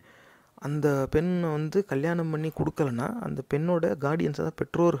முன்னாடியே அந்த பெண்ணை கல்யாணம் பண்ணி கொடுக்கலன்னா அந்த பெண்ணோட கார்டியன்ஸ், அதாவது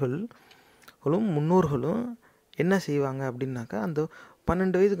பெற்றோர்களும் முன்னோர்களும் என்ன செய்வாங்க அப்படின்னாக்கா, அந்த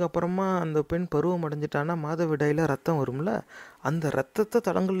 12 வயதுக்கு அப்புறமா அந்த பெண் பருவம் அடைஞ்சிட்டான்னா மாதவிடாயில் ரத்தம் வரும்ல, அந்த ரத்தத்தை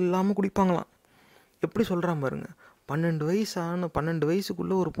தடங்கள் இல்லாமல் குடிப்பாங்களாம். எப்படி சொல்கிறான் பாருங்க. 12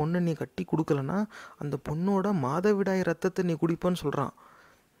 வயசுக்குள்ளே ஒரு பொண்ணை நீ கட்டி கொடுக்கலன்னா அந்த பொண்ணோட மாதவிடாய் ரத்தத்தை நீ குடிப்பேன்னு சொல்கிறான்.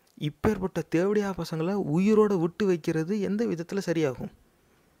 இப்பேற்பட்ட தேவடியா பசங்களை உயிரோடு விட்டு வைக்கிறது எந்த விதத்தில் சரியாகும்?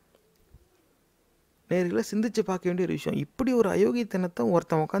 நேர்களை சிந்திச்சு பார்க்க வேண்டிய ஒரு விஷயம். இப்படி ஒரு அயோக்கியத்தனத்தை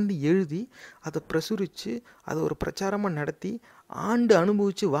ஒருத்தன் உட்காந்து எழுதி அதை பிரசுரித்து அதை ஒரு பிரச்சாரமாக நடத்தி ஆண்டு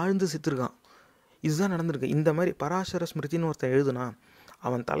அனுபவித்து வாழ்ந்து செத்துருக்கான். இதுதான் நடந்திருக்கு. இந்த மாதிரி பராசர ஸ்மிருதின்னு ஒருத்தன் எழுதுனா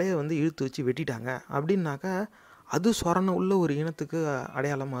அவன் தலையை இழுத்து வச்சு வெட்டிட்டாங்க அப்படின்னாக்கா அது சொரண உள்ள ஒரு இனத்துக்கு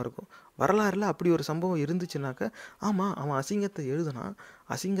அடையாளமாக இருக்கும். வரலாறில் அப்படி ஒரு சம்பவம் இருந்துச்சுனாக்கா ஆமாம், அவன் அசிங்கத்தை எழுதுனா,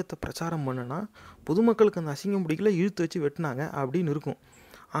 அசிங்கத்தை பிரச்சாரம் பண்ணுனா, பொதுமக்களுக்கு அந்த அசிங்கம் பிடிக்கல, இழுத்து வச்சு வெட்டினாங்க அப்படின்னு இருக்கும்.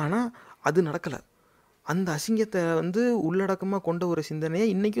 ஆனால் அது நடக்கலை. அந்த அசிங்கத்தை உள்ளடக்கமாக கொண்ட ஒரு சிந்தனையை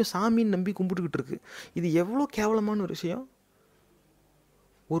இன்றைக்கும் சாமின்னு நம்பி கும்பிட்டுக்கிட்டு இருக்கு. இது எவ்வளோ கேவலமான ஒரு விஷயம்.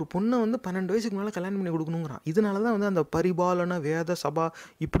 ஒரு பொண்ணை 12 வயசுக்கு மேலே கல்யாணம் பண்ணி கொடுக்கணுங்கிறான். இதனால தான் அந்த பரிபாலன வேத சபா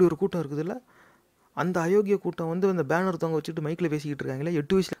இப்படி ஒரு கூட்டம் இருக்குதுல்ல, அந்த அயோக்கிய கூட்டம் அந்த பேனர் தொங்க வச்சுட்டு மைக்கில் பேசிக்கிட்டு இருக்காங்களே,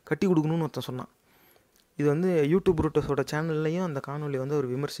 8 வயசில் கட்டி கொடுக்கணும்னு ஒருத்தன் சொன்னான். இது யூடியூப் ரூட்டஸோட சேனல்லையும் அந்த காணொலி அவர்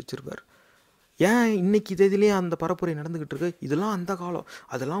விமர்சிச்சிருப்பார். ஏன் இன்னைக்கு தேதியிலேயே அந்த பரப்புரை நடந்துக்கிட்டு இருக்கு? இதெல்லாம் அந்த காலம்,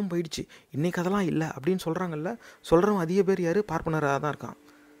 அதெல்லாம் போயிடுச்சு, இன்றைக்கி அதெல்லாம் இல்லை அப்படின்னு சொல்கிறாங்கல்ல. சொல்கிறவன் அதிக பேர் யார்? பார்ப்பனராக தான் இருக்கான்.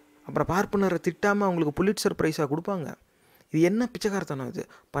 அப்புறம் பார்ப்பனரை திட்டாமல் அவங்களுக்கு புலிட்சர் ப்ரைஸாக கொடுப்பாங்க. இது என்ன பிச்சைக்காரத்தனம் இது?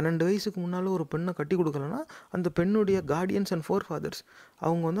 12 வயசுக்கு முன்னால் ஒரு பெண்ணை கட்டி கொடுக்கலன்னா அந்த பெண்ணுடைய கார்டியன்ஸ் அண்ட் ஃபோர் ஃபாதர்ஸ்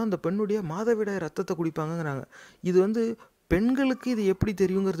அவங்க அந்த பெண்ணுடைய மாதவிடாய் ரத்தத்தை குடிப்பாங்கங்கிறாங்க. இது பெண்களுக்கு இது எப்படி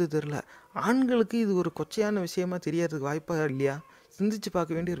தெரியுங்கிறது தெரில. ஆண்களுக்கு இது ஒரு கொச்சையான விஷயமா தெரியறதுக்கு வாய்ப்பாக இல்லையா? சிந்திச்சு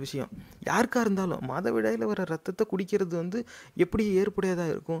பார்க்க வேண்டிய ஒரு விஷயம். யாருக்காக இருந்தாலும் மாதவிடாயில் வர ரத்தத்தை குடிக்கிறது எப்படி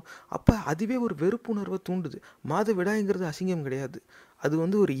ஏற்புடையதாக இருக்கும்? அப்போ அதுவே ஒரு வெறுப்புணர்வை தூண்டுது. மாதவிடாய்ங்கிறது அசிங்கம் கிடையாது.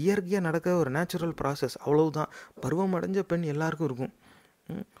 அது ஒரு இயற்கையாக நடக்க ஒரு நேச்சுரல் ப்ராசஸ், அவ்வளவுதான். பருவம் அடைஞ்ச பெண் எல்லாருக்கும் இருக்கும்.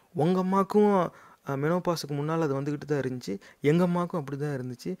 உங்கள் அம்மாவுக்கும் மெனோபாஸுக்கு முன்னால் அது வந்துக்கிட்டு தான் இருந்துச்சு. எங்கள் அம்மாவுக்கும் அப்படி தான்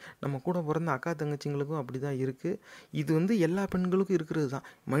இருந்துச்சு. நம்ம கூட பிறந்த அக்கா தங்கச்சிங்களுக்கும் அப்படி தான் இருக்குது. இது எல்லா பெண்களுக்கும் இருக்கிறது தான்.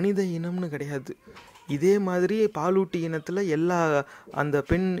 மனித இனம்னு கிடையாது. இதே மாதிரி பாலூட்டி இனத்தில் எல்லா அந்த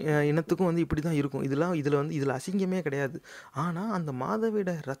பெண் இனத்துக்கும் இப்படி தான் இருக்கும். இதில் அசிங்கமே கிடையாது. ஆனால் அந்த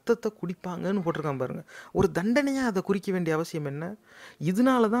மாதவிட ரத்தத்தை குடிப்பாங்கன்னு போட்டிருக்கான் பாருங்கள். ஒரு தண்டனையாக அதை குறிக்க வேண்டிய அவசியம் என்ன?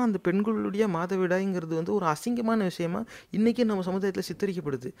 இதனால தான் அந்த பெண்களுடைய மாதவிடாய்ங்கிறது ஒரு அசிங்கமான விஷயமா இன்றைக்கி நம்ம சமுதாயத்தில்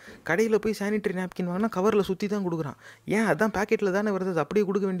சித்தரிக்கப்படுது. கடையில் போய் சானிட்டரி நாப்கின் வாங்கினா கவரில் சுற்றி தான் கொடுக்குறான். ஏன்? அதான் பேக்கெட்டில் தானே வருது, அது அப்படியே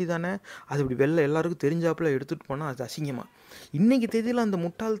கொடுக்க வேண்டியதானே. அது இப்படி வெளில எல்லாருக்கும் தெரிஞ்சாப்புல எடுத்துகிட்டு போனால் அது அசிங்கமாக. இன்றைக்கி தேதியில் அந்த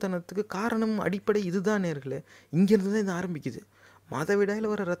முட்டாள்தனத்துக்கு காரணம் அடிப்படை இதுதான் நேர்களே. இங்கேருந்து தான் இது ஆரம்பிக்குது. மாதவிடாயில்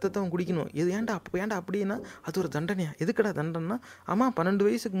வர ரத்தத்தை அவன் குடிக்கணும். இது ஏன்டா அப்படின்னா அது ஒரு தண்டனையா? எதுக்கடா தண்டனைனா? ஆமாம், 12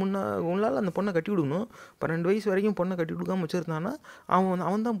 வயசுக்கு முன்னால் அந்த பொண்ணை கட்டி விடணும். 12 வயசு வரைக்கும் பொண்ணை கட்டி கொடுக்காமல் வச்சுருந்தான்னா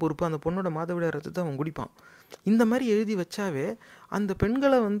அவன் தான் பொறுப்பு. அந்த பொண்ணோட மாதவிடாய் ரத்தத்தை அவன் குடிப்பான். இந்த மாதிரி எழுதி வச்சாவே அந்த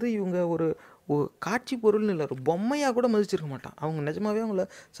பெண்களை இவங்க ஒரு காட்சி பொருள்னு இல்லை, ஒரு பொம்மையாக கூட மதிச்சிருக்க மாட்டான். அவங்க நிஜமாவே அவங்கள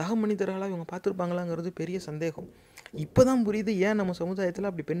சக மனிதர்களாக இவங்க பார்த்துருப்பாங்களாங்கிறது பெரிய சந்தேகம். இப்போ தான் புரியுது ஏன் நம்ம சமுதாயத்தில்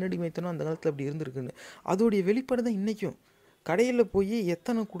அப்படி பெண்ணடிமைத்தனம் அந்த காலத்தில் அப்படி இருந்திருக்குன்னு. அதோடைய வெளிப்பாடு தான் இன்றைக்கும். கடையில் போய்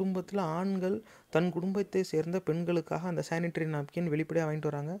எத்தனை குடும்பத்தில் ஆண்கள் தன் குடும்பத்தை சேர்ந்த பெண்களுக்காக அந்த சானிட்டரி நாப்கின் வெளிப்படையாக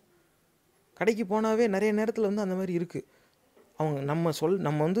வாங்கிட்டு வராங்க. கடைக்கு போனாவே நிறைய நேரத்தில் அந்த மாதிரி இருக்குது. அவங்க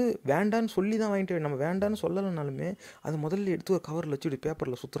நம்ம வேண்டான்னு சொல்லி தான் வாங்கிட்டு, நம்ம வேண்டான்னு சொல்லலைனாலுமே அது முதல்ல எடுத்து ஒரு கவரில் வச்சு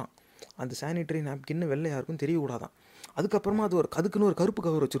பேப்பரில் சுற்றுறான். அந்த சானிட்டரி நாப்கின்னு வெள்ளை யாருக்கும் தெரியக்கூடாதான். அதுக்கப்புறமா அதுக்குன்னு ஒரு கருப்பு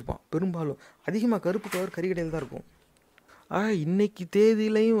கவர் வச்சுருப்பான். பெரும்பாலும் அதிகமாக கருப்பு கவர் கறிக்கடையில் தான் இருக்கும். இன்னைக்கு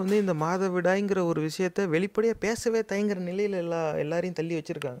தேதியிலையும் இந்த மாதவிடாய்ங்கிற ஒரு விஷயத்த வெளிப்படையாக பேசவே தயங்குற நிலையில் எல்லாரையும் தள்ளி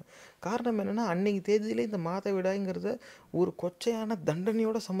வச்சுருக்காங்க. காரணம் என்னென்னா, அன்னைக்கு தேதியிலே இந்த மாதவிடாய்ங்கிறத ஒரு கொச்சையான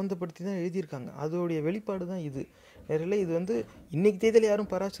தண்டனையோடு சம்மந்தப்படுத்தி தான் எழுதியிருக்காங்க. அதோடைய வெளிப்பாடு தான் இது. நேரில் இது இன்னைக்கு தேதியில்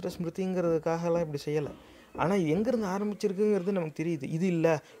யாரும் பராசர ஸ்மிருதிங்கிறதுக்காகலாம் இப்படி செய்யலை. ஆனால் இது எங்கேருந்து ஆரம்பிச்சிருக்குங்கிறது நமக்கு தெரியுது. இது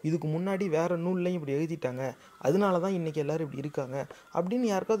இல்லை, இதுக்கு முன்னாடி வேறு நூல்லையும் இப்படி எழுதிட்டாங்க, அதனால தான் இன்றைக்கி எல்லோரும் இப்படி இருக்காங்க அப்படின்னு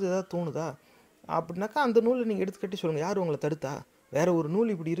யாருக்காவது ஏதாவது தோணுதா? அப்படின்னாக்கா அந்த நூலை நீங்கள் எடுத்துக்கட்டி சொல்லுங்கள். யார் உங்களை தடுத்தா? வேறு ஒரு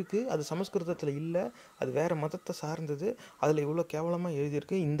நூல் இப்படி இருக்குது, அது சமஸ்கிருதத்தில் இல்லை, அது வேறு மதத்தை சார்ந்தது, அதில் இவ்வளோ கேவலமாக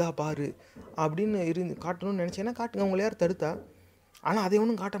எழுதியிருக்கு, இந்தா பாரு அப்படின்னு காட்டணும்னு நினச்சேன்னா காட்டுங்க. உங்களை யார் தடுத்தா? ஆனால் அதை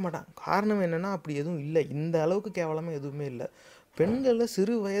ஒன்றும் காட்ட மாட்டான். காரணம் என்னென்னா, அப்படி எதுவும் இல்லை, இந்த அளவுக்கு கேவலமாக எதுவுமே இல்லை. பெண்களை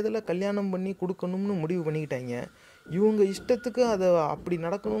சிறு வயதில் கல்யாணம் பண்ணி கொடுக்கணும்னு முடிவு பண்ணிக்கிட்டாங்க. இவங்க இஷ்டத்துக்கு அதை அப்படி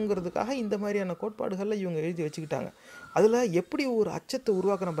நடக்கணுங்கிறதுக்காக இந்த மாதிரியான கோட்பாடுகளில் இவங்க எழுதி வச்சுக்கிட்டாங்க. அதில் எப்படி ஒரு அச்சத்தை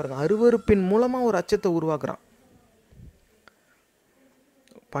உருவாக்குறான் பாருங்கள். அருவருப்பின் மூலமாக ஒரு அச்சத்தை உருவாக்குறான்.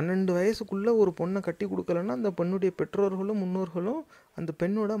 12 வயசுக்குள்ளே ஒரு பொண்ணை கட்டி கொடுக்கலன்னா அந்த பெண்ணுடைய பெற்றோர்களும் முன்னோர்களும் அந்த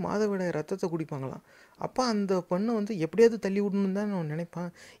பெண்ணோட மாதவிடாய் ரத்தத்தை குடிப்பாங்களாம். அப்போ அந்த பெண்ணை எப்படியாவது தள்ளி விடணுன்னு தான் நான்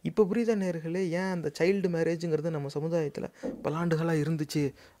நினைப்பான். இப்போ புரியுதா நேர்களே ஏன் அந்த சைல்டு மேரேஜுங்கிறது நம்ம சமுதாயத்தில் பல ஆண்டுகளாக இருந்துச்சு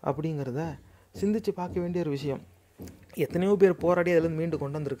அப்படிங்கிறத சிந்திச்சு பார்க்க வேண்டிய ஒரு விஷயம். எத்தனையோ பேர் போராடி அதில் மீண்டு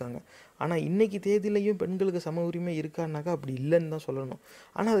கொண்டு வந்திருக்காங்க. ஆனால் இன்றைக்கி தேதியிலையும் பெண்களுக்கு சம உரிமை இருக்கான்னாக்கா அப்படி இல்லைன்னு தான் சொல்லணும்.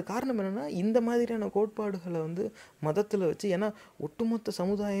 ஆனால் அது காரணம் என்னென்னா, இந்த மாதிரியான கோட்பாடுகளை வந்து மதத்தில் வச்சு, ஏன்னா ஒட்டுமொத்த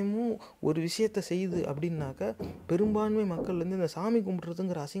சமுதாயமும் ஒரு விஷயத்தை செய்யுது அப்படின்னாக்கா பெரும்பான்மை மக்கள் வந்து இந்த சாமி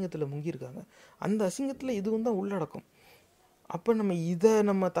கும்பிட்றதுங்கிற அசிங்கத்தில் முங்கியிருக்காங்க. அந்த அசிங்கத்தில் இதுவும் தான் உள்ளடக்கம். அப்போ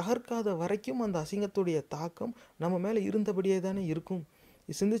நம்ம தகர்க்காத வரைக்கும் அந்த அசிங்கத்துடைய தாக்கம் நம்ம மேலே இருந்தபடியே தானே இருக்கும்.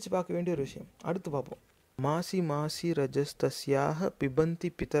 சிந்திச்சு பார்க்க வேண்டிய ஒரு விஷயம். அடுத்து பார்ப்போம். மாசி மாசி ரஜஸ்தஸ்யாக பிபந்தி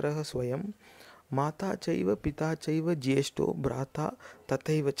பிதரக ஸ்வயம் மாதா சைவ பிதா சைவ ஜேஷ்டோ பிராத்தா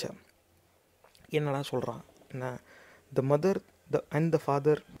தத்தைவச்ச. என்னடா சொல்கிறான்? என்ன, the mother and the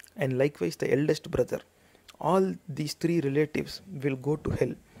father and likewise the eldest brother, all these 3 relatives will go to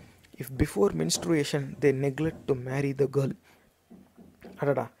hell if before menstruation they neglect to marry the girl.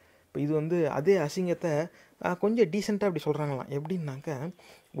 அடடா, இப்போ இது வந்து அதே அசிங்கத்தை கொஞ்சம் டீசெண்டாக அப்படி சொல்கிறாங்களாம். எப்படின்னாக்க,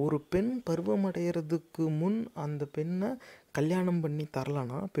 ஒரு பெண் பருவமடைகிறதுக்கு முன் அந்த பெண்ணை கல்யாணம் பண்ணி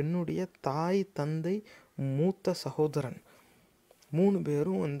தரலனா பெண்ணுடைய தாய், தந்தை, மூத்த சகோதரன் 3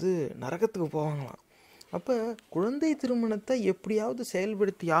 பேரும் வந்து நரகத்துக்கு போவாங்களாம். அப்போ குழந்தை திருமணத்தை எப்படியாவது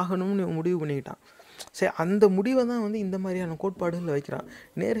செயல்படுத்தி ஆகணும்னு முடிவு பண்ணிக்கிட்டான். சரி, அந்த முடிவை தான் வந்து இந்த மாதிரியான கோட்பாடுகளில் வைக்கிறான்.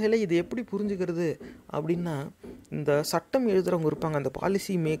 நேர்களை இது எப்படி புரிஞ்சுக்கிறது அப்படின்னா, இந்த சட்டம் எழுதுகிறவங்க இருப்பாங்க, அந்த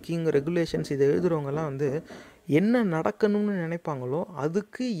பாலிசி மேக்கிங் ரெகுலேஷன்ஸ் இதை எழுதுகிறவங்கலாம் வந்து என்ன நடக்கணும்னு நினைப்பாங்களோ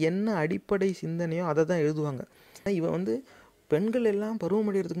அதுக்கு என்ன அடிப்படை சிந்தனையோ அதை தான் எழுதுவாங்க. இவன் வந்து பெண்கள் எல்லாம்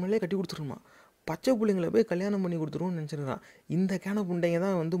பருவமடைகிறதுக்கு மேலே கட்டி கொடுத்துருமா, பச்சை பிள்ளைங்களை போய் கல்யாணம் பண்ணி கொடுத்துருவோன்னு நினச்சிருக்கான். இந்த கேன புண்டைங்க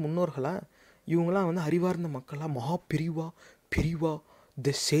தான் வந்து முன்னோர்களா? இவங்களாம் வந்து அறிவார்ந்த மக்களா? மகா Periva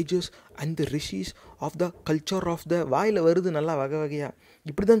the sages and the rishis of the culture of the, வாயில் வருது நல்லா வகை வகையாக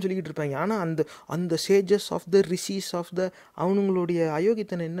இப்படி தான் சொல்லிக்கிட்டு இருப்பாங்க. ஆனால் அந்த sages of the rishis of the அவனுங்களுடைய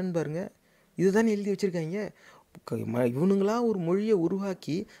அயோக்கியத்தனை என்னன்னு பாருங்க. இதுதான் எழுதி வச்சுருக்காங்க. இவனுங்களா ஒரு மொழியை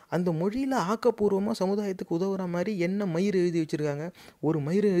உருவாக்கி அந்த மொழியில் ஆக்கப்பூர்வமாக சமுதாயத்துக்கு உதவுற மாதிரி என்ன மயிர் எழுதி வச்சுருக்காங்க? ஒரு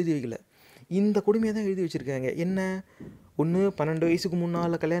மயிர் எழுதி வைக்கல, இந்த கொடுமையை தான் எழுதி வச்சுருக்காங்க. என்ன, ஒன்று 12 வயசுக்கு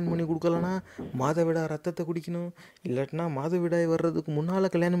முன்னால் கல்யாணம் பண்ணி கொடுக்கலன்னா மாதவிடாய் ரத்தத்தை குடிக்கணும், இல்லாட்டினா மாதவிடாய் வர்றதுக்கு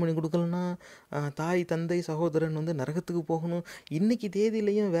முன்னால் கல்யாணம் பண்ணி கொடுக்கலன்னா தாய், தந்தை, சகோதரன் வந்து நரகத்துக்கு போகணும். இன்றைக்கி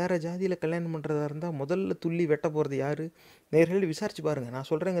தேதியிலையும் வேறு ஜாதியில் கல்யாணம் பண்ணுறதா இருந்தால் முதல்ல துள்ளி வெட்ட போகிறது யார்? நேரில் விசாரிச்சு பாருங்கள். நான்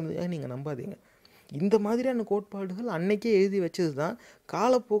சொல்கிறேங்கிறது நீங்கள் நம்பாதீங்க. இந்த மாதிரியான கோட்பாடுகள் அன்னைக்கே எழுதி வச்சது தான்.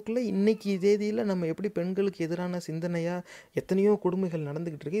 காலப்போக்கில் இன்றைக்கி தேதியில் நம்ம எப்படி பெண்களுக்கு எதிரான சிந்தனையாக எத்தனையோ கொடுமைகள்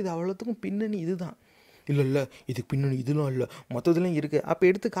நடந்துக்கிட்டு இருக்குது. இது அவ்வளோத்துக்கும் பின்னணி இது தான். இல்லை இதுக்கு பின்னணி இதெல்லாம் இல்லை, மொத்தத்துலையும் இருக்குது. அப்போ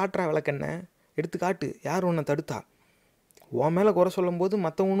எடுத்து காட்டுறா விளக்கெண்ண, எடுத்து காட்டு. யார் உன்னை தடுத்தா? உன் மேலே குறை சொல்லும் போது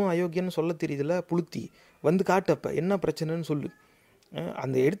மற்றவனும் அயோக்கியன்னு சொல்ல தெரியுதுல்ல, புளுத்தி வந்து காட்டு. அப்போ என்ன பிரச்சனைன்னு சொல்லு,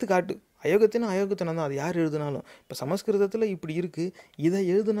 அந்த எடுத்து காட்டு. அயோக்கியத்தனம் தான் அது யார் எழுதுனாலும். இப்போ சமஸ்கிருதத்தில் இப்படி இருக்குது, இதை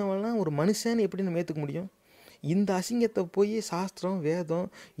எழுதுனவெல்லாம் ஒரு மனுஷன்னு எப்படி நம்ம ஏற்றுக்க முடியும்? இந்த அசிங்கத்தை போய் சாஸ்திரம், வேதம்,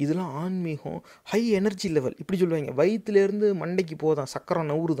 இதெல்லாம் ஆன்மீகம், ஹை எனர்ஜி லெவல் இப்படி சொல்லுவாங்க. வயிற்றுலேருந்து மண்டைக்கு போதான், சக்கரம்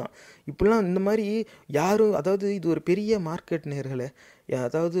நவுறு தான். இப்படிலாம் இந்த மாதிரி யாரும், அதாவது இது ஒரு பெரிய மார்க்கெட் நேர்களே.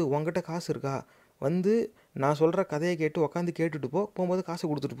 அதாவது உங்ககிட்ட காசு இருக்கா, வந்து நான் சொல்கிற கதையை கேட்டு உக்காந்து கேட்டுட்டு போகும்போது காசை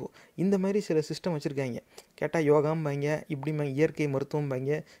கொடுத்துட்டு போ. இந்த மாதிரி சில சிஸ்டம் வச்சுருக்காங்க. கேட்டால் யோகாம்பாங்க, இப்படிம்பாங்க, இயற்கை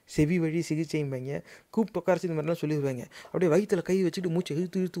மருத்துவம்பாங்க, செவி வழி சிகிச்சைம்பாங்க, கூப்பிட்டு உட்காரிச்சு இந்த மாதிரிலாம் சொல்லிடுவாங்க. அப்படியே வயிற்றில் கை வச்சுட்டு மூச்சை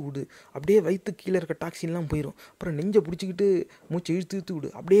இழுத்து விடு, அப்படியே வயிற்று கீழே இருக்கிற டாக்ஸின்லாம் போயிடும். அப்புறம் நெஞ்சை பிடிச்சிக்கிட்டு மூச்சை இழுத்து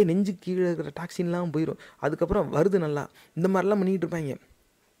விடு, அப்படியே நெஞ்சு கீழே இருக்கிற டாக்ஸின்லாம் போயிடும். அதுக்கப்புறம் வருது நல்லா. இந்த மாதிரிலாம் பண்ணிக்கிட்டு இருப்பாங்க.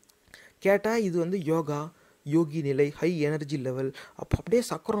 கேட்டால் இது வந்து யோகி நிலை, ஹை எனர்ஜி லெவல். அப்போ அப்படியே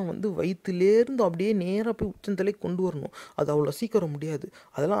சக்கரம் வந்து வயிற்றுலேருந்து அப்படியே நேராக போய் உச்சந்தலை கொண்டு வரணும். அது அவ்வளோ சீக்கிரம் முடியாது.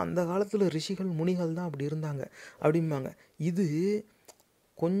 அதெல்லாம் அந்த காலத்தில் ரிஷிகள், முனிகள் தான் அப்படி இருந்தாங்க அப்படிம்பாங்க. இது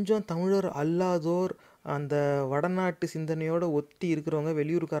கொஞ்சம் தமிழர் அல்லாதோர், அந்த வடநாட்டு சிந்தனையோடு ஒத்தி இருக்கிறவங்க,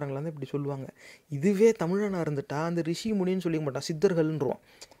 வெளியூருக்காரங்களாம் தான் இப்படி சொல்லுவாங்க. இதுவே தமிழனாக இருந்துட்டா அந்த ரிஷி முனின்னு சொல்லிக்க மாட்டான், சித்தர்கள்ன்றோம்.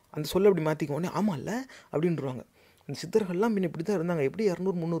 அந்த சொல்ல அப்படி மாற்றிக்க உடனே ஆமாம் இல்லை அப்படின்ட்டுருவாங்க. அந்த சித்தர்கள்லாம் பின்ன இப்படி தான் இருந்தாங்க. எப்படி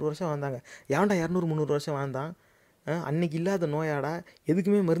 200-300 வருஷம் வாழ்ந்தாங்க? ஏன்டா 200-300 வருஷம் வாழ்ந்தான்? அன்னைக்கு இல்லாத நோயாடா?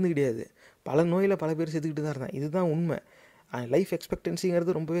 எதுக்குமே மருந்து கிடையாது. பல நோயில் பல பேர் செத்துக்கிட்டு தான் இருந்தாங்க. இதுதான் உண்மை. லைஃப்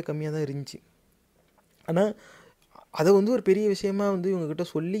எக்ஸ்பெக்டன்சிங்கிறது ரொம்பவே கம்மியாக தான் இருந்துச்சு. ஆனால் அதை வந்து ஒரு பெரிய விஷயமா வந்து இவங்ககிட்ட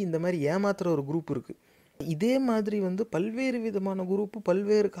சொல்லி இந்த மாதிரி ஏமாத்துகிற ஒரு குரூப் இருக்குது. இதே மாதிரி வந்து பல்வேறு விதமான குரூப்பு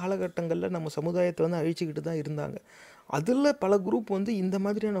பல்வேறு காலகட்டங்களில் நம்ம சமுதாயத்தை வந்து அழிச்சிக்கிட்டு தான் இருந்தாங்க. அதில் பல குரூப் வந்து இந்த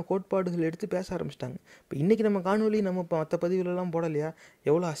மாதிரியான கோட்பாடுகள் எடுத்து பேச ஆரம்பிச்சிட்டாங்க. இப்போ இன்றைக்கி நம்ம காணொலி நம்ம இப்போ மற்ற பதிவுலலாம் போடலையா,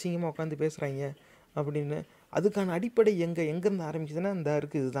 எவ்வளோ அசிங்கமாக உட்காந்து பேசுகிறாங்க அப்படின்னு. அதுக்கான அடிப்படை எங்கேருந்து ஆரம்பிக்குதுன்னா இந்த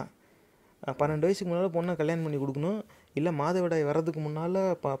இருக்குது. இதுதான் 12 வயசுக்கு முன்னால் பொண்ணை கல்யாணம் பண்ணி கொடுக்கணும், இல்லை மாதவிடாய் வர்றதுக்கு முன்னால்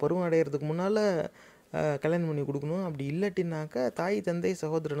பருவம் அடைகிறதுக்கு முன்னால் கல்யாணம் பண்ணி கொடுக்கணும். அப்படி இல்லாட்டினாக்கா தாய், தந்தை,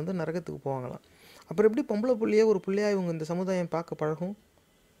 சகோதரன் வந்து நரகத்துக்கு போவாங்களாம். அப்புறம் எப்படி பொம்பளை பிள்ளையே ஒரு பிள்ளையாக இவங்க இந்த சமுதாயம் பார்க்க பழகும்?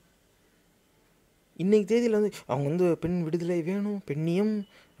 இன்றைக்கி தேதியில் வந்து அவங்க வந்து பெண் விடுதலை வேணும், பெண்ணியம்,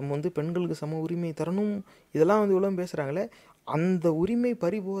 நம்ம வந்து பெண்களுக்கு சம உரிமை தரணும், இதெல்லாம் வந்து இவ்வளோ பேசுகிறாங்களே. அந்த உரிமை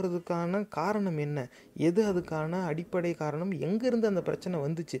பறி போகிறதுக்கான காரணம் என்ன? எது அதுக்கான அடிப்படை காரணம்? எங்கேருந்து அந்த பிரச்சனை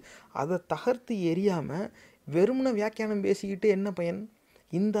வந்துச்சு? அதை தகர்த்து எரியாமல் வெறுமன வியாக்கியானம் பேசிக்கிட்டு என்ன பயன்?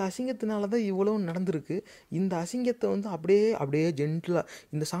 இந்த அசிங்கத்தினால தான் இவ்வளோ நடந்திருக்கு. இந்த அசிங்கத்தை வந்து அப்படியே ஜென்டிலாக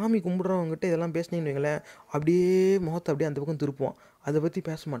இந்த சாமி கும்பிட்றவங்ககிட்ட இதெல்லாம் பேசினேன்னு வைங்களேன், அப்படியே முகத்தை அப்படியே அந்த பக்கம் திருப்புவான். அதை பற்றி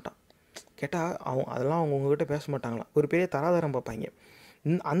பேச மாட்டான். கேட்டால் அதெல்லாம் அவங்க உங்ககிட்ட பேச மாட்டாங்களாம். ஒரு பெரிய தராதரம் பார்ப்பாங்க.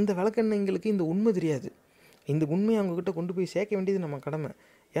 அந்த விளக்கெண்ணங்களுக்கு இந்த உண்மை தெரியாது. இந்த உண்மையை அவங்கக்கிட்ட கொண்டு போய் சேர்க்க வேண்டியது நம்ம கடமை.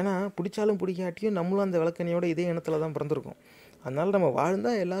 ஏன்னா பிடிச்சாலும் பிடிக்காட்டியும் நம்மளும் அந்த விளக்கெண்ணையோட இதே இனத்தில் தான் பிறந்திருக்கோம். அதனால் நம்ம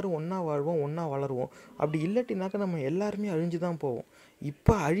வாழ்ந்தால் எல்லோரும் ஒன்றா வாழ்வோம், ஒன்றா வளருவோம். அப்படி இல்லாட்டினாக்கா நம்ம எல்லாருமே அழிஞ்சு தான் போவோம்.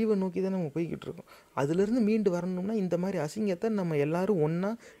 இப்போ அழிவை நோக்கி தான் நம்ம போய்கிட்டு இருக்கோம். அதுலேருந்து மீண்டு வரணும்னா இந்த மாதிரி அசிங்கத்தை நம்ம எல்லோரும் ஒன்றா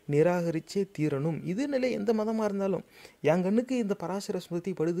நிராகரித்தே தீரணும். இது நிலை எந்த மதமாக இருந்தாலும். என் கண்ணுக்கு இந்த பராசர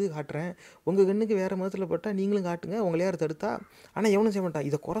ஸ்மிருதி படுது காட்டுறேன், உங்கள் கண்ணுக்கு வேறு மதத்தில் பட்டால் நீங்களும் காட்டுங்க, உங்களை யார் தடுத்தா? ஆனால் எவனும் செய்ய மாட்டான்.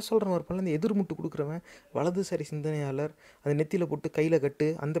 இதை குறை சொல்கிறவன் இருப்பான், இந்த எதிர்முட்டு கொடுக்குறவன், வலதுசாரி சிந்தனையாளர், அதை நெத்தியில் போட்டு கையில் கட்டு,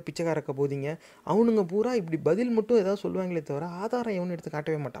 அந்த பிச்சைக்காரக்க போதிங்க, அவனுங்க பூரா இப்படி பதில் மட்டும் ஏதாவது சொல்லுவாங்களே தவிர ஆதாரம் எவனும் எடுத்து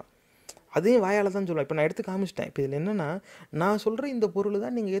காட்டவே மாட்டான். அதையும் வாயால் தான் சொல்லுவேன். இப்போ நான் எடுத்து காமிச்சிட்டேன். இப்போ இதில் என்னென்னா, நான் சொல்கிற இந்த பொருள்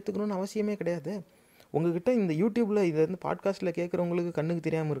தான் நீங்கள் ஏற்றுக்கணும்னு அவசியமே கிடையாது. உங்கள்கிட்ட இந்த யூடியூப்பில் இதை வந்து பாட்காஸ்ட்டில் கேட்குறவங்களுக்கு கண்ணுக்கு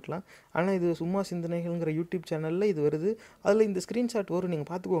தெரியாமல் இருக்கலாம். ஆனால் இது சும்மா சிந்தனைகள்ங்கிற யூடியூப் சேனலில் இது வருது. அதில் இந்த ஸ்க்ரீன்ஷாட் வரும்,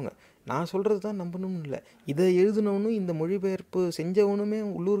 நீங்கள் பார்த்துக்கோங்க. நான் சொல்கிறது தான் நம்பணும்னு இல்லை. இதை எழுதினவனும் இந்த மொழிபெயர்ப்பு செஞ்சவனுமே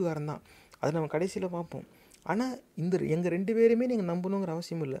உள்ளூர்காரன் தான். அதை நம்ம கடைசியில் பார்ப்போம். ஆனால் எங்கள் 2 பேருமே நீங்கள் நம்பணுங்கிற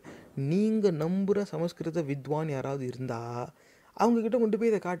அவசியம் இல்லை. நீங்கள் நம்புகிற சமஸ்கிருத வித்வான் யாராவது இருந்தால் அவங்கக்கிட்ட கொண்டு போய்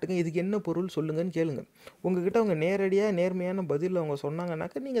இதை காட்டுங்க, இதுக்கு என்ன பொருள் சொல்லுங்கன்னு கேளுங்க. உங்ககிட்ட அவங்க நேரடியாக நேர்மையான பதில் அவங்க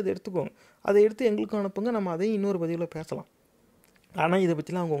சொன்னாங்கன்னாக்கா நீங்கள் அதை எடுத்துக்கோங்க. அதை எடுத்து எங்களுக்கும் அனுப்புங்க, நம்ம அதையும் இன்னொரு பதிவில் பேசலாம். ஆனால் இதை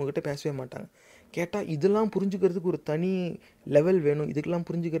பற்றிலாம் அவங்க உங்ககிட்ட பேசவே மாட்டாங்க. கேட்டால் இதெல்லாம் புரிஞ்சுக்கிறதுக்கு ஒரு தனி லெவல் வேணும், இதுக்கெல்லாம்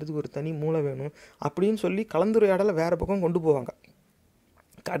புரிஞ்சுக்கிறதுக்கு ஒரு தனி மூளை வேணும் அப்படின்னு சொல்லி கலந்துரையாடலை வேறு பக்கம் கொண்டு போவாங்க.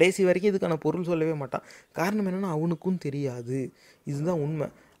 கடைசி வரைக்கும் இதுக்கான பொருள் சொல்லவே மாட்டான். காரணம் என்னென்னா அவனுக்கும் தெரியாது, இதுதான் உண்மை.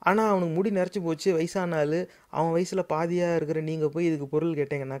 ஆனால் அவனுக்கு முடி நிறச்சி போச்சு, வயசானாலும் அவன் வயசில் பாதியாக இருக்கிற நீங்கள் போய் இதுக்கு பொருள்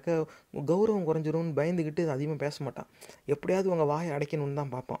கேட்டீங்கன்னாக்கா கௌரவம் குறைஞ்சிரும்னு பயந்துக்கிட்டு அதிகமாக பேச மாட்டான். எப்படியாவது உங்கள் வாயை அடைக்கணும்னு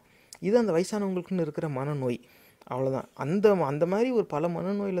தான் பார்ப்பான். இது அந்த வயசானவங்களுக்குன்னு இருக்கிற மனநோய், அவ்வளோதான். அந்த மாதிரி ஒரு பல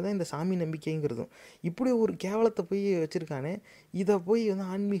மனநோயில் தான் இந்த சாமி நம்பிக்கைங்கிறதும். இப்படி ஒரு கேவலத்தை போய் வச்சுருக்கானே, இதை போய்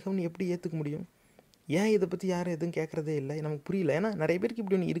வந்து ஆன்மீகம்னு எப்படி ஏற்றுக்க முடியும்? ஏன் இதை பற்றி யாரும் எதுவும் கேட்குறதே இல்லை? நமக்கு புரியல. ஏன்னா நிறைய பேருக்கு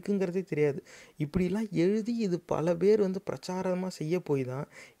இப்படி ஒன்று இருக்குங்கிறதே தெரியாது. இப்படிலாம் எழுதி இது பல பேர் வந்து பிரச்சாரமாக செய்ய போய் தான்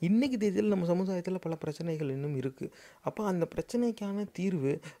இன்றைக்கி தேதியில் நம்ம சமுதாயத்தில் பல பிரச்சனைகள் இன்னும் இருக்குது. அப்போ அந்த பிரச்சனைக்கான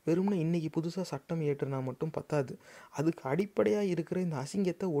தீர்வு வெறும்னா இன்றைக்கி புதுசாக சட்டம் ஏற்றுனா மட்டும் பத்தாது. அதுக்கு அடிப்படையாக இருக்கிற இந்த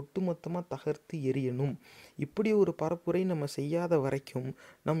அசிங்கத்தை ஒட்டுமொத்தமாக தகர்த்து எரியணும். இப்படி ஒரு பரப்புரை நம்ம செய்யாத வரைக்கும்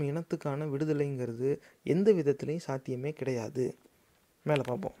நம் இனத்துக்கான விடுதலைங்கிறது எந்த விதத்துலேயும் சாத்தியமே கிடையாது. மேலே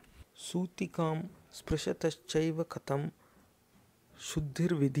பார்ப்போம். சூத்திகாம் ஸ்பிருஷதச்சைவ கதம்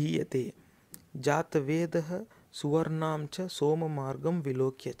சுத்திர் விதீயதே ஜாத்தவேதः சுவர்ணாம் ச சோம மார்க்கம்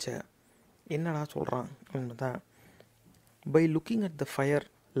விலோக்கிய ச. என்னடா சொல்கிறான் அப்படின்னுதான், by looking at the fire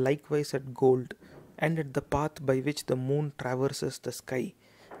likewise at gold and at the path by which the moon traverses the sky,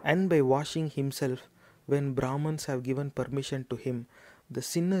 and by washing himself when Brahmins have given permission to him, the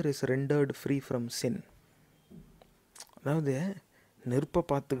sinner is rendered free from sin. அதாவது நெருப்பை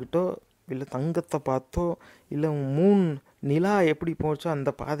பார்த்துக்கிட்டோ இல்லை தங்கத்தை பார்த்தோ இல்லை நிலா எப்படி போச்சோ அந்த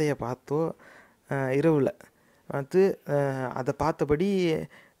பாதையை பார்த்தோ இரவில் பார்த்து அதை பார்த்தபடி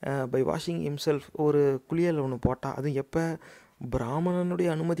பை வாஷிங் ஹிம்செல்ஃப் ஒரு குளியல் ஒன்று போட்டால், அதுவும் எப்போ பிராமணனுடைய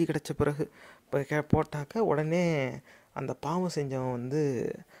அனுமதி கிடைச்ச பிறகு போட்டாக்க உடனே அந்த பாவம் செஞ்சவன் வந்து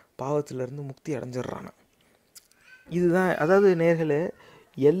பாவத்திலேருந்து முக்தி அடைஞ்சிட்றான். இதுதான், அதாவது நேர்களே,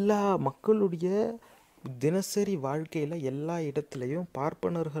 எல்லா மக்களுடைய தினசரி வாழ்க்கையில் எல்லா இடத்துலையும்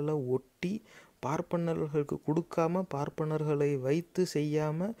பார்ப்பனர்களை ஒட்டி, பார்ப்பனர்களுக்கு கொடுக்காம, பார்ப்பனர்களை வைத்து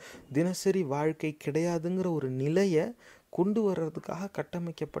செய்யாமல் தினசரி வாழ்க்கை கிடையாதுங்கிற ஒரு நிலையை கொண்டு வர்றதுக்காக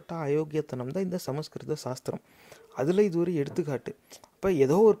கட்டமைக்கப்பட்ட அயோக்கியத்தனம் தான் இந்த சமஸ்கிருத சாஸ்திரம். அதில் இது ஒரு எடுத்துக்காட்டு. அப்போ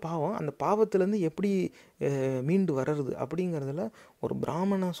ஏதோ ஒரு பாவம், அந்த பாவத்திலேருந்து எப்படி மீண்டு வர்றது அப்படிங்கிறதுல ஒரு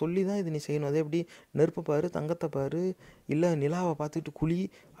பிராமணன் சொல்லி தான் இது நீ செய்யணும். அதே எப்படி நெருப்பை பாரு, தங்கத்தை பாரு, இல்லை நிலாவை பார்த்துக்கிட்டு குளி.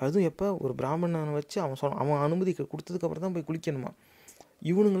 அதுவும் எப்போ ஒரு பிராமணனை வச்சு அவன் அனுமதி கொடுத்ததுக்கப்புறம் தான் போய் குளிக்கணுமா.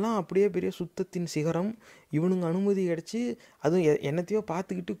 இவனுங்களாம் அப்படியே பெரிய சுத்தத்தின் சிகரம். இவனுங்க அனுமதி கிடச்சி அதுவும் என்னத்தையோ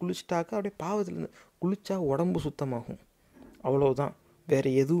பார்த்துக்கிட்டு குளிச்சுட்டாக்கா அப்படியே பாவத்திலேருந்து குளித்தா உடம்பு சுத்தமாகும். அவ்வளோதான், வேறு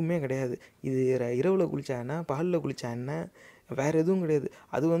எதுவுமே கிடையாது. இது இரவில் குளித்தா என்ன, பகலில் குளித்தா என்ன, வேறு எதுவும் கிடையாது.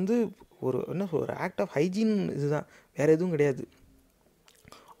 அது வந்து ஒரு ஆக்ட் ஆஃப் ஹைஜீன், இதுதான், வேறு எதுவும் கிடையாது.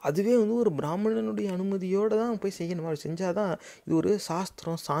 அதுவே வந்து ஒரு பிராமணனுடைய அனுமதியோடு தான் போய் செய்யணும். அது செஞ்சால் தான் இது ஒரு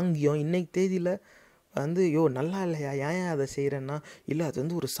சாஸ்திரம், சாங்கியம். இன்றைக்கு தேதியில் வந்து நல்லா இல்லையா, ஏன் அதை செய்கிறேன்னா, இல்லை அது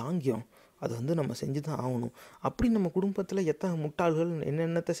வந்து ஒரு சாங்கியம், அது வந்து நம்ம செஞ்சு தான் ஆகணும். அப்படி நம்ம குடும்பத்தில் எத்தனை முட்டாள்கள்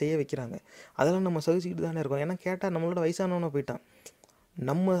என்னென்னத்தை செய்ய வைக்கிறாங்க, அதெல்லாம் நம்ம சகிச்சுக்கிட்டு தானே இருக்கோம். ஏன்னா கேட்டால் நம்மளோட வயசானவனை போயிட்டான்,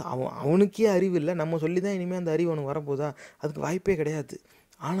 அவனுக்கே அறிவு இல்லை, நம்ம சொல்லி தான் இனிமேல் அந்த அறிவு அவனுக்கு வரப்போதா? அதுக்கு வாய்ப்பே கிடையாது.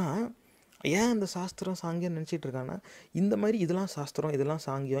 ஆனால் ஏன் இந்த சாஸ்திரம் சாங்கியம் நினச்சிட்டு இருக்கான்னா, இந்த மாதிரி இதெல்லாம் சாஸ்திரம், இதெல்லாம்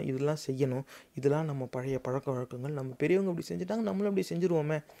சாங்கியம், இதெல்லாம் செய்யணும், இதெல்லாம் நம்ம பழைய பழக்க வழக்கங்கள், நம்ம பெரியவங்க அப்படி செஞ்சுட்டாங்க, நம்மளும் அப்படி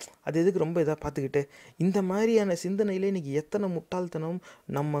செஞ்சுருவோமே, அது எதுக்கு ரொம்ப இதாக பார்த்துக்கிட்டு, இந்த மாதிரியான சிந்தனையில் இன்றைக்கி எத்தனை முட்டாள்தனம்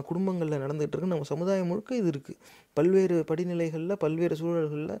நம்ம குடும்பங்களில் நடந்துகிட்டு இருக்கு, நம்ம சமுதாயம் முழுக்க இது இருக்குது. பல்வேறு படிநிலைகளில், பல்வேறு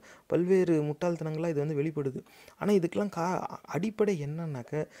சூழல்களில், பல்வேறு முட்டாள்தனங்களாக இது வந்து வெளிப்படுது. ஆனால் இதுக்கெல்லாம் அடிப்படை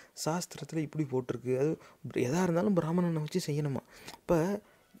என்னன்னாக்க, சாஸ்திரத்தில் இப்படி போட்டிருக்கு, அது எதாக இருந்தாலும் பிராமணனை வச்சு செய்யணுமா. இப்போ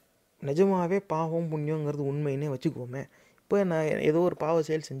நிஜமாகவே பாவம் புண்ணியங்கிறது உண்மைன்னே வச்சுக்குவோமே. இப்போ நான் ஏதோ ஒரு பாவ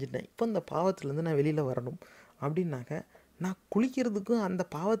செயல் செஞ்சுட்டேன், இப்போ அந்த பாவத்துலேருந்து நான் வெளியில் வரணும் அப்படின்னாக்க, நான் குளிக்கிறதுக்கும் அந்த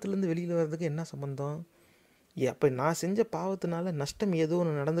பாவத்துலேருந்து வெளியில் வர்றதுக்கு என்ன சம்மந்தம்? அப்போ நான் செஞ்ச பாவத்தினால நஷ்டம் ஏதோ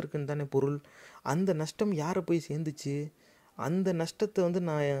ஒன்று நடந்திருக்குன்னு தானே பொருள். அந்த நஷ்டம் யாரை போய் சேர்ந்துச்சு? அந்த நஷ்டத்தை வந்து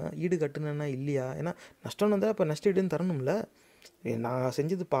நான் ஈடுகட்டுனேன்னா இல்லையா? ஏன்னா நஷ்டம் வந்தால் இப்போ நஷ்ட ஈடுன்னு தரணும்ல. நான்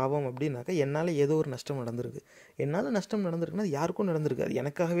செஞ்சது பாவம் அப்படின்னாக்கா என்னால் ஏதோ ஒரு நஷ்டம் நடந்திருக்கு. என்னால் நஷ்டம் நடந்திருக்குன்னா அது யாருக்கும் நடந்திருக்கு, அது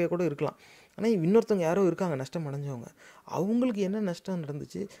எனக்காகவே கூட இருக்கலாம். ஆனால் இன்னொருத்தவங்க யாரோ இருக்காங்க நஷ்டம் அடைஞ்சவங்க, அவங்களுக்கு என்ன நஷ்டம்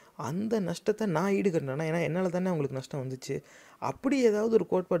நடந்துச்சு, அந்த நஷ்டத்தை நான் ஈடுகட்டினேன்னா, ஏன்னா என்னால் தானே அவங்களுக்கு நஷ்டம் வந்துச்சு. அப்படி ஏதாவது ஒரு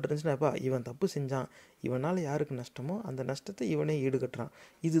கோட்பாடு இருந்துச்சுன்னாப்பா, இவன் தப்பு செஞ்சான், இவனால் யாருக்கு நஷ்டமோ அந்த நஷ்டத்தை இவனே ஈடுகட்டுறான்,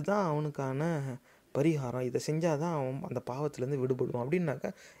 இதுதான் அவனுக்கான பரிகாரம், இதை செஞ்சால் தான் அவன் அந்த பாவத்துலேருந்து விடுபடுவான் அப்படின்னாக்கா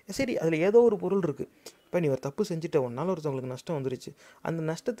சரி, அதில் ஏதோ ஒரு பொருள் இருக்குது. இப்போ நீ ஒரு தப்பு செஞ்சுட்ட, ஒன்றால் ஒருத்தவங்களுக்கு நஷ்டம் வந்துருச்சு, அந்த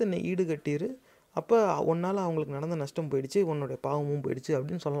நஷ்டத்தை நீ ஈடுகட்டிரு, அப்போ ஒன்றால் அவங்களுக்கு நடந்த நஷ்டம் போயிடுச்சு, உன்னுடைய பாவமும் போயிடுச்சு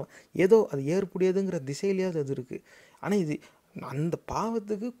அப்படின்னு சொல்லலாம். ஏதோ அது ஏற்புடையதுங்கிற திசையிலேயாவது அது இருக்குது. ஆனால் இது அந்த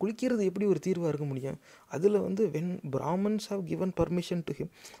பாவத்துக்கு குளிக்கிறது எப்படி ஒரு தீர்வாக இருக்க முடியும்? அதில் வந்து when Brahmans have given permission to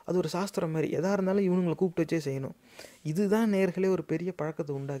him, அது ஒரு சாஸ்திரம் மாதிரி, எதாக இருந்தாலும் இவனுங்களை கூப்பிட்டு வச்சே செய்யணும். இதுதான் நேர்களே ஒரு பெரிய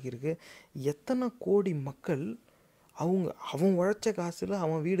பழக்கத்தை உண்டாக்கியிருக்கு. எத்தனை கோடி மக்கள் அவன் உழைச்ச காசில்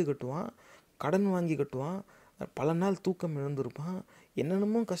அவன் வீடு கட்டுவான், கடன் வாங்கி கட்டுவான், பல நாள் தூக்கம் இழந்திருப்பான்,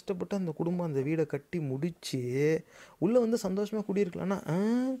 என்னென்னமோ கஷ்டப்பட்டு அந்த குடும்பம் அந்த வீடை கட்டி முடித்து உள்ளே வந்து சந்தோஷமாக குடியிருக்கலாம்னா,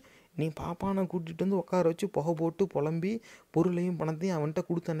 நீ பாப்பானை கூட்டிகிட்டு வந்து உட்கார வச்சு புகை போட்டு புலம்பி பொருளையும் பணத்தையும் அவன்கிட்ட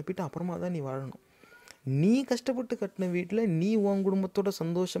கொடுத்து அனுப்பிட்டு அப்புறமா தான் நீ வாழணும். நீ கஷ்டப்பட்டு கட்டின வீட்டில் நீ உன் குடும்பத்தோட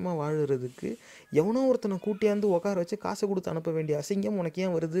சந்தோஷமாக வாழுறதுக்கு எவனோ ஒருத்தனை கூட்டியாந்து உட்கார வச்சு காசை கொடுத்து அனுப்ப வேண்டிய அசிங்கம் உனக்கு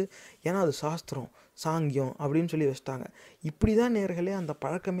ஏன் வருது? ஏன்னா அது சாஸ்திரம் சாங்கியம் அப்படின்னு சொல்லி வச்சிட்டாங்க. இப்படி தான் நேர்களே அந்த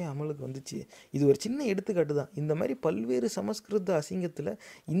பழக்கமே அமலுக்கு வந்துச்சு. இது ஒரு சின்ன எடுத்துக்காட்டு தான். இந்த மாதிரி பல்வேறு சமஸ்கிருத அசிங்கத்தில்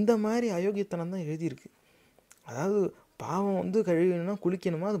இந்த மாதிரி அயோக்கியத்தனம் தான் எழுதியிருக்கு. அதாவது பாவம் வந்து கழுவினா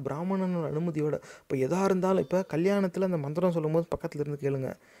குளிக்கணுமா, அது பிராமணனோட அனுமதியோட. இப்போ எதாக இருந்தாலும், இப்போ கல்யாணத்தில் அந்த மந்திரம் சொல்லும் போது பக்கத்தில் இருந்து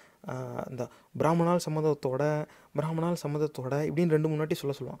கேளுங்க, அந்த பிராமணால் சம்மதத்தோட இப்படின்னு 2-3 வாட்டி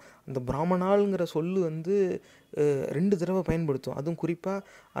சொல்லுவான். அந்த பிராமணால்ங்கிற சொல்லு வந்து 2 தடவை பயன்படுத்தும். அதுவும் குறிப்பாக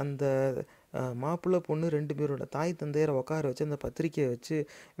அந்த மாப்பிள்ளை பொண்ணு 2 பேரோட தாய் தந்தையரை உட்கார வச்சு அந்த பத்திரிக்கையை வச்சு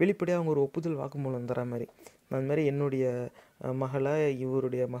வெளிப்படையாக அவங்க ஒரு ஒப்புதல் வாக்குமூலம் தர மாதிரி, அது மாதிரி என்னுடைய மகளை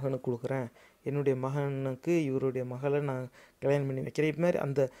இவருடைய மகனுக்கு கொடுக்குறேன், என்னுடைய மகனுக்கு இவருடைய மகளை நான் கல்யாணம் பண்ணி வைக்கிறேன், இது மாதிரி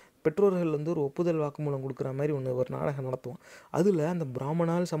அந்த பெற்றோர்கள் வந்து ஒரு ஒப்புதல் வாக்குமூலம் கொடுக்குற மாதிரி ஒரு நாடகம் நடத்துவோம். அதில் அந்த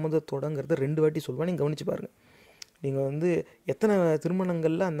பிராமணால் சம்மதத்தோடங்கிறத 2 வாட்டி சொல்லுவான். நீங்கள் கவனித்து பாருங்கள். நீங்கள் வந்து எத்தனை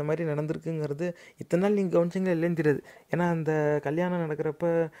திருமணங்களில் அந்த மாதிரி நடந்திருக்குங்கிறது இத்தனை நாள் நீங்கள் கவனிச்சிங்களா இல்லைன்னு தெரியாது. ஏன்னா அந்த கல்யாணம் நடக்கிறப்ப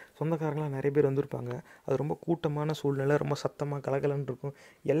சொந்தக்காரங்களாம் நிறைய பேர் வந்திருப்பாங்க. அது ரொம்ப கூட்டமான சூழ்நிலை, ரொம்ப சத்தமாக கலகலன்னு இருக்கும்,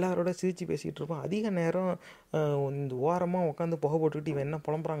 எல்லாரோட சிரித்து பேசிகிட்டு இருப்போம். அதிக நேரம் இந்த ஓரமாக உட்காந்து புகை போட்டுக்கிட்டு இவன் என்ன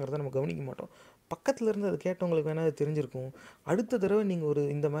புலம்புறாங்கிறத நம்ம கவனிக்க மாட்டோம். பக்கத்தில் இருந்து அது கேட்டவங்களுக்கு வேணால் அது தெரிஞ்சிருக்கும். அடுத்த தடவை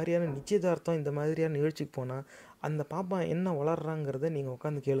நீங்கள் இந்த மாதிரியான நிச்சயதார்த்தம் இந்த மாதிரியான நிகழ்ச்சிக்கு போனால் அந்த பாப்பா என்ன வளர்றாங்கிறத நீங்கள்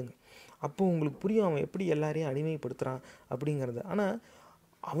உட்காந்து கேளுங்க. அப்போது உங்களுக்கு புரியும் அவன் எப்படி எல்லாரையும் அடிமைப்படுத்துகிறான் அப்படிங்கிறது. ஆனால்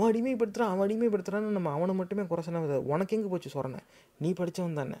அவன் அடிமைப்படுத்துகிறான்னு நம்ம அவனை மட்டுமே குறை சொன்ன, உனக்கு எங்கே போச்சு சொரணை? நீ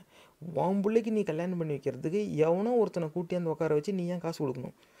படித்தவன் தானே, உன் பிள்ளைக்கு நீ கல்யாணம் பண்ணி வைக்கிறதுக்கு எவனோ ஒருத்தனை கூட்டியாந்து உட்கார வச்சு நீ ஏன் காசு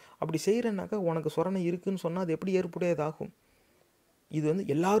கொடுக்கணும்? அப்படி செய்கிறனாக்கா உனக்கு சொரணை இருக்குதுன்னு சொன்னால் அது எப்படி ஏற்புடையதாகும்? இது வந்து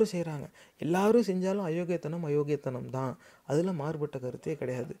எல்லாரும் செய்கிறாங்க, எல்லாரும் செஞ்சாலும் அயோக்கியத்தனம் தான், அதில் மாறுபட்ட கருத்தே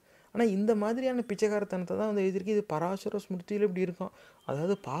கிடையாது. ஆனால் இந்த மாதிரியான பிச்சைக்காரத்தனத்தை தான் வந்து எழுதியிருக்கு. இது பராசர ஸ்மிருதியில் இப்படி இருக்கும்.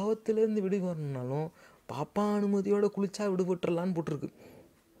 அதாவது பாவத்திலேருந்து விடுபடணுனாலும் பாப்பா அனுமதியோட குளிச்சா விடுபட்டுறலான்னு போட்டிருக்கு.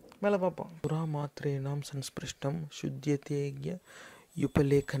 மேலே பார்ப்போம். புரா மாத்திரே நாம் சன்ஸ்பிருஷ்டம் சுத்தியதேய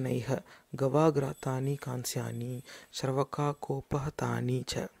யுபலேகனைஹ கவாகிராத்தானி கான்சியானி சர்வகா கோபஹதானி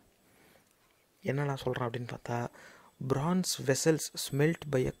ச. என்ன நான் சொல்கிறேன் அப்படின்னு பார்த்தா, bronze vessels smelt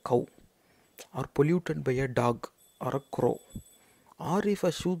by a cow or polluted by a dog or a crow, or if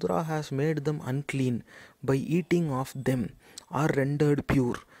a shudra has made them unclean by eating of them, are rendered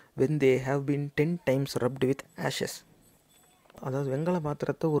pure when they have been 10 times rubbed with ashes. அதாவது வெண்கல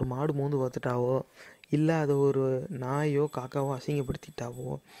பாத்திரத்தை ஒரு மாடு மோந்து பார்த்துட்டாவோ, இல்லை அதை ஒரு நாயோ காக்காவோ அசிங்கப்படுத்திட்டாவோ,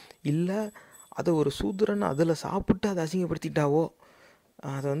 இல்லை அதை ஒரு சூத்திரன் அதில் சாப்பிட்டு அதை அசிங்கப்படுத்திட்டாவோ,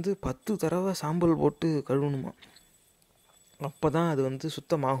 அதை 10 தடவை சாம்பல் போட்டு கழுவணுமா. அப்போ தான் அது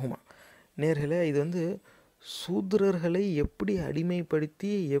சுத்தமாகுமா. நேர்களே, இது சூத்திரர்களை எப்படி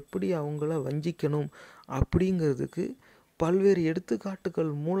அடிமைப்படுத்தி எப்படி அவங்கள வஞ்சிக்கணும் அப்படிங்கிறதுக்கு பல்வேறு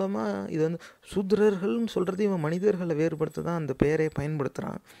எடுத்துக்காட்டுகள் மூலமாக இது சூத்திரர்கள்னு சொல்கிறது இவன் மனிதர்களை வேறுபடுத்த தான் அந்த பெயரை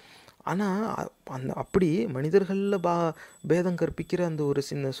பயன்படுத்துகிறான். ஆனால் அப்படி மனிதர்களில் பேதம் கற்பிக்கிற அந்த ஒரு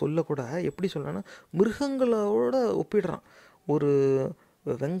சின்ன சொல்ல கூட எப்படி சொல்கிறான்னா, மிருகங்களோட ஒப்பிடுறான். ஒரு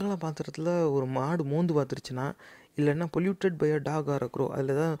வெண்கல பாத்திரத்தில் ஒரு மாடு மோந்து பார்த்துருச்சுன்னா, இல்லைன்னா polluted by a talk R a grow,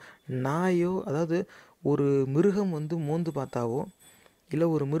 அதில் தான் நாயோ, அதாவது ஒரு மிருகம் மோந்து பார்த்தாவோ, இல்லை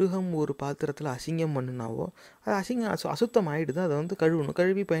ஒரு மிருகம் ஒரு பாத்திரத்தில் அசிங்கம் பண்ணினாவோ, அது அசுத்தம் ஆகிடுது. அதை கழுவணும்,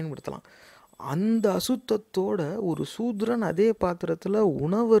 கழுவி பயன்படுத்தலாம். அந்த அசுத்தத்தோட ஒரு சூத்ரன் அதே பாத்திரத்தில்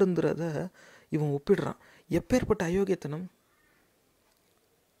உணவு இருந்துறத இவன் ஒப்பிடுறான். எப்பேற்பட்ட அயோக்கியத்தனம்!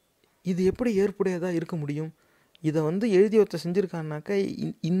 இது எப்படி ஏற்புடையதாக இருக்க முடியும்? இதை எழுதி ஒருத்த செஞ்சுருக்கான்னாக்கா,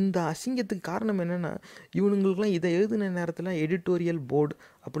 இந்த அசிங்கத்துக்கு காரணம் என்னென்னா, இவனுங்களுக்குலாம் இதை எழுதின நேரத்தில் எடிட்டோரியல் போர்டு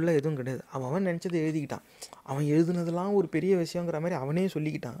அப்படிலாம் எதுவும் கிடையாது. அவன் நினச்சதை எழுதிக்கிட்டான். அவன் எழுதுனதெல்லாம் ஒரு பெரிய விஷயங்கிற மாதிரி அவனே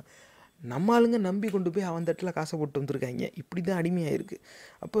சொல்லிக்கிட்டான். நம்ம ஆளுங்க நம்பி கொண்டு போய் அவன் தட்டில் காசை போட்டு வந்திருக்காங்க. இப்படி தான் அடிமையாயிருக்கு.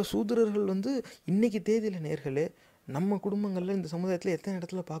 அப்போ சூத்திரர்கள் இன்றைக்கி தேதியில் நேர்களே, நம்ம குடும்பங்களில் இந்த சமுதாயத்தில் எத்தனை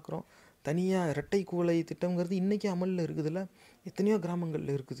இடத்துல பார்க்குறோம். தனியாக இரட்டை குவளை திட்டங்கிறது இன்றைக்கி அமலில் இருக்குதுல்ல, எத்தனையோ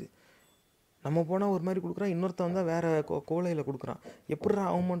கிராமங்களில் இருக்குது. நம்ம போனால் ஒரு மாதிரி கொடுக்குறான், இன்னொருத்தன் வந்தால் வேறு கோலையில் கொடுக்குறான். எப்படிரா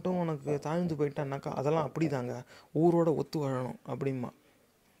அவன் மட்டும் உனக்கு தாழ்ந்து போயிட்டான்னாக்கா, அதெல்லாம் அப்படி தாங்க, ஊரோட ஒத்து வாழணும் அப்படிமா.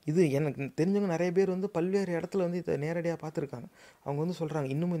 இது எனக்கு தெரிஞ்சவங்க நிறைய பேர் பல்வேறு இடத்துல இதை நேரடியாக பார்த்துருக்காங்க. அவங்க சொல்கிறாங்க,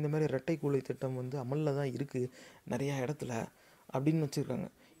 இன்னமும் இந்த மாதிரி இரட்டை கூலை திட்டம் அமலில் தான் இருக்குது நிறையா இடத்துல அப்படின்னு வச்சுருக்காங்க.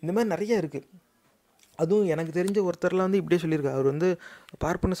 இந்த மாதிரி நிறையா இருக்குது. அதுவும் எனக்கு தெரிஞ்ச ஒருத்தர்லாம் இப்படியே சொல்லியிருக்காரு. அவர்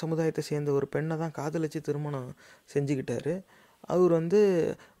பார்ப்பன சமுதாயத்தை சேர்ந்த ஒரு பெண்ணை தான் காதலிச்சு திருமணம் செஞ்சுக்கிட்டாரு. அவர்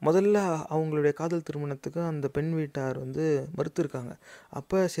முதல்ல அவங்களுடைய காதல் திருமணத்துக்கு அந்த பெண் வீட்டார் மறுத்துருக்காங்க.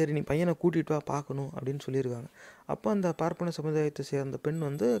 அப்போ சரி நீ பையனை கூட்டிகிட்டு வா பார்க்கணும் அப்படின்னு சொல்லியிருக்காங்க. அப்போ அந்த பார்ப்பன சமுதாயத்தை சேர்ந்த பெண்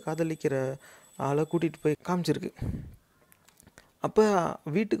காதலிக்கிற ஆளை கூட்டிகிட்டு போய் காமிச்சிருக்கு. அப்போ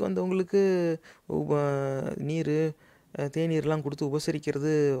வீட்டுக்கு வந்தவங்களுக்கு நீர் தேநீர்லாம் கொடுத்து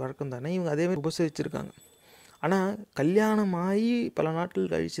உபசரிக்கிறது வழக்கம் தானே. இவங்க அதேமாதிரி உபசரிச்சிருக்காங்க. ஆனால் கல்யாணமாகி பல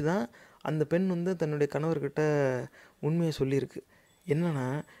நாட்கள் கழித்து தான் அந்த பெண் தன்னுடைய கணவர்கிட்ட உண்மையை சொல்லியிருக்கு. என்னென்னா,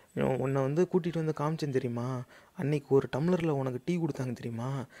 உன்னை கூட்டிகிட்டு காமிச்சேன் தெரியுமா, அன்னைக்கு ஒரு டம்ளரில் உனக்கு டீ கொடுத்தாங்க தெரியுமா,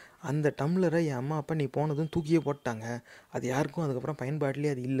 அந்த டம்ளரை என் அம்மா அப்பா நீ போனதும் தூக்கியே போட்டாங்க, அது யாருக்கும் அதுக்கப்புறம்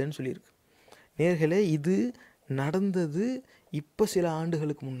பயன்பாட்டிலே அது இல்லைன்னு சொல்லியிருக்கு. நேர்களே, இது நடந்தது இப்போ சில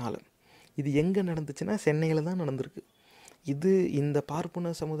ஆண்டுகளுக்கு முன்னால். இது எங்கே நடந்துச்சுன்னா சென்னையில் தான் நடந்திருக்கு. இது இந்த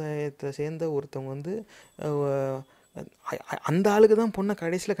பார்ப்பன சமுதாயத்தை சேர்ந்த ஒருத்தவங்க அந்த ஆளுக்கு தான் பொண்ணை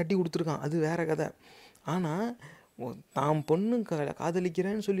கடைசியில் கட்டி கொடுத்துருக்கான், அது வேறு கதை. ஆனால் தான் பொண்ணு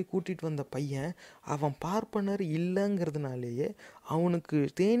காதலிக்கிறேன்னு சொல்லி கூட்டிகிட்டு வந்த பையன் அவன் பார்ப்பனர் இல்லைங்கிறதுனாலேயே அவனுக்கு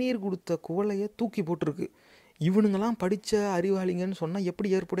தேநீர் கொடுத்த குவளையை தூக்கி போட்டிருக்கு. இவனுங்கெல்லாம் படித்த அறிவாளிங்கன்னு சொன்னால் எப்படி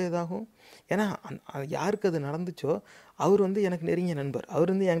ஏற்புடையதாகும்? ஏன்னா யாருக்கு அது நடந்துச்சோ அவர் எனக்கு நெருங்கிய நண்பர்.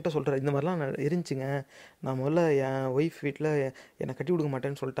 அவர் என்கிட்ட சொல்கிறார், இந்த மாதிரிலாம் இருந்துச்சுங்க, நான் முதல்ல என் ஒய்ஃப் வீட்டில் என்னை கட்டி கொடுக்க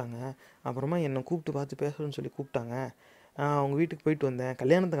மாட்டேன்னு சொல்லிட்டாங்க, அப்புறமா என்னை கூப்பிட்டு பார்த்து பேசணும்னு சொல்லி கூப்பிட்டாங்க, அவங்க வீட்டுக்கு போயிட்டு வந்தேன்,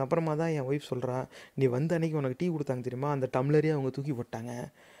 கல்யாணத்துக்கு அப்புறமா தான் என் ஒய்ஃப் சொல்கிறா, நீ அன்னைக்கு உனக்கு டீ கொடுத்தாங்க தெரியுமா, அந்த டம்ளரே அவங்க தூக்கி போட்டாங்க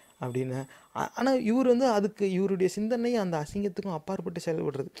அப்படின்னு. ஆனால் இவர் அதுக்கு இவருடைய சிந்தனை அந்த அசிங்கத்துக்கும் அப்பாற்பட்டு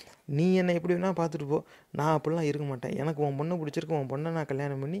செயல்படுறது. நீ என்னை எப்படி வேணால் பார்த்துட்டு போ, நான் அப்படிலாம் இருக்க மாட்டேன், எனக்கு உன் பொண்ணை பிடிச்சிருக்கு, உன் பொண்ணை நான்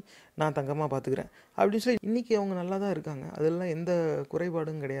கல்யாணம் பண்ணி நான் தங்கமாக பார்த்துக்கிறேன் அப்படின்னு சொல்லி இன்றைக்கி அவங்க நல்லா தான் இருக்காங்க. அதெல்லாம் எந்த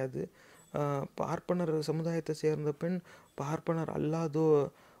குறைபாடும் கிடையாது. பார்ப்பனர் சமுதாயத்தை சேர்ந்த பெண் பார்ப்பனர் அல்லாதோ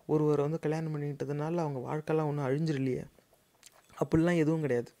ஒருவரை கல்யாணம் பண்ணிக்கிட்டதுனால அவங்க வாழ்க்கைலாம் ஒன்றும் அழிஞ்சிடலையே, அப்படிலாம் எதுவும்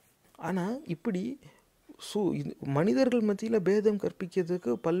கிடையாது. ஆனால் இப்படி மனிதர்கள் மத்தியில் பேதம்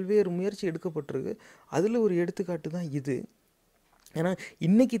கற்பிக்கிறதுக்கு பல்வேறு முயற்சி எடுக்கப்பட்டிருக்கு. அதில் ஒரு எடுத்துக்காட்டு தான் இது. ஏன்னா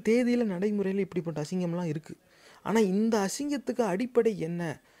இன்றைக்கி தேதியில் நடைமுறையில் இப்படிப்பட்ட அசிங்கம்லாம் இருக்குது. ஆனால் இந்த அசிங்கத்துக்கு அடிப்படை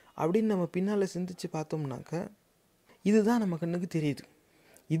என்ன அப்படின்னு நம்ம பின்னால் சிந்திச்சு பார்த்தோம்னாக்க இதுதான் நம்ம கண்ணுக்கு தெரியுது.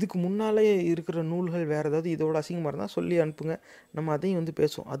 இதுக்கு முன்னாலே இருக்கிற நூல்கள் வேறு ஏதாவது இதோட அசிங்கமாக இருந்தால் சொல்லி அனுப்புங்க, நம்ம அதையும்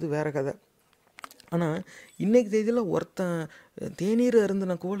பேசுவோம், அது வேறு கதை. ஆனால் இன்றைக்கு தேதியில் ஒருத்தன் தேநீர்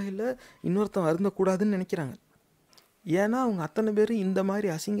அருந்தின கோலையில் இன்னொருத்தன் அருந்தக்கூடாதுன்னு நினைக்கிறாங்க. ஏன்னா அவங்க அத்தனை பேர் இந்த மாதிரி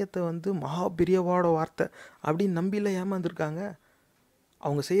அசிங்கத்தை மகா பெரியவாட வார்த்தை அப்படின்னு நம்பியில் ஏமாந்துருக்காங்க.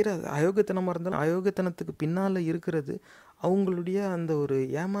 அவங்க செய்கிற அயோக்கியத்தனமாக இருந்தாலும் அயோக்கியத்தனத்துக்கு பின்னால் இருக்கிறது அவங்களுடைய அந்த ஒரு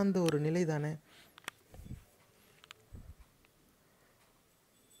ஏமாந்த ஒரு நிலை தானே.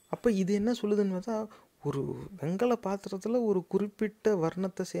 அப்போ இது என்ன சொல்லுதுன்னு பார்த்தா, ஒரு வெண்கல பாத்திரத்தில் ஒரு குறிப்பிட்ட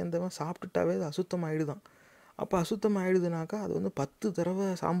வர்ணத்தை சேர்ந்தவன் சாப்பிட்டுட்டாவே அது அசுத்தமாகிடுதான். அப்போ அசுத்தம் ஆகிடுதுனாக்கா அது வந்து 10 தடவை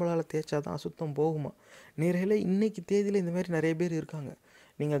சாம்பலால் தேய்ச்சா தான் அசுத்தம் போகுமா. நிறைய இன்றைக்கி தேதியில் இந்த மாதிரி நிறைய பேர் இருக்காங்க.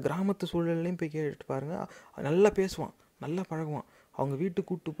 நீங்கள் கிராமத்து சூழல்லையும் போய் கேட்டு பாருங்கள், நல்லா பேசுவான், நல்லா பழகுவான், அவங்க வீட்டுக்கு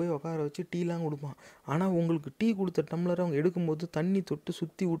கூப்பிட்டு போய் உட்கார வச்சு டீலாம் கொடுப்பான். ஆனால் உங்களுக்கு டீ கொடுத்த டம்ளரை அவங்க எடுக்கும்போது தண்ணி தொட்டு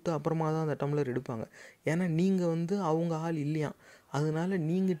சுற்றி விட்டு அப்புறமா தான் அந்த டம்ளர் எடுப்பாங்க. ஏன்னா நீங்கள் வந்து அவங்க ஆள் இல்லையா, அதனால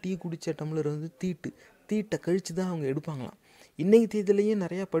நீங்கள் டீ குடித்த டம்ளர் வந்து தீட்டை கழித்து தான் அவங்க எடுப்பாங்களாம். இன்றைக்கி தேதியிலையும்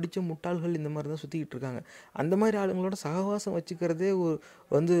நிறையா படித்த முட்டாள்கள் இந்த மாதிரி தான் சுற்றிக்கிட்டு இருக்காங்க. அந்த மாதிரி ஆளுங்களோட சகவாசம் வச்சுக்கிறதே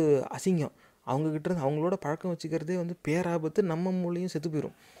வந்து அசிங்கம். அவங்கக்கிட்ட அவங்களோட பழக்கம் வச்சுக்கிறதே வந்து பேராபத்து, நம்ம மூளையும் செத்து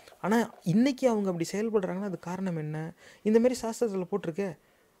போயிடும். ஆனால் இன்றைக்கி அவங்க அப்படி செயல்படுறாங்கன்னா அது காரணம் என்ன? இந்த மாதிரி சாஸ்திரத்தில் போட்டிருக்கே.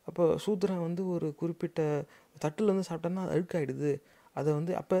 அப்போ சூத்திரன் வந்து ஒரு குறிப்பிட்ட தட்டில் வந்து சாப்பிட்டோன்னா அது அழுக்காயிடுது. அதை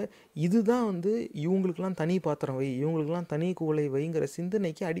வந்து அப்போ இதுதான் வந்து இவங்களுக்கெல்லாம் தனி பாத்திரம் வை, இவங்களுக்கெல்லாம் தனி குவளை வைங்கிற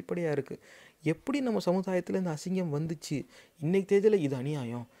சிந்தனைக்கு அடிப்படையாக இருக்குது. எப்படி நம்ம சமுதாயத்தில் இந்த அசிங்கம் வந்துச்சு? இன்றைக்கி தேதியில் இது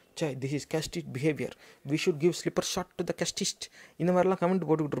அநியாயம், this is casteist behaviour, we should give slipper shot to the casteist, இந்த மாதிரிலாம் கமெண்ட்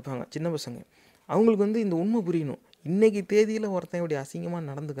போட்டுக்கிட்டு இருப்பாங்க சின்ன பசங்க. அவங்களுக்கு வந்து இந்த உண்மை புரியணும். இன்றைக்கி தேதியில் ஒருத்தன் இப்படி அசிங்கமாக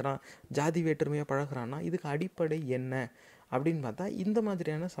நடந்துக்கிறான், ஜாதி வேற்றுமையாக பழகிறான்னா இதுக்கு அடிப்படை என்ன அப்படின்னு பார்த்தா இந்த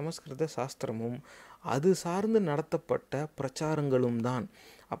மாதிரியான சமஸ்கிருத சாஸ்திரமும் அது சார்ந்து நடத்தப்பட்ட பிரச்சாரங்களும் தான்.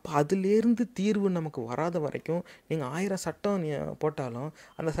 அப்போ அதுலேருந்து தீர்வு நமக்கு வராத வரைக்கும் நீங்கள் 1000 சட்டம் போட்டாலும்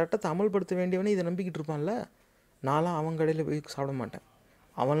அந்த சட்டத்தை அமல்படுத்த வேண்டியவனே இதை நம்பிக்கிட்டு இருப்பான்ல. நான்லாம் அவன் கடையில் போய் சாப்பிட மாட்டேன்,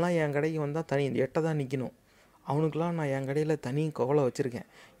 அவன்லாம் என் கடைக்கு வந்தால் தனி எட்டை தான் நிற்கணும், அவனுக்கெலாம் நான் என் கடையில் தனி கவலை வச்சுருக்கேன்,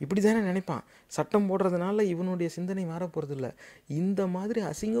 இப்படி தானே நினைப்பான். சட்டம் போடுறதுனால இவனுடைய சிந்தனை மாற போகிறதில்ல. இந்த மாதிரி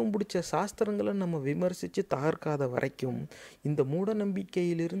அசிங்கம் பிடிச்ச சாஸ்திரங்களை நம்ம விமர்சித்து தகர்க்காத வரைக்கும், இந்த மூட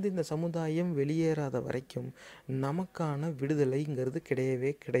நம்பிக்கையிலிருந்து இந்த சமுதாயம் வெளியேறாத வரைக்கும் நமக்கான விடுதலைங்கிறது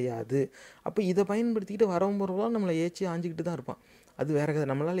கிடையவே கிடையாது. அப்போ இதை பயன்படுத்திக்கிட்டு வரவங்க நம்மளை ஏற்றி ஆஞ்சிக்கிட்டு தான் இருப்பான். அது வேற கதை,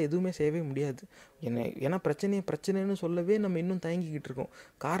 நம்மளால் எதுவுமே செய்யவே முடியாது. ஏன்னா பிரச்சனைன்னு சொல்லவே நம்ம இன்னும் தயங்கிக்கிட்டு இருக்கோம்.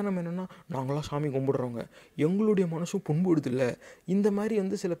 காரணம் என்னென்னா, நாங்களாம் சாமி கும்பிடுறவங்க, எங்களுடைய மனசும் புண்படுதில்லை, இந்த மாதிரி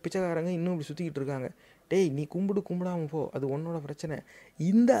வந்து சில பிச்சைக்காரங்க இன்னும் இப்படி சுற்றிக்கிட்டு இருக்காங்க. டேய், நீ கும்பிடாமல் போ, அது உன்னோட பிரச்சனை.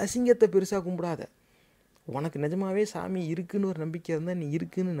 இந்த அசிங்கத்தை பெருசாக கும்பிடாத. உனக்கு நிஜமாவே சாமி இருக்குன்னு ஒரு நம்பிக்கை இருந்தால் நீ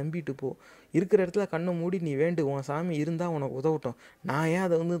இருக்குன்னு நம்பிட்டு போ. இருக்கிற இடத்துல கண்ணை மூடி நீ வேண்டு, உன் சாமி இருந்தால் உனக்கு உதவட்டும், நான் ஏன்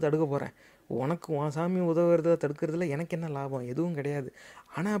அதை வந்து தடுக்க போகிறேன்? உனக்கு உன் சாமி உதவுறத தடுக்கிறதுல எனக்கு என்ன லாபம்? எதுவும் கிடையாது.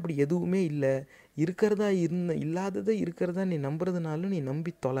 ஆனால் அப்படி எதுவுமே இல்லை, இருக்கிறதா இல்லாததை இருக்கிறதா நீ நம்புறதுனாலும் நீ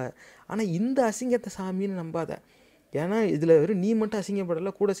நம்பி தொலை. ஆனால் இந்த அசிங்கத்தை சாமின்னு நம்பாத. ஏன்னா இதில் வெறும் நீ மட்டும்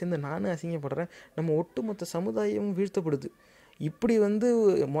அசிங்கப்படலை, கூட சேர்ந்து நானும் அசிங்கப்படுறேன், நம்ம ஒட்டுமொத்த சமுதாயமும் வீழ்த்தப்படுது. இப்படி வந்து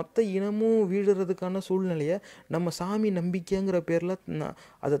மொத்த இனமும் வீழுறதுக்கான சூழ்நிலையை நம்ம சாமி நம்பிக்கைங்கிற பேரில்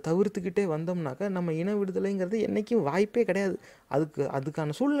அதை தவிர்த்துக்கிட்டே வந்தோம்னாக்கா நம்ம இன விடுதலைங்கிறது என்றைக்கும் வாய்ப்பே கிடையாது.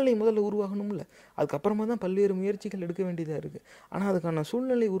 அதுக்கான சூழ்நிலை முதல்ல உருவாகணும்ல, அதுக்கப்புறமா தான் பல்வேறு முயற்சிகள் எடுக்க வேண்டியதாக இருக்குது. ஆனால் அதுக்கான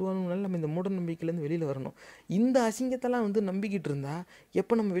சூழ்நிலை உருவாகணும்னால நம்ம இந்த மூட நம்பிக்கையிலேருந்து வெளியில் வரணும். இந்த அசிங்கத்தெல்லாம் வந்து நம்பிக்கிட்டு இருந்தால்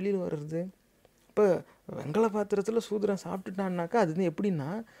எப்போ நம்ம வெளியில் வர்றது? இப்போ வெங்கல பாத்திரத்தில் சூத்திரன் சாப்பிட்டுட்டான்னாக்கா அது வந்து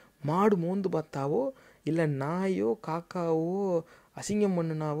எப்படின்னா, மாடு மோந்து பார்த்தாவோ இல்லை நாயோ காக்காவோ அசிங்கம்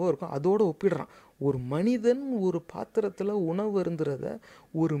பண்ணினாவோ இருக்கும், அதோடு ஒப்பிடுறான். ஒரு மனிதன் ஒரு பாத்திரத்தில் உணவு இருந்துறத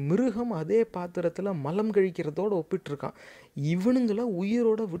ஒரு மிருகம் அதே பாத்திரத்தில் மலம் கழிக்கிறதோடு ஒப்பிட்டுருக்கான். இவனுங்களை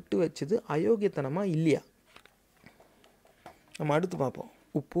உயிரோட விட்டு வச்சது அயோக்கியத்தனமாக இல்லையா? நம்ம அடுத்து பார்ப்போம்.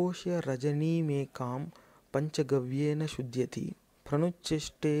 உப்போஷ்ய ரஜனி மேகாம் பஞ்சகவ்யேன சுத்தியதி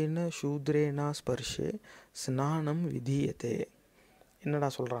பிரணுச்சேஷ்டேன சூத்ரேனா ஸ்பர்ஷே ஸ்நானம் விதீயதே. என்னடா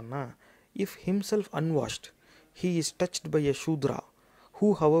சொல்கிறான்னா, if himself unwashed, he is touched by a Shudra, who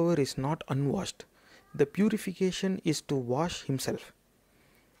however is not unwashed. The purification is to wash himself.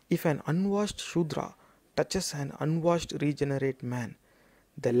 If an unwashed Shudra touches an unwashed regenerate man,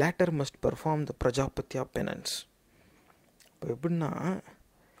 the latter must perform the Prajapatya penance. இப்போ எப்படின்னா,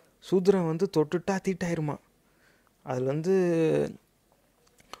 சூத்ரன் வந்து தொட்டுட்டா தீட்டாயிருமா. அதில் வந்து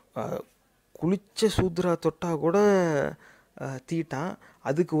குளிச்ச சூத்ரா தொட்டால் கூட தீட்டான்.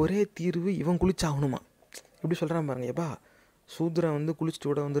 அதுக்கு ஒரே தீர்வு இவன் குளிச்சாகணுமா. இப்படி சொல்கிறான் பாருங்க. எப்பா, சூத்ரன் வந்து குளிச்சுட்டு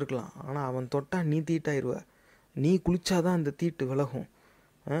கூட வந்திருக்கலாம், ஆனால் அவன் தொட்டால் நீ தீட்டாயிருவ, நீ குளிச்சாதான் அந்த தீட்டு விலகும்.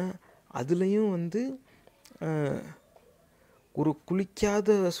 அதுலேயும் வந்து ஒரு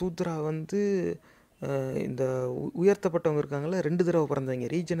குளிக்காத சூத்ரா வந்து இந்த உயர்த்தப்பட்டவங்க இருக்காங்கள, 2 தடவை பிறந்தவங்க,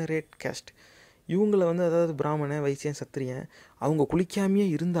 ரீஜெனரேட் கேஸ்ட், இவங்கள வந்து அதாவது பிராமணன் வைசியன் சத்திரியன், அவங்க குளிக்காமையே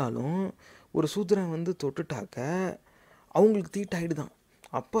இருந்தாலும் ஒரு சூத்ரன் வந்து தொட்டுட்டாக்க அவங்களுக்கு தீட்டாயிடுதான்.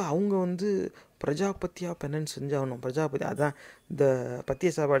 அப்போ அவங்க வந்து பிரஜாபத்தியா பெனன்ஸ் செஞ்சாகணும். பிரஜாபதி அதான் இந்த பத்திய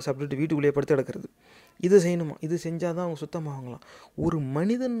சாப்பாடு சாப்பிட்டுட்டு வீட்டுக்குள்ளேயே படுத்து கிடக்கிறது, இது செய்யணுமா. இது செஞ்சால் தான் அவங்க சுத்தமாகலாம். ஒரு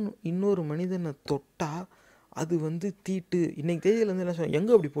மனிதன் இன்னொரு மனிதனை தொட்டால் அது வந்து தீட்டு. இன்றைக்கி தேதியில் வந்து என்ன சொல்ல,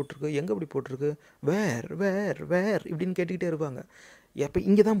 எங்கே அப்படி போட்டிருக்கு, வேர் இப்படின்னு கேட்டுக்கிட்டே இருப்பாங்க. எப்போ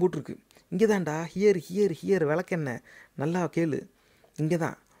இங்கே தான் போட்டிருக்கு, இங்கே தான்டா, ஹியர் விளக்கென்ன நல்லா கேளு, இங்கே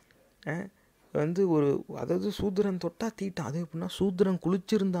தான். வந்து ஒரு அதாவது சூத்திரன் தொட்டா தீட்டான். அது எப்படின்னா சூத்திரன்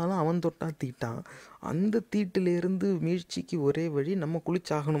குளிச்சிருந்தாலும் அவன் தொட்டா தீட்டான். அந்த தீட்டிலேருந்து மீழ்ச்சிக்கு ஒரே வழி நம்ம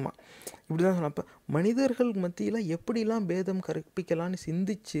குளிச்சாகணுமா, இப்படி தான் சொன்னேன். அப்போ மனிதர்கள் மத்தியில் எப்படிலாம் பேதம் கற்பிக்கலான்னு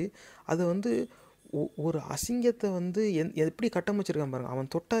சிந்திச்சு அதை வந்து ஒரு அசிங்கத்தை வந்து எப்படி கட்டமைச்சிருக்கான் பாருங்க.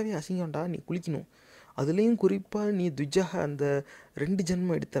 அவன் தொட்டாவே அசிங்கம்டா, நீ குளிக்கணும். அதுலேயும் குறிப்பாக நீ துஜக அந்த 2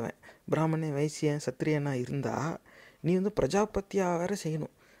 ஜென்மம் எடுத்தவன், பிராமணன் வைசியன் சத்திரியனா இருந்தால் நீ வந்து பிரஜாபத்தியாக வேறு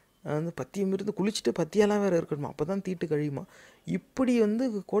செய்யணும். வந்து பத்தியம் இருந்து குளிச்சுட்டு பத்தியெல்லாம் வேறு இருக்கணுமா, அப்போ தான் தீட்டு கழியுமா. இப்படி வந்து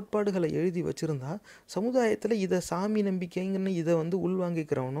கோட்பாடுகளை எழுதி வச்சுருந்தா சமுதாயத்தில் இதை சாமி நம்பிக்கைங்கன்னு இதை வந்து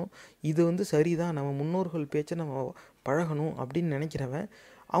உள்வாங்கிக்கிறவனும் இது வந்து சரிதான், நம்ம முன்னோர்கள் பேச்சை நம்ம பழகணும் அப்படின்னு நினைக்கிறவன்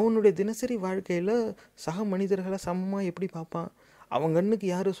அவனுடைய தினசரி வாழ்க்கையில் சக மனிதர்களை சமமாக எப்படி பார்ப்பான்? அவன் கண்ணுக்கு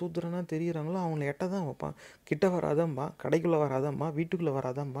யார் சூத்திரனா தெரிகிறாங்களோ அவங்கள எட்ட தான் வைப்பான். கிட்ட வராதம்பா, கடைக்குள்ளே வராதம்பா, வீட்டுக்குள்ளே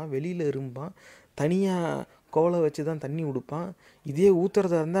வராதம்பா, வெளியில் இருப்பான், தனியாக கோலை வச்சு தான் தண்ணி உடுப்பான். இதே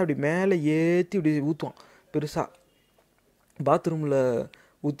ஊற்றுறதா இருந்தால் அப்படி மேலே ஏற்றி இப்படி ஊற்றுவான் பெருசாக, பாத்ரூமில்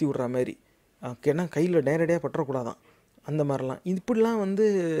ஊற்றி விட்ற மாதிரி. ஏன்னா கையில் நேரடியாக பற்றக்கூடாதான் அந்த மாதிரிலாம். இப்படிலாம் வந்து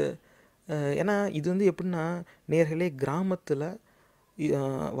ஏன்னா இது வந்து எப்படின்னா நேர்களே கிராமத்தில்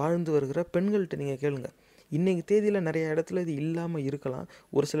வாழ்ந்து வருகிற பெண்கள்கிட்ட நீங்கள் கேளுங்க. இன்றைக்கி தேதியில் நிறைய இடத்துல இது இல்லாமல் இருக்கலாம்,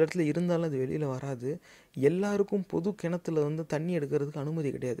 ஒரு சில இடத்துல இருந்தாலும் அது வெளியில் வராது. எல்லாருக்கும் பொது கிணத்துல வந்து தண்ணி எடுக்கிறதுக்கு அனுமதி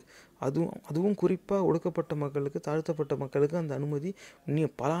கிடையாது. அதுவும் குறிப்பாக ஒடுக்கப்பட்ட மக்களுக்கு, தாழ்த்தப்பட்ட மக்களுக்கு அந்த அனுமதி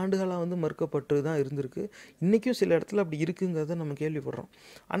பல ஆண்டுகளாக வந்து மறுக்கப்பட்டு தான் இருந்திருக்கு. இன்றைக்கும் சில இடத்துல அப்படி இருக்குங்கிறத நம்ம கேள்விப்படுறோம்.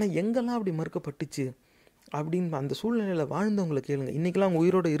 ஆனால் எங்கெல்லாம் அப்படி மறுக்கப்பட்டுச்சு அப்படின்னு அந்த சூழ்நிலையில் வாழ்ந்தவங்களை கேளுங்க. இன்றைக்கெலாம் அவங்க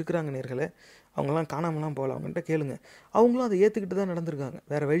உயிரோடு இருக்கிறாங்க நேர்களே, அவங்களாம் காணாமலாம் போகல, அவங்கள்ட்ட கேளுங்க. அவங்களும் அதை ஏற்றுக்கிட்டு தான் நடந்திருக்காங்க,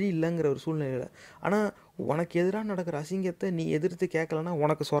 வேறு வழி இல்லைங்கிற ஒரு சூழ்நிலையில். ஆனால் உனக்கு எதிராக நடக்கிற அசிங்கத்தை நீ எதிர்த்து கேட்கலன்னா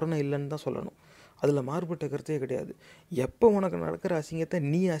உனக்கு சொரணம் இல்லைன்னு தான் சொல்லணும். அதில் மாறுபட்ட கருத்தே கிடையாது. எப்போ உனக்கு நடக்கிற அசிங்கத்தை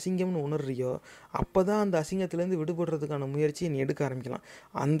நீ அசிங்கம்னு உணர்றியோ அப்போ தான் அந்த அசிங்கத்துலேருந்து விடுபடுறதுக்கான முயற்சியை நீ எடுக்க ஆரம்பிக்கலாம்.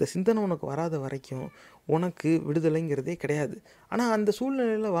 அந்த சிந்தனை உனக்கு வராத வரைக்கும் உனக்கு விடுதலைங்கிறதே கிடையாது. ஆனால் அந்த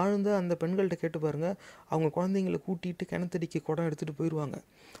சூழ்நிலையில் வாழ்ந்த அந்த பெண்கள்கிட்ட கேட்டு பாருங்கள், அவங்க குழந்தைங்களை கூட்டிகிட்டு கிணத்தடிக்கு குடம் எடுத்துகிட்டு போயிடுவாங்க.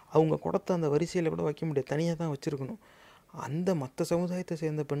 அவங்க குடத்தை அந்த வரிசையில் கூட வைக்க முடியாது, தனியாக தான் வச்சுருக்கணும். அந்த மற்ற சமுதாயத்தை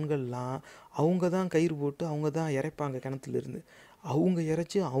சேர்ந்த பெண்கள்லாம் அவங்க தான் கயிறு போட்டு அவங்க தான் இறைப்பாங்க கிணத்துலேருந்து. அவங்க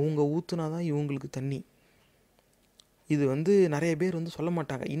இறைச்சி அவங்க ஊற்றுனா தான் இவங்களுக்கு தண்ணி. இது வந்து நிறைய பேர் வந்து சொல்ல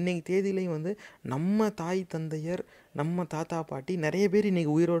மாட்டாங்க. இன்றைக்கி தேதியிலையும் வந்து நம்ம தாய் தந்தையர், நம்ம தாத்தா பாட்டி நிறைய பேர்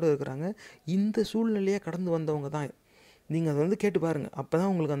இன்றைக்கி உயிரோடு இருக்கிறாங்க. இந்த சூழ்நிலையை கடந்து வந்தவங்க தான். நீங்கள் அதை வந்து கேட்டு பாருங்கள், அப்போ தான்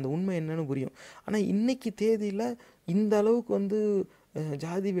உங்களுக்கு அந்த உண்மை என்னன்னு புரியும். ஆனால் இன்றைக்கி தேதியில் இந்த அளவுக்கு வந்து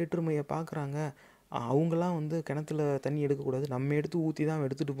ஜாதி வேற்றுமையை பார்க்குறாங்க. அவங்களாம் வந்து கிணத்துல தண்ணி எடுக்கக்கூடாது, நம்ம எடுத்து ஊற்றி தான்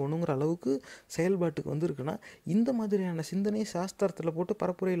எடுத்துகிட்டு போகணுங்கிற அளவுக்கு செயல்பாட்டுக்கு வந்துருக்குன்னா இந்த மாதிரியான சிந்தனை சாஸ்திரத்தில் போட்டு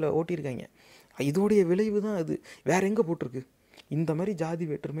பரப்புரையில் ஓட்டியிருக்காங்க. இதோடைய விளைவு தான் அது. வேறு எங்கே போட்டிருக்கு? இந்த மாதிரி ஜாதி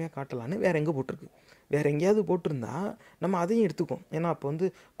வேற்றுமையாக காட்டலான்னு வேறு எங்கே போட்டிருக்கு? வேறு எங்கேயாவது போட்டிருந்தா நம்ம அதையும் எடுத்துக்கோம். ஏன்னா அப்போ வந்து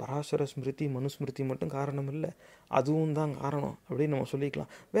பராசர ஸ்மிருதி மனுஸ்மிருதி மட்டும் காரணம் இல்லை, அதுவும் தான் காரணம் அப்படின்னு நம்ம சொல்லிக்கலாம்.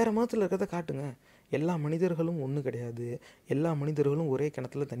 வேறு மதத்தில் இருக்கிறத காட்டுங்க. எல்லா மனிதர்களும் ஒன்று கிடையாது, எல்லா மனிதர்களும் ஒரே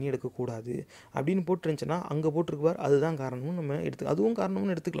கிணத்துல தண்ணி எடுக்கக்கூடாது அப்படின்னு போட்டுருந்துச்சுன்னா அங்கே போட்டிருக்குவார் அதுதான் காரணம்னு நம்ம அதுவும்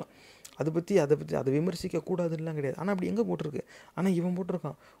காரணம்னு எடுத்துக்கலாம். அதை விமர்சிக்கக்கூடாதுலாம் கிடையாது. ஆனால் அப்படி எங்கே போட்டிருக்கு? ஆனால் இவன்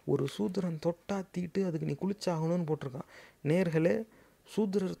போட்டிருக்கான், ஒரு சூத்திரன் தொட்டா தீட்டு அதுக்கு நீ குளிச்சாகணும்னு போட்டிருக்கான். நேர்களே,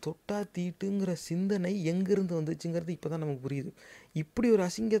 சூத்திரர் தொட்டா தீட்டுங்கிற சிந்தனை எங்கேருந்து வந்துச்சுங்கிறது இப்போ தான் நமக்கு புரியுது. இப்படி ஒரு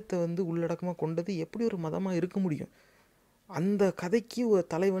அசிங்கத்தை வந்து உள்ளடக்கமாக கொண்டது எப்படி ஒரு மதமாக இருக்க முடியும்? அந்த கதைக்கு ஒரு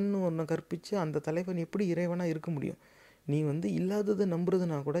தலைவன் ஒன்று கற்பித்து அந்த தலைவன் எப்படி இறைவனாக இருக்க முடியும்? நீ வந்து இல்லாததை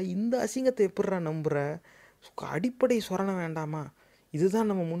நம்புறதுனா கூட இந்த அசிங்கத்தை எப்படிறா நம்புகிற? அடிப்படை சொரண வேண்டாமா? இதுதான்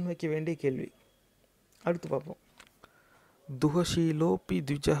நம்ம முன்வைக்க வேண்டிய கேள்வி. அடுத்து பார்ப்போம். துஹஷீலோபி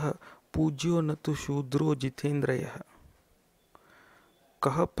த்விஜஹ பூஜ்யோ நது சூத்ரோ ஜிதேந்திரயः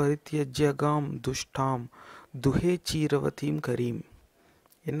கஹ பரித்யஜ்யகாம் துஷ்டாம் துஹே சீரவதீம் கரீம்.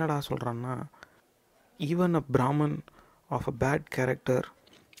 என்னடா சொல்கிறான்னா, even a Brahmin of a bad character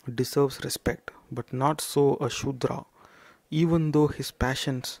deserves respect, but not so a Shudra, even though his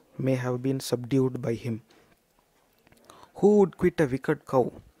passions may have been subdued by him. Who would quit a wicked cow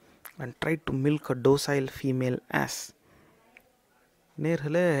and try to milk a docile female ass?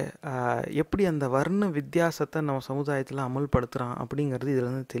 நேர்களே, எப்படி அந்த வர்ண வித்தியாசத்தை நம்ம சமுதாயத்தில் அமல்படுத்துகிறான் அப்படிங்கிறது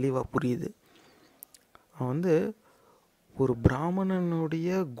இதில் வந்து தெளிவாக புரியுது. அவன் வந்து ஒரு பிராமணனுடைய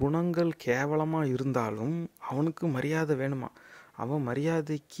குணங்கள் கேவலமாக இருந்தாலும் அவனுக்கு மரியாதை வேணுமா, அவன்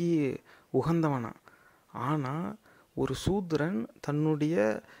மரியாதைக்கு உகந்தவனா. ஆனால் ஒரு சூத்திரன் தன்னுடைய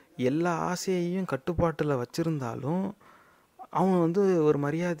எல்லா ஆசையையும் கட்டுப்பாட்டில் வச்சுருந்தாலும் அவன் வந்து ஒரு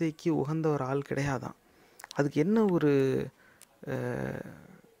மரியாதைக்கு உகந்த ஒரு ஆள் கிடையாதான். அதுக்கு என்ன ஒரு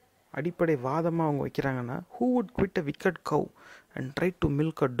அடிப்படை வாதமாக அவங்க வைக்கிறாங்கன்னா, who would quit a wicked cow and try to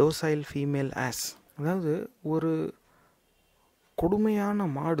milk a docile female ass? அதாவது ஒரு கொடுமையான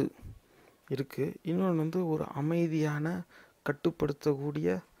மாடு இருக்குது. இன்னொன்று வந்து ஒரு அமைதியான கட்டுப்படுத்தக்கூடிய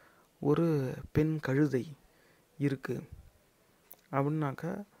ஒரு பெண் கழுதை இருக்குது.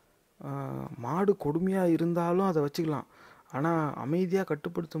 அப்படின்னாக்கா மாடு கொடுமையாக இருந்தாலும் அதை வச்சுக்கலாம். ஆனால் அமைதியாக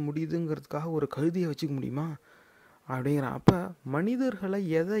கட்டுப்படுத்த முடியுதுங்கிறதுக்காக ஒரு கழுதியை வச்சுக்க முடியுமா அப்படிங்கிறான். அப்போ மனிதர்களை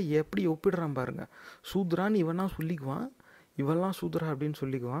எதை எப்படி ஒப்பிடுறான் பாருங்க. சூத்ரான்னு இவனா சொல்லிக்குவான், இவெல்லாம் சூத்ரா அப்படின்னு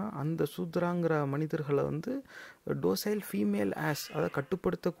சொல்லிக்குவான். அந்த சூத்ராங்கிற மனிதர்களை வந்து டோசைல் ஃபீமேல் ஆஸ், அதை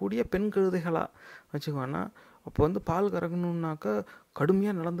கட்டுப்படுத்தக்கூடிய பெண் கழுதைகளாக வச்சுக்குவான்னா, அப்போ வந்து பால் கறக்கணுன்னாக்கா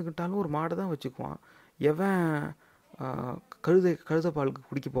கடுமையாக நடந்துக்கிட்டாலும் ஒரு மாடை தான் வச்சுக்குவான். எவன் கழுதை பாலுக்கு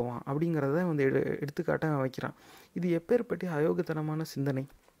குடிக்க போவான் அப்படிங்கிறத வந்து எடுத்துக்காட்டாக வைக்கிறான். இது எப்பேற்பட்ட அயோக்கியத்தனமான சிந்தனை.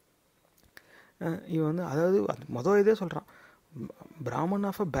 இவன் வந்து அதாவது மொதல் இதே சொல்கிறான், Brahmin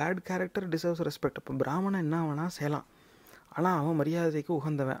of a bad character deserves respect. இப்போ பிராமணன் என்ன வேணால் செய்யலாம், ஆனால் அவன் மரியாதைக்கு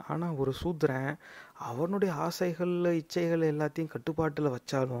உகந்தவன். ஆனால் ஒரு சூத்திரன் அவனுடைய ஆசைகள் இச்சைகள் எல்லாத்தையும் கட்டுப்பாட்டில்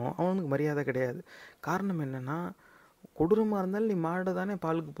வச்சாலும் அவனுக்கு மரியாதை கிடையாது. காரணம் என்னென்னா, கொடூரமாக இருந்தாலும் நீ மாடை தானே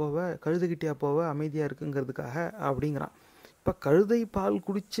பாலுக்கு போவ, கழுதுகிட்டியா போவ, அமைதியாக இருக்குங்கிறதுக்காக அப்படிங்கிறான். இப்போ கழுதை பால்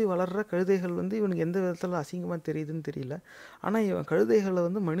குடித்து வளர்கிற கழுதைகள் வந்து இவனுக்கு எந்த விதத்தில் அசிங்கமாக தெரியுதுன்னு தெரியல. ஆனால் இவன் கழுதைகளை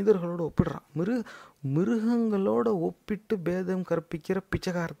வந்து மனிதர்களோடு ஒப்பிடுறான். மிருகங்களோட ஒப்பிட்டு பேதம் கற்பிக்கிற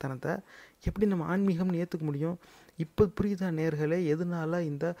பிச்சைக்காரத்தனத்தை எப்படி நம்ம ஆன்மீகம்னு ஏற்றுக்க முடியும்? இப்போ புரியுதா நேர்களே எதனால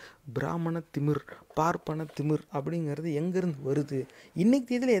இந்த பிராமண திமிர், பார்ப்பன திமிர் அப்படிங்கிறது எங்கேருந்து வருது? இன்னைக்கு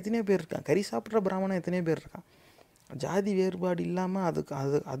தேதியில் எத்தனையோ பேர் இருக்கான், கறி சாப்பிட்ற பிராமணன் எத்தனையோ பேர் இருக்கான், ஜாதி வேறுபாடு இல்லாமல்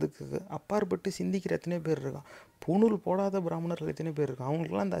அதுக்கு அப்பாற்பட்டு சிந்திக்கிற எத்தனையோ பேர் இருக்கான், பூணூல் போடாத பிராமணர்கள் எத்தனையோ பேர் இருக்கான்.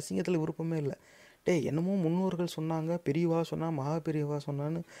 அவங்களுக்குலாம் அந்த அசிங்கத்தில் விருப்பமே இல்லை. என்னமோ முன்னோர்கள் சொன்னாங்க, பெரியவா சொன்னா, மகா பெரியவா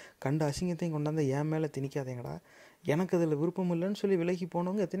சொன்னான்னு கண்ட அசிங்கத்தையும் கொண்டாந்து என் மேலே திணிக்காதீங்கடா, எனக்கு அதில் விருப்பம் இல்லைன்னு சொல்லி விலகி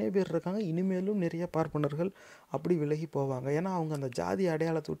போனவங்க எத்தனையோ பேர் இருக்காங்க. இனிமேலும் நிறைய பார்ப்பனர்கள் அப்படி விலகி போவாங்க. ஏன்னா அவங்க அந்த ஜாதி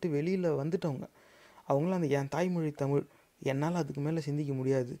அடையாளத்தை விட்டு வெளியில் வந்துட்டவங்க. அவங்களாம் அந்த என் தாய்மொழி தமிழ், என்னால் அதுக்கு மேலே சிந்திக்க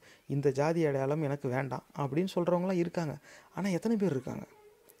முடியாது, இந்த ஜாதி அடையாளம் எனக்கு வேண்டாம் அப்படின்னு சொல்கிறவங்களாம் இருக்காங்க. ஆனால் எத்தனை பேர் இருக்காங்க?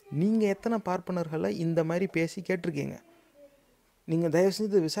 நீங்கள் எத்தனை பார்ப்பனர்களை இந்த மாதிரி பேசி கேட்டிருக்கீங்க? நீங்கள் தயவு செஞ்சு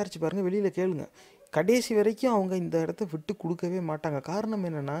இதை விசாரித்து பாருங்கள், வெளியில் கேளுங்க. கடைசி வரைக்கும் அவங்க இந்த இடத்த விட்டு கொடுக்கவே மாட்டாங்க. காரணம்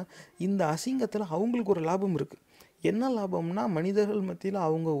என்னென்னா, இந்த அசிங்கத்தில் அவங்களுக்கு ஒரு லாபம் இருக்குது. என்ன லாபம்னா, மனிதர்கள் மத்தியில்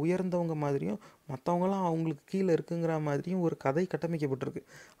அவங்க உயர்ந்தவங்க மாதிரியும் மற்றவங்களாம் அவங்களுக்கு கீழே இருக்குங்கிற மாதிரியும் ஒரு கதை கட்டமைக்கப்பட்டிருக்கு.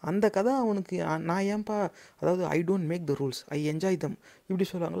 அந்த கதை அவனுக்கு நான் ஏன்பா, அதாவது I don't make the rules, I enjoy தம் இப்படி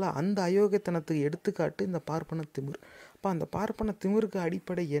சொல்லுவாங்களா, அந்த அயோக்கியத்தனத்துக்கு எடுத்துக்காட்டு இந்த பார்ப்பன திமிர். அப்போ அந்த பார்ப்பன திமிருக்கு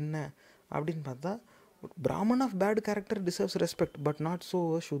அடிப்படை என்ன அப்படின்னு பார்த்தா, Brahmin of bad character deserves respect but not so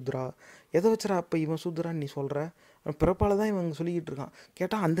சூத்ரா. எதை வச்சுரா அப்போ இவன் சூத்ரான்னு நீ சொல்கிற? பிறப்பால் தான் இவங்க சொல்லிக்கிட்டு இருக்கான்.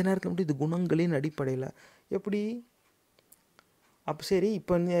 கேட்டால் அந்த நேரத்தில் மட்டும் இது குணங்களின் அடிப்படையில் எப்படி? அப்போ சரி,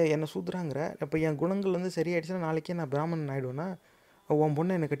 இப்போ என்னை சூத்ராங்கிற, இப்போ என் குணங்கள் வந்து சரியாயிடுச்சுன்னா நாளைக்கே நான் பிராமணன் ஆகிடுவேன்னா, உன்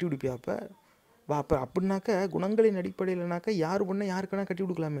பொண்ணை என்னை கட்டி விடுப்பியா? அப்போ அப்படின்னாக்கா குணங்களின் அடிப்படையில்னாக்கா யார் பொண்ணை யாருக்குன்னா கட்டி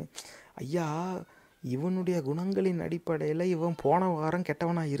விடுக்கலாமே. ஐயா, இவனுடைய குணங்களின் அடிப்படையில் இவன் போன வாரம்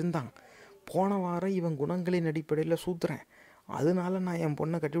கெட்டவனாக இருந்தான், போன வாரம் இவன் குணங்களின் அடிப்படையில் சூத்துறேன், அதனால நான் என்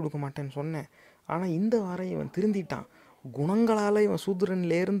பொண்ணை கட்டி கொடுக்க மாட்டேன்னு சொன்னேன். ஆனால் இந்த வாரம் இவன் திருந்திட்டான், குணங்களால் இவன்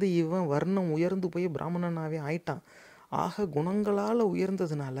சூத்திரன்லேருந்து இவன் வர்ணம் உயர்ந்து போய் பிராமணனாகவே ஆயிட்டான். ஆக குணங்களால்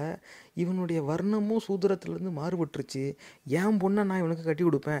உயர்ந்ததுனால இவனுடைய வர்ணமும் சூத்திரத்துலேருந்து மாறுபட்டுருச்சு, என் பொண்ணை நான் இவனுக்கு கட்டி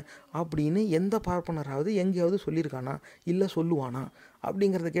கொடுப்பேன் அப்படின்னு எந்த பார்ப்பனராவது எங்கேயாவது சொல்லியிருக்கானா? இல்லை சொல்லுவானா?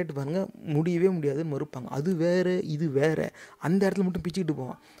 அப்படிங்கிறத கேட்டு பாருங்கள், முடியவே முடியாதுன்னு மறுப்பாங்க. அது வேறு இது வேறு, அந்த இடத்துல மட்டும் பிச்சுக்கிட்டு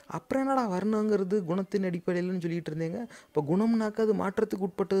போவான். அப்புறம் என்னடா வர்ணங்கிறது குணத்தின் அடிப்படையில்னு சொல்லிகிட்டு இருந்தேங்க. இப்போ குணம்னாக்கா அது மாற்றத்துக்கு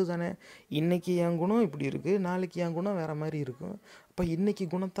உட்பட்டது தானே. இன்றைக்கி என் குணம் இப்படி இருக்குது, நாளைக்கு என் குணம் வேறு மாதிரி இருக்கும். இப்போ இன்றைக்கி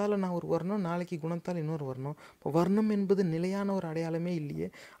குணத்தால் நான் ஒரு வர்ணம், நாளைக்கு குணத்தால் இன்னொரு வர்ணம். இப்போ வர்ணம் என்பது நிலையான ஒரு அடையாளமே இல்லையே.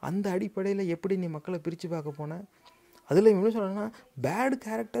 அந்த அடிப்படையில் எப்படி நீ மக்களை பிரித்து பார்க்க போன? அதில் என்ன சொல்லணும்னா, பேட்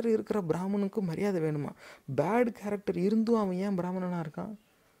கேரக்டர் இருக்கிற பிராமணனுக்கு மரியாதை வேணுமா? பேட் கேரக்டர் இருந்தும் அவன் ஏன் பிராமணனாக இருக்கான்?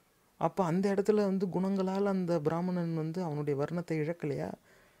 அப்போ அந்த இடத்துல வந்து குணங்களால் அந்த பிராமணன் வந்து அவனுடைய வர்ணத்தை இழக்கலையா?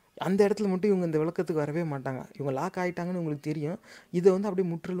 அந்த இடத்துல மட்டும் இவங்க இந்த விளக்கத்துக்கு வரவே மாட்டாங்க. இவங்க லாக் ஆகிட்டாங்கன்னு உங்களுக்கு தெரியும், இதை வந்து அப்படியே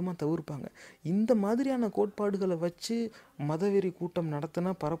முற்றிலுமாக தவிர்ப்பாங்க. இந்த மாதிரியான கோட்பாடுகளை வச்சு மதவெறி கூட்டம்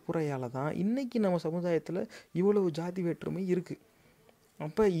நடத்தின பரப்புரையால் தான் இன்றைக்கி நம்ம சமுதாயத்தில் இவ்வளவு ஜாதி வேற்றுமை இருக்குது.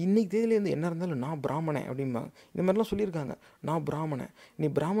 அப்போ இன்றைக்கி தேதியிலேருந்து என்ன இருந்தாலும் நான் பிராமணன் அப்படிம்பாங்க. இந்த மாதிரிலாம் சொல்லியிருக்காங்க, நான் பிராமணன், நீ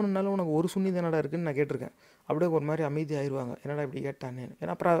பிராமணனால உனக்கு ஒரு சுண்ணி தானடா இருக்குதுன்னு நான் கேட்டிருக்கேன். அப்படியே ஒரு மாதிரி அமைதி ஆயிடுவாங்க, என்னடா இப்படி கேட்டானே.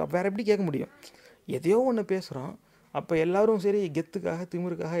 ஏன்னா அப்புறம் வேறு எப்படி கேட்க முடியும்? எதையோ ஒன்று பேசுகிறோம், அப்போ எல்லோரும் சரி கெத்துக்காக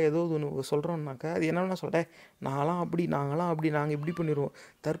திமிருக்காக ஏதோ ஒன்று சொல்கிறோம்னாக்கா அது என்னென்னா சொல்கிறேன், நாங்களாம் அப்படி நாங்கள் இப்படி பண்ணிடுவோம்.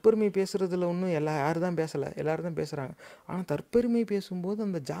 தற்பெருமை பேசுகிறதுல ஒன்றும் யார் தான் பேசலை, எல்லோரும் தான் பேசுகிறாங்க. ஆனால் தற்பெருமை பேசும்போது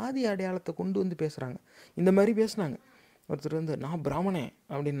அந்த ஜாதி அடையாளத்தை கொண்டு வந்து பேசுகிறாங்க. இந்த மாதிரி பேசுனாங்க. ஒருத்தர் வந்து நான் பிராமணன்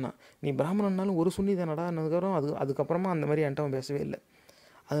அப்படின்னா, நீ பிராமணன்னாலும் ஒரு சுண்ணி தானடா, அதுக்கப்புறமா அந்த மாதிரி என்கிட்ட அவன் பேசவே இல்லை.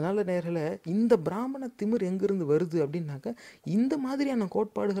 அதனால் நேரில் இந்த பிராமண திமிர் எங்கேருந்து வருது அப்படின்னாக்க இந்த மாதிரியான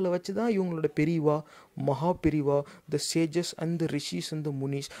கோட்பாடுகளை வச்சு தான் இவங்களோட பெரியவா, மகா பெரியவா, த sages and the rishis and the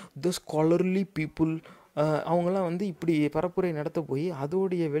Munis, the scholarly people, அவங்களாம் வந்து இப்படி பரப்புரை நடத்த போய்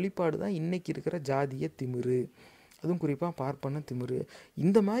அதோடைய வெளிப்பாடு தான் இன்றைக்கி இருக்கிற ஜாதிய திமிரு, அதுவும் குறிப்பாக பார்ப்பன திமிரு.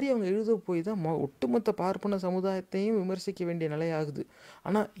 இந்த மாதிரி அவங்க எழுத போய் தான் ஒட்டுமொத்த பார்ப்பன சமுதாயத்தையும் விமர்சிக்க வேண்டிய நிலையாகுது.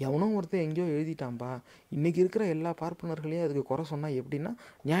 ஆனால் எவனோ ஒருத்தர் எங்கேயோ எழுதிட்டான்பா, இன்றைக்கி இருக்கிற எல்லா பார்ப்பனர்களையும் அதுக்கு குறை சொன்னால் எப்படின்னா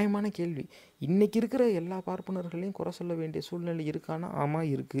நியாயமான கேள்வி. இன்றைக்கி இருக்கிற எல்லா பார்ப்பனர்களையும் குறை சொல்ல வேண்டிய சூழ்நிலை இருக்கானா? ஆமாம்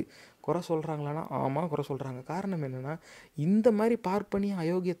இருக்குது. குறை சொல்கிறாங்களான்னா ஆமாம் குறை சொல்கிறாங்க. காரணம் என்னென்னா இந்த மாதிரி பார்ப்பனிய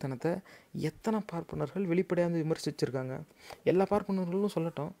அயோக்கியத்தனத்தை எத்தனை பார்ப்பனர்கள் வெளிப்படையாக விமர்சிச்சிருக்காங்க. எல்லா பார்ப்பனர்களும்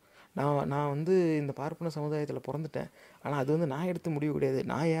சொல்லட்டும், நான் வந்து இந்த பார்ப்பன சமுதாயத்தில் பிறந்துட்டேன், ஆனால் அது வந்து நான் எடுத்த முடிவு கிடையாது.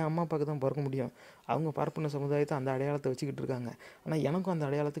 நான் என் அம்மா அப்பாவுக்கு தான் பிறக்க முடியும். அவங்க பார்ப்பன சமுதாயத்தை அந்த அடையாளத்தை வச்சுக்கிட்டு இருக்காங்க. ஆனால் எனக்கும் அந்த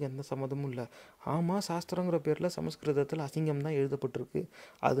அடையாளத்துக்கு எந்த சம்மதமும் இல்லை. ஆமாம், சாஸ்திரங்கிற பேரில் சமஸ்கிருதத்தில் அசிங்கம் தான் எழுதப்பட்டிருக்கு.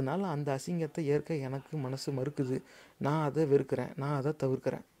 அதனால அந்த அசிங்கத்தை ஏற்க எனக்கு மனசு மறுக்குது. நான் அதை வெறுக்கிறேன், நான் அதை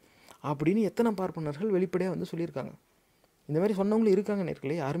தவிர்க்கிறேன் அப்படின்னு எத்தனை பார்ப்பனர்கள் வெளிப்படையாக வந்து சொல்லியிருக்காங்க. இந்த மாதிரி சொன்னவங்களும் இருக்காங்க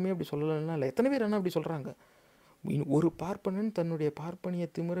நேர்களே, யாருமே அப்படி சொல்லலைன்னா இல்லை. எத்தனை பேர் என்ன அப்படி சொல்கிறாங்க? ஒரு பார்ப்பனன் தன்னுடைய பார்ப்பனிய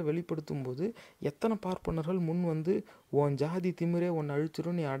திமிரை வெளிப்படுத்தும் போது எத்தனை பார்ப்பனர்கள் முன் வந்து உன் ஜாதி திமிரே உன்னை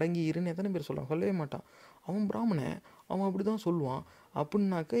அழிச்சிரும், நீ அடங்கி இருன்னு எத்தனை பேர் சொல்கிறான்? சொல்லவே மாட்டான். அவன் பிராமணன், அவன் அப்படி தான் சொல்லுவான்.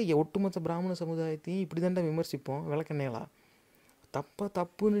 அப்படின்னாக்க ஒட்டுமொத்த பிராமண சமுதாயத்தையும் இப்படி தாண்டா விமர்சிப்போம் விளக்கண்ணேலா?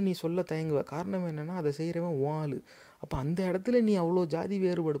 தப்புன்னு நீ சொல்ல தயங்குவ. காரணம் என்னென்னா அதை செய்கிறவன் ஆள். அப்போ அந்த இடத்துல நீ அவ்வளோ ஜாதி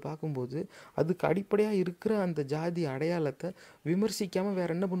வேறுபாடு பார்க்கும்போது அதுக்கு அடிப்படையாக இருக்கிற அந்த ஜாதி அடையாளத்தை விமர்சிக்காமல்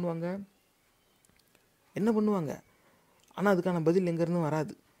வேறு என்ன பண்ணுவாங்க? ஆனால் அதுக்கான பதில் எங்கேருந்தும்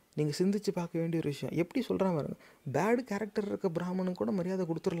வராது. நீங்கள் சிந்திச்சு பார்க்க வேண்டிய ஒரு விஷயம். எப்படி சொல்கிறான் பாருங்க, பேடு கேரக்டர் இருக்க பிராமணனுக்கு கூட மரியாதை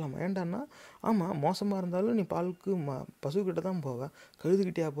கொடுத்துடலாமா? ஏண்டான்னா ஆமாம், மோசமாக இருந்தாலும் நீ பாலுக்கு பசுக்கிட்ட தான் போவ,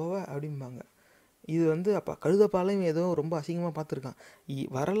 கழுதுகிட்டியா போவ அப்படிம்பாங்க. இது வந்து அப்போ கழுத பாலையும் ஏதோ ரொம்ப அசிங்கமாக பார்த்துருக்கான்.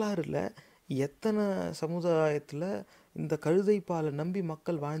 வரலாறில் எத்தனை சமுதாயத்தில் இந்த கழுதை பாலை நம்பி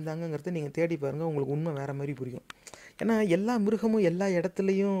மக்கள் வாழ்ந்தாங்கங்கிறத நீங்கள் தேடி பாருங்கள், உங்களுக்கு உண்மை வேறு மாதிரி புரியும். ஏன்னா எல்லா மிருகமும் எல்லா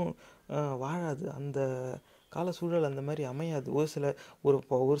இடத்துலையும் வாழாது. அந்த கால சூழல் அந்த மாதிரி அமையாது.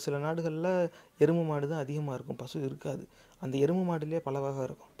 ஒரு சில நாடுகளில் எருமை மாடு தான் அதிகமாக இருக்கும், பசு இருக்காது. அந்த எருமை மாடுலேயே பல வகை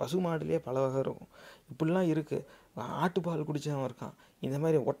இருக்கும், பசு மாடுலேயே பல வகை இருக்கும். இப்படிலாம் இருக்குது. ஆட்டுப்பால் குடித்தவன் இருக்கான், இந்த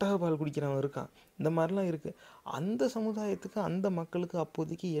மாதிரி ஒட்டக பால் குடிக்கிறவன் இருக்கான், இந்த மாதிரிலாம் இருக்குது. அந்த சமுதாயத்துக்கு அந்த மக்களுக்கு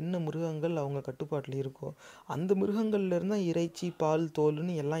அப்போதைக்கு என்ன மிருகங்கள் அவங்க கட்டுப்பாட்டில் இருக்கோ அந்த மிருகங்கள்லேருந்து இறைச்சி, பால்,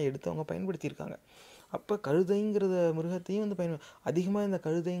 தோல்னு எல்லாம் எடுத்து அவங்க பயன்படுத்தியிருக்காங்க. அப்போ கழுதைங்கிறத மிருகத்தையும் வந்து அதிகமாக இந்த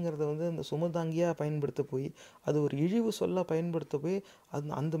கழுதைங்கிறத வந்து அந்த சுமதாங்கியாக பயன்படுத்த போய் அது ஒரு இழிவு சொல்ல பயன்படுத்த போய்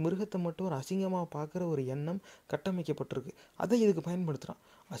அந்த மிருகத்தை மட்டும் ஒரு அசிங்கமாக பார்க்குற ஒரு எண்ணம் கட்டமைக்கப்பட்டிருக்கு. அதை இதுக்கு பயன்படுத்துகிறான்.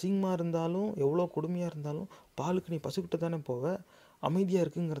 அசிங்கமாக இருந்தாலும் எவ்வளோ கொடுமையாக இருந்தாலும் பாலுக்கு நீ பசுக்கிட்ட தானே போவ, அமைதியாக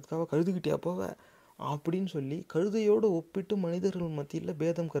இருக்குங்கிறதுக்காக கழுதுகிட்டியா போவ அப்படின்னு சொல்லி கழுதையோடு ஒப்பிட்டு மனிதர்கள் மத்தியில்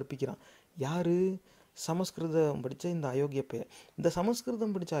பேதம் கற்பிக்கிறான். யார்? சமஸ்கிருதம் படித்த இந்த அயோக்கிய பைய. இந்த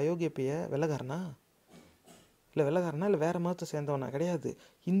சமஸ்கிருதம் படித்த அயோக்கிய பைய வெள்ளக்காரனா இல்லை வேறு மதத்தை சேர்ந்தவனா? கிடையாது.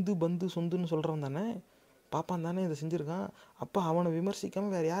 ஹிந்து பந்து சொந்துன்னு சொல்கிறவன் தானே, பாப்பான் தானே இதை செஞ்சுருக்கான். அப்போ அவனை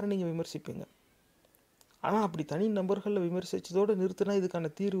விமர்சிக்காமல் வேறு யாரை நீங்கள் விமர்சிப்பீங்க? ஆனால் அப்படி தனி நபர்களில் விமர்சித்ததோடு நிறுத்தினா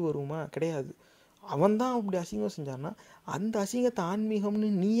இதுக்கான தீர்வு வருமா? கிடையாது. அவன் தான் அப்படி அசிங்கம் செஞ்சான்னா அந்த அசிங்கத்தை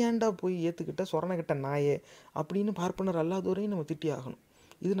ஆன்மீகம்னு நீ ஏன்டா போய் ஏற்றுக்கிட்ட சொரணக்கிட்ட நாயே அப்படின்னு பார்ப்பனர் அல்லாதோரையும் நம்ம திட்டி ஆகணும்.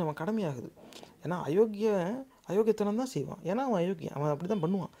 இது நம்ம கடமையாகுது. ஏன்னா அயோக்கியத்தனம் தான் செய்வான். ஏன்னா அவன் அயோக்கியம், அவன் அப்படி தான்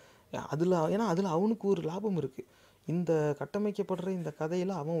பண்ணுவான். ஏன்னா அதில் அவனுக்கு ஒரு லாபம் இருக்குது. இந்த கட்டமைக்கப்படுற இந்த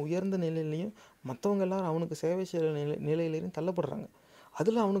கதையில் அவன் உயர்ந்த நிலையிலையும் மற்றவங்க எல்லாரும் அவனுக்கு சேவை செய்கிற நிலையிலையும் தள்ளப்படுறாங்க.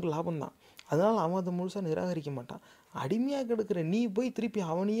 அதில் அவனுக்கு லாபம்தான். அதனால் அவன் அதை முழுசாக நிராகரிக்க மாட்டான். அடிமையாக கிடக்கிற நீ போய் திருப்பி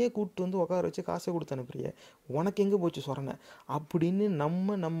அவனையே கூப்பிட்டு வந்து உட்கார வச்சு காசை கொடுத்து அனுப்புறிய, உனக்கு எங்கே போச்சு சொரணை அப்படின்னு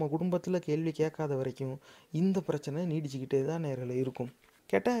நம்ம குடும்பத்தில் கேள்வி கேட்காத வரைக்கும் இந்த பிரச்சனை நீடிச்சுக்கிட்டே தான் நேரில் இருக்கும்.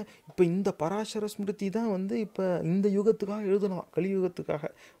 கேட்டால் இப்போ இந்த பராசர ஸ்மிருதி தான் வந்து இப்போ இந்த யுகத்துக்காக எழுதணும், கலியுகத்துக்காக.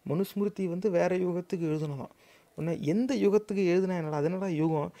 மனுஸ்மிருதி வந்து வேறு யுகத்துக்கு எழுதணும். ஒன்று எந்த யுகத்துக்கு எழுதுனா என்னடா, அது என்னடா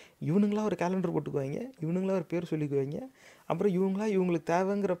யுகம்? இவனுங்களாம் ஒரு கேலண்டர் போட்டுக்குவாங்க, இவனுங்களாம் ஒரு பேர் சொல்லிக்குவாங்க. அப்புறம் இவங்களுக்கு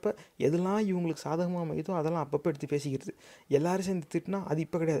தேவைங்கிறப்ப எதெல்லாம் இவங்களுக்கு சாதகமாக அமையுதோ அதெல்லாம் அப்பப்போ எடுத்து பேசிக்கிறது. எல்லோரும் சேர்ந்து திட்டினா அது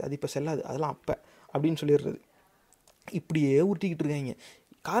இப்போ கிடையாது, அது இப்போ செல்லாது, அதெல்லாம் அப்போ அப்படின்னு சொல்லிடுறது. இப்படியே உருட்டிக்கிட்டு இருக்காங்க.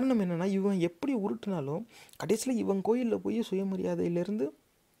 காரணம் என்னென்னா இவன் எப்படி உருட்டினாலும் கடைசியில் இவன் கோயிலில் போய் சுயமரியாதையிலேருந்து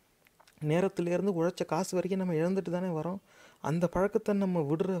நேரத்துலேருந்து உழைச்ச காசு வரைக்கும் நம்ம இழந்துட்டு தானே வரோம். அந்த பழக்கத்தை நம்ம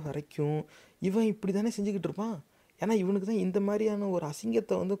விடுற வரைக்கும் இவன் இப்படி தானே செஞ்சுக்கிட்டு இருப்பான். ஏன்னா இவனுக்கு தான் இந்த மாதிரியான ஒரு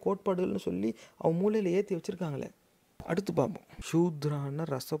அசிங்கத்தை வந்து கோட்பாடுகள்னு சொல்லி அவன் மூலையில் ஏற்றி வச்சுருக்காங்களே. அடுத்து பார்ப்போம். சூத்ரான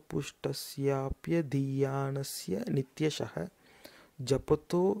ரசபுஷ்டஸ்யாப்ய தீயானஸ்ய நித்யஷக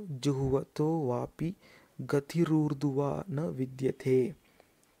ஜபத்தோ ஜுஹுவத்தோ வாபி கதிரூர்துவா ந வித்யதே.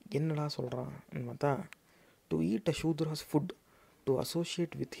 என்னடா சொல்கிறான் பார்த்தா, to eat a Shudras food to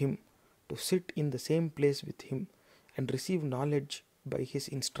associate with him, to sit in the same place with him and receive knowledge by his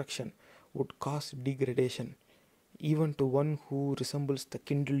instruction would cause degradation even to one who resembles the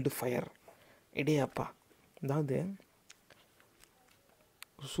kindled fire. இடையப்பா, அதாவது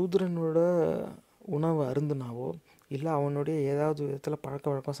சூத்திரனோட உணவை அருந்துனாவோ, இல்லை அவனுடைய ஏதாவது விதத்தில் பழக்க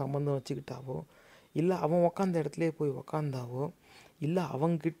வழக்கம் சம்மந்தம் வச்சுக்கிட்டாவோ, இல்லை அவன் உக்காந்த இடத்துல போய் உக்காந்தாவோ, இல்லை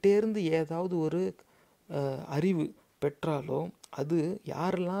அவங்கிட்டேருந்து ஏதாவது ஒரு அறிவு பெற்றாலோ, அது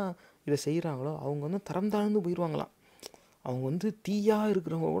யாரெல்லாம் இதை செய்கிறாங்களோ அவங்க வந்து தரம் தாழ்ந்து போயிடுவாங்களாம். அவங்க வந்து தீயாக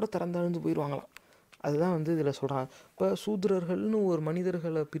இருக்கிறவங்க கூட தரம் தாழ்ந்து போயிடுவாங்களாம். அதுதான் வந்து இதில் சொல்கிறாங்க. இப்போ சூத்திரர்கள்னு ஒரு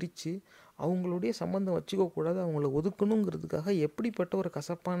மனிதர்களை பிரித்து அவங்களுடைய சம்பந்தம் வச்சுக்கக்கூடாது, அவங்கள ஒதுக்கணுங்கிறதுக்காக எப்படிப்பட்ட ஒரு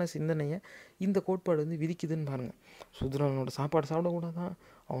கசப்பான சிந்தனையை இந்த கோட்பாடு வந்து விதிக்குதுன்னு பாருங்கள். சூத்திரனோட சாப்பாடு சாப்பிடக்கூடாதான்,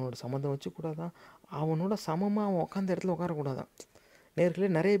 அவனோட சம்மந்தம் வச்சுக்கூடாதான், அவனோட சமமாக அவன் உட்காந்த இடத்துல உட்காரக்கூடாதான். நேர்களே,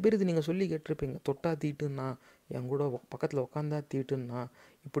 நிறைய பேர் இது நீங்கள் சொல்லி கேட்டிருப்பீங்க. தொட்டா தீட்டுன்னா, என் கூட பக்கத்தில் உட்காந்தா தீட்டுன்னா,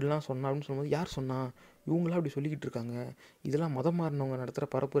 இப்படிலாம் சொன்னா அப்படின்னு சொல்லும்போது, யார் சொன்னா, இவங்களாம் அப்படி சொல்லிக்கிட்டு இருக்காங்க, இதெல்லாம் மதம் மாறினவங்க நடத்துகிற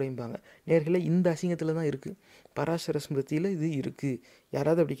பரப்புரைம்பாங்க. நேர்களே, இந்த அசிங்கத்தில் தான் இருக்குது. பராசர ஸ்மிருதியில் இது இருக்குது.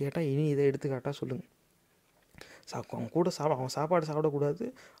 யாராவது அப்படி கேட்டால் இனி இதை எடுத்துக்காட்டால் சொல்லுங்கள். அவன் கூட அவன் சாப்பாடு சாப்பிடக்கூடாது,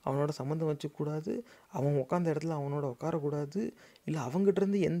 அவனோட சம்மந்தம் வச்சுக்கூடாது, அவன் உட்காந்த இடத்துல அவனோட உட்காரக்கூடாது, இல்லை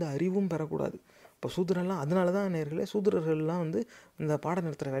அவங்ககிட்டருந்து எந்த அறிவும் பெறக்கூடாது. இப்போ சூத்திரன்லாம் அதனால தான் நேர்களே, சூத்திரர்கள்லாம் வந்து இந்த பாடம்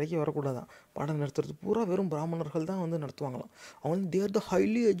நடத்துகிற வேலைக்கு வரக்கூடாதான். பாடம் நடத்துறது பூரா வெறும் பிராமணர்கள் தான் வந்து நடத்துவாங்களாம். அவங்க வந்து தேர் த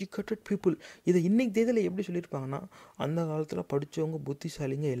ஹைலி எஜுகேட்டட் பீப்புள். இதை இன்றைக்கி தேதியில் எப்படி சொல்லியிருப்பாங்கன்னா, அந்த காலத்தில் படித்தவங்க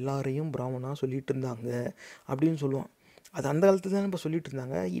புத்திசாலிங்க எல்லாரையும் பிராமணாக சொல்லிகிட்டு இருந்தாங்க அப்படின்னு சொல்லுவான். அது அந்த காலத்தில் தானே இப்போ சொல்லிகிட்டு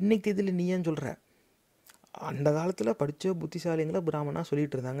இருந்தாங்க. இன்றைக்கி தேதியில் நீ ஏன் சொல்கிற? அந்த காலத்தில் படித்த புத்திசாலிங்களை பிராமணாக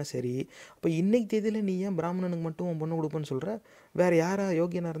சொல்லிகிட்டு இருந்தாங்க. சரி, அப்போ இன்றைக்கி தேதியில் நீ ஏன் பிராமணனுக்கு மட்டும் உன் பொண்ணு கொடுப்பேன்னு சொல்கிற? வேறு யாராக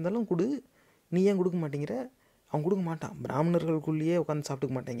யோகியனாக இருந்தாலும் கொடு, நீ ஏன் கொடுக்க மாட்டேங்கிற? அவன் கொடுக்க மாட்டான். பிராமணர்களுக்குள்ளேயே உட்காந்து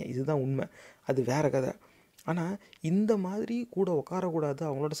சாப்பிட்டுக்க மாட்டேங்க, இதுதான் உண்மை. அது வேறு கதை. ஆனால் இந்த மாதிரி கூட உட்காரக்கூடாது,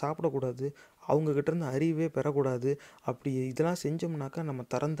 அவங்களோட சாப்பிடக்கூடாது, அவங்கக்கிட்டேருந்து அறிவே பெறக்கூடாது, அப்படி இதெல்லாம் செஞ்சோம்னாக்கா நம்ம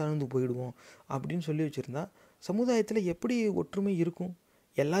தரம் தாழ்ந்து போயிடுவோம் அப்படின்னு சொல்லி வச்சுருந்தா சமுதாயத்தில் எப்படி ஒற்றுமை இருக்கும்?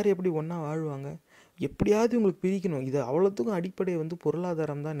 எல்லோரும் எப்படி ஒன்றா வாழ்வாங்க? எப்படியாவது இவங்களுக்கு பிரிக்கணும். இது அவ்வளோத்துக்கும் அடிப்படை வந்து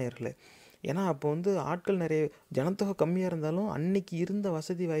பொருளாதாரம் தான் நேர்களே. ஏன்னா அப்போ வந்து ஆட்கள் நிறைய, ஜனத்தொகை கம்மியாக இருந்தாலும் அன்னைக்கு இருந்த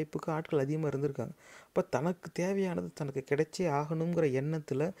வசதி வாய்ப்புக்கு ஆட்கள் அதிகமாக இருந்திருக்காங்க. அப்போ தனக்கு தேவையானது தனக்கு கிடைச்சே ஆகணுங்கிற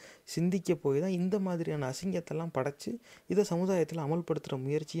எண்ணத்தில் சிந்திக்க போய் தான் இந்த மாதிரியான அசிங்கத்தெல்லாம் படைச்சி இதை சமுதாயத்தில் அமல்படுத்துகிற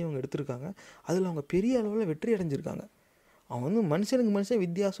முயற்சியை அவங்க எடுத்திருக்காங்க. அதில் அவங்க பெரிய அளவில் வெற்றி அடைஞ்சிருக்காங்க. அவன் வந்து மனுஷனுக்கு மனுஷன்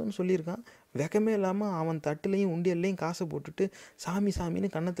வித்தியாசம்னு சொல்லியிருக்கான். வெக்கமே இல்லாமல் அவன் தட்டுலையும் உண்டியல்லையும் காசை போட்டுட்டு சாமி சாமின்னு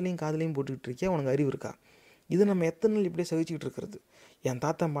கன்னத்துலையும் காதுலையும் போட்டுக்கிட்டு இருக்கே, அவனுக்கு அறிவு இருக்கா? இது நம்ம எத்தனை நாள் இப்படியே சகிச்சுக்கிட்டு இருக்கிறது? என்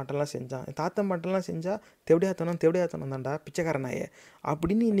தாத்தன் பாட்டெல்லாம் செஞ்சான், என் தாத்தன் பாட்டெல்லாம் செஞ்சால் தெவடியாத்தனம் தான்டா பிச்சைக்காரனாயே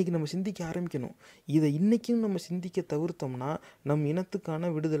அப்படின்னு இன்றைக்கி நம்ம சிந்திக்க ஆரம்பிக்கணும். இதை இன்றைக்கும் நம்ம சிந்திக்க தவிர்த்தோம்னா நம்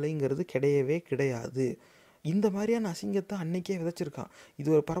இனத்துக்கான விடுதலைங்கிறது கிடையவே கிடையாது. இந்த மாதிரியான அசிங்கத்தை அன்றைக்கே விதைச்சிருக்கான். இது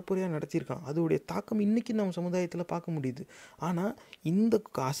ஒரு பரப்புரையாக நடத்தியிருக்கான். அதோடைய தாக்கம் இன்றைக்கி நம்ம சமுதாயத்தில் பார்க்க முடியுது. ஆனால் இந்த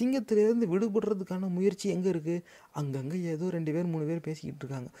அசிங்கத்திலேருந்து விடுபடுறதுக்கான முயற்சி எங்கே இருக்குது? அங்கங்கே ஏதோ 2 பேர் 3 பேர் பேசிக்கிட்டு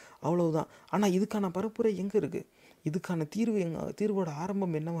இருக்காங்க, அவ்வளவுதான். ஆனால் இதுக்கான பரப்புரை எங்கே இருக்குது? இதுக்கான தீர்வோட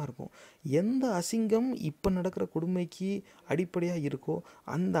ஆரம்பம் என்னவாக இருக்கும்? எந்த அசிங்கம் இப்போ நடக்கிற கொடுமைக்கு அடிப்படையாக இருக்கோ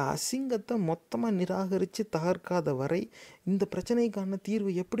அந்த அசிங்கத்தை மொத்தமாக நிராகரித்து தகர்க்காத வரை இந்த பிரச்சனைக்கான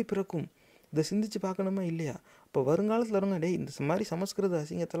தீர்வு எப்படி பிறக்கும்? இதை சிந்திச்சு பார்க்கணுமா இல்லையா? இப்போ வருங்காலத்தில் வரவங்க, டே இந்த மாதிரி சமஸ்கிருத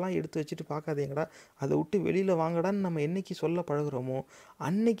அசிங்கத்தெல்லாம் எடுத்து வச்சுட்டு பார்க்காதீங்கடா, அதை விட்டு வெளியில் வாங்கடான்னு நம்ம என்றைக்கு சொல்ல பழகிறோமோ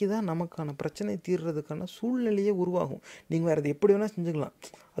அன்னைக்கு தான் நமக்கான பிரச்சனை தீர்றதுக்கான சூழ்நிலையே உருவாகும். நீங்கள் வேறு அதை எப்படி வேணால் செஞ்சுக்கலாம்.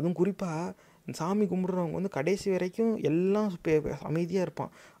 அதுவும் குறிப்பாக சாமி கும்பிட்றவங்க வந்து கடைசி வரைக்கும் எல்லாம் அமைதியாக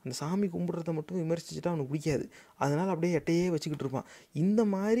இருப்பான். அந்த சாமி கும்பிட்றத மட்டும் விமர்சிச்சுட்டு அவனுக்கு பிடிக்காது. அதனால் அப்படியே எட்டையே வச்சுக்கிட்டு இருப்பான். இந்த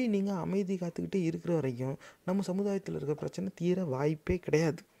மாதிரி நீங்கள் அமைதி காத்துக்கிட்டே இருக்கிற வரைக்கும் நம்ம சமுதாயத்தில் இருக்கிற பிரச்சனை தீர வாய்ப்பே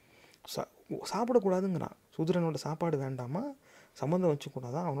கிடையாது. சாப்பிடக்கூடாதுங்கிறான். சூத்திரனோட சாப்பாடு வேண்டாமா, சம்மந்தம்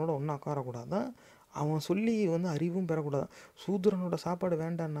வச்சுக்கூடாதான், அவனோட ஒன்றா உட்காரக்கூடாதான், அவன் சொல்லி வந்து அறிவும் பெறக்கூடாதான். சூத்திரனோட சாப்பாடு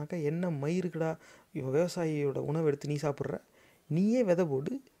வேண்டான்னாக்கா என்ன மயிருக்குடா, விவசாயியோட உணவு எடுத்து நீ சாப்பிட்ற, நீயே விதை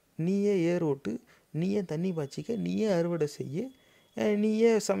போடு, நீயே ஏர் ஓட்டு, நீயே தண்ணி பாய்ச்சிக்க, நீயே அறுவடை செய்ய,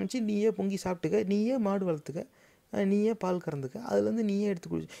 நீயே சமைச்சு, நீயே பொங்கி சாப்பிட்டுக்க, நீயே மாடு வளர்த்துக்க, நீயே பால் கறந்துக்க, அதுலேருந்து நீயே எடுத்து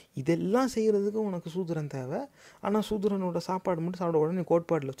குடிச்சு, இதெல்லாம் செய்கிறதுக்கு உனக்கு சூத்திரன் தேவை. ஆனால் சூத்திரனோட சாப்பாடு மட்டும் சாப்பிட உடனே நீ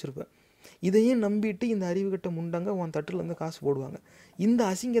கோட்பாட்டில் வச்சுருப்பேன். இதையும் நம்பிட்டு இந்த அறிவுகட்ட முண்டங்க உன் தட்டுலேருந்து காசு போடுவாங்க. இந்த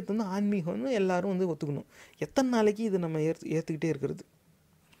அசிங்கத்தை வந்து ஆன்மீகம்னு எல்லாரும் வந்து ஒத்துக்கணும். எத்தனை நாளைக்கு இது நம்ம ஏற்றுக்கிட்டே இருக்கிறது?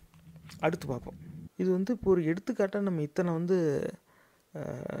 அடுத்து பார்ப்போம். இது வந்து இப்போ ஒரு எடுத்துக்காட்டாக நம்ம இத்தனை வந்து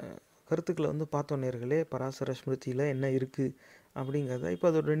கருத்துக்களை வந்து பார்த்தோம் நேர்களே. பராசர ஸ்மிருதியில் என்ன இருக்குது அப்படிங்கிறத இப்போ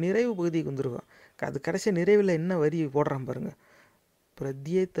அதோட நிறைவு பகுதிக்கு வந்துருவான். அது கடைசியாக நிறைவில் என்ன வரி போடுறான் பாருங்கள்.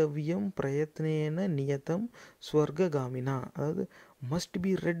 பிரத்யேத்தவ்யம் பிரயத்னேன நியதம் ஸ்வர்காமினா, அதாவது must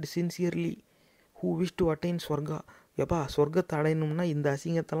be red sincerely who wish to attain Swarga. எப்பா சொர்க்கத்தை அடையணும்னா இந்த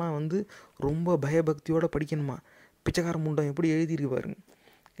அசிங்கத்தெல்லாம் வந்து ரொம்ப பயபக்தியோடு படிக்கணுமா? பிச்சைக்கார முண்டம் எப்படி எழுதியிருக்கு பாருங்க.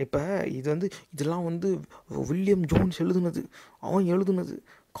 இப்போ இது வந்து இதெல்லாம் வந்து வில்லியம் ஜோன்ஸ் எழுதுனது, அவன் எழுதுனது,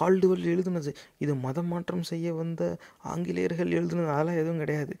 கால்டுவெல் எழுதுனது, இது மதம் மாற்றம் செய்ய வந்த ஆங்கிலேயர்கள் எழுதுனது, அதெல்லாம் எதுவும்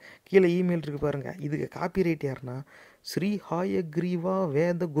கிடையாது. கீழே இமெயில் இருக்குது பாருங்கள். இதுக்கு காப்பிரைட் யாருன்னா ஸ்ரீ ஹாயக்ரீவா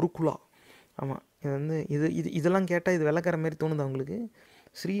வேத குருகுலா. ஆமாம், இது வந்து இதெல்லாம் கேட்டால் இது வெள்ளக்கார மாதிரி தோணுது அவங்களுக்கு.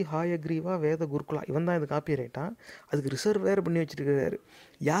 ஸ்ரீ ஹாயக்ரீவா வேத குருகுலா, இவன் தான் இது காப்பிரைட்டா. அதுக்கு ரிசர்வ் வேறு பண்ணி வச்சுருக்காரு.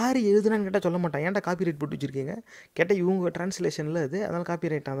 யார் எழுதுனான்னு கேட்டால் சொல்ல மாட்டான். ஏன்டா காப்பிரைட் போட்டு வச்சுருக்கீங்க கேட்டால் இவங்க டிரான்ஸ்லேஷனில் அது, அதனால்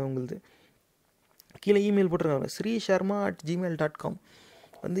காப்பிரைட் அது உங்களுது. கீழே இமெயில் போட்டிருக்காங்க srisharma@gmail.com.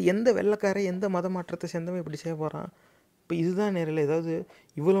 வந்து எந்த வெள்ளைக்காரை எந்த மத மாற்றத்தை சேர்ந்தவன் இப்படி செய்ய போகிறான்? இப்போ இதுதான் நேரில் ஏதாவது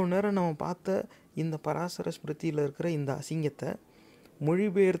இவ்வளோ நேரம் நம்ம பார்த்த இந்த பராசர ஸ்மிருதியில் இருக்கிற இந்த அசிங்கத்தை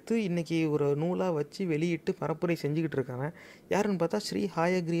மொழிபெயர்த்து இன்றைக்கி ஒரு நூலாக வச்சு வெளியிட்டு பரப்புரை செஞ்சுக்கிட்டு இருக்காங்க. யாருன்னு பார்த்தா ஸ்ரீ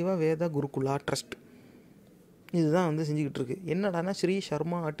ஹாயக்ரீவா வேத குருகுலா ட்ரஸ்ட். இதுதான் வந்து செஞ்சுக்கிட்டு இருக்கு. என்னடானா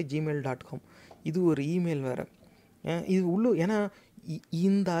srisharma@gmail.com. இது ஒரு இமெயில் வேறு. இது ஏன்னா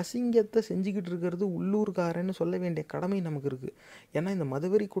இந்த அசிங்கத்தை செஞ்சுக்கிட்டு இருக்கிறது உள்ளூர்காரன்னு சொல்ல வேண்டிய கடமை நமக்கு இருக்குது. ஏன்னா இந்த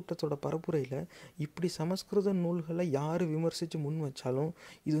மதவெறி கூட்டத்தோட பரப்புரையில் இப்படி சமஸ்கிருத நூல்களை யார் விமர்சித்து முன் வச்சாலும்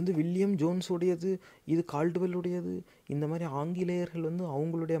இது வந்து வில்லியம் ஜோன்ஸுடையது, இது கால்டுவெல்லுடையது, இந்த மாதிரி ஆங்கிலேயர்கள் வந்து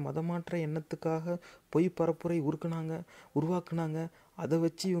அவங்களுடைய மதமாற்ற எண்ணத்துக்காக பொய் பரப்புரை உருவாக்குனாங்க, அதை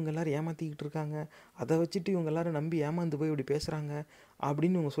வச்சு இவங்க எல்லோரும் ஏமாற்றிக்கிட்டு இருக்காங்க, அதை வச்சுட்டு இவங்க எல்லோரும் நம்பி ஏமாந்து போய் இப்படி பேசுகிறாங்க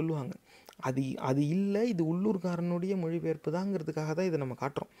அப்படின்னு இவங்க சொல்லுவாங்க. அது இல்லை, இது உள்ளூர்காரனுடைய மொழிபெயர்ப்பு தாங்கிறதுக்காக தான் இதை நம்ம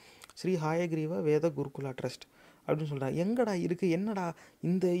காட்டுறோம். ஸ்ரீ ஹாயக்ரீவா வேத குருகுலா ட்ரஸ்ட் அப்படின்னு சொல்கிறாங்க. எங்கடா இருக்குது, என்னடா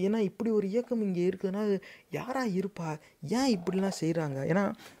இந்த, ஏன்னா இப்படி ஒரு இயக்கம் இங்கே இருக்குதுன்னா யாரா இருப்பா, ஏன் இப்படிலாம் செய்கிறாங்க? ஏன்னா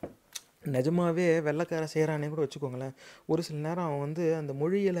நிஜமாகவே வெள்ளைக்கார செய்கிறானே கூட வச்சுக்கோங்களேன், ஒரு சில நேரம் அவன் வந்து அந்த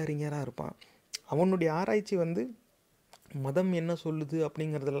மொழியியல் அறிஞராக இருப்பான். அவனுடைய ஆராய்ச்சி வந்து மதம் என்ன சொல்லுது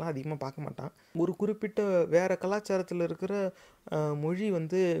அப்படிங்கிறதெல்லாம் அதிகமாக பார்க்க மாட்டான். ஒரு குறிப்பிட்ட வேறு கலாச்சாரத்தில் இருக்கிற மொழி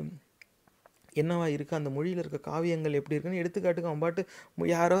வந்து என்னவா இருக்குது, அந்த மொழியில் இருக்க காவியங்கள் எப்படி இருக்குன்னு எடுத்துக்காட்டுக்கு அவன் பாட்டு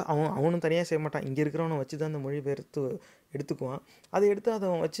யாரோ அவனும் தனியாக செய்ய மாட்டான், இங்கே இருக்கிறவனை வச்சு தான் அந்த மொழி எடுத்துக்குவான். அதை எடுத்து அதை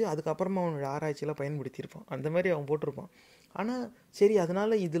அவன் வச்சு அதுக்கப்புறமா அவனோட ஆராய்ச்சியில் பயன்படுத்தியிருப்பான். அந்த மாதிரி அவன் போட்டிருப்பான். ஆனால் சரி,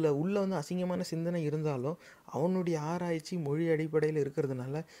 அதனால் இதில் உள்ள வந்து அசிங்கமான சிந்தனை இருந்தாலும் அவனுடைய ஆராய்ச்சி மொழி அடிப்படையில்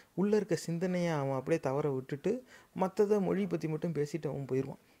இருக்கிறதுனால உள்ளே இருக்க சிந்தனையை அவன் அப்படியே தவற விட்டுட்டு மற்றதை மொழி பற்றி மட்டும் பேசிட்டு அவன்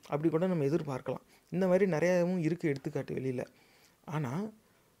போயிடுவான். அப்படி கூட நம்ம எதிர்பார்க்கலாம். இந்த மாதிரி நிறையாவும் இருக்குது எடுத்துக்காட்டு வெளியில். ஆனால்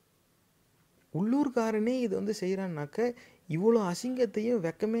உள்ளூர்காரனே இது வந்து செய்கிறான்னாக்க இவ்வளோ அசிங்கத்தையும்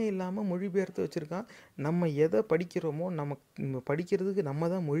வெக்கமே இல்லாமல் மொழிபெயர்த்து வச்சுருக்கான். நம்ம எதை படிக்கிறோமோ நம்ம படிக்கிறதுக்கு நம்ம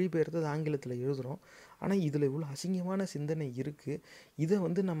தான் மொழிபெயர்த்து ஆங்கிலத்தில் எழுதுகிறோம். ஆனால் இதில் இவ்வளோ அசிங்கமான சிந்தனை இருக்குது, இதை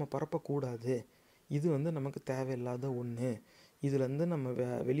வந்து நம்ம பரப்பக்கூடாது, இது வந்து நமக்கு தேவையில்லாத ஒன்று, இதுலேருந்து நம்ம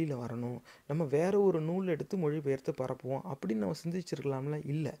வெளியில் வரணும், நம்ம வேறு ஒரு நூல் எடுத்து மொழிபெயர்த்து பரப்புவோம் அப்படின்னு நம்ம சிந்திச்சிருக்கலாம்ல.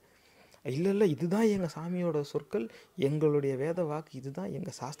 இல்லை, இதுதான் எங்கள் சாமியோட சொற்கள், எங்களுடைய வேத வாக்கு இதுதான்,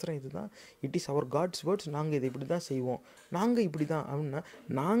 எங்கள் சாஸ்திரம் இதுதான், it is our God's words, நாங்கள் இதை இப்படி தான் செய்வோம், நாங்கள் இப்படி தான் அப்படின்னா,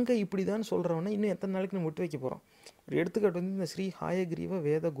 நாங்கள் இப்படி தான் சொல்கிறவனா இன்னும் எத்தனை நாளைக்கு நம்ம விட்டு வைக்க போகிறோம்? ஒரு எடுத்துக்காட்டு வந்து இந்த ஸ்ரீ ஹாயக்ரீவா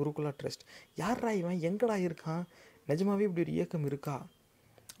வேத குருகுலா ட்ரஸ்ட். யாரா இவன், எங்கடா இருக்கான், நிஜமாவே இப்படி ஒரு இயக்கம் இருக்கா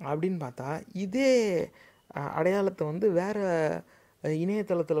அப்படின்னு பார்த்தா இதே அடையாளத்தை வந்து வேறு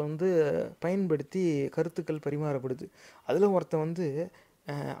இணையதளத்தில் வந்து பயன்படுத்தி கருத்துக்கள் பரிமாறப்படுது. அதில் ஒருத்தன் வந்து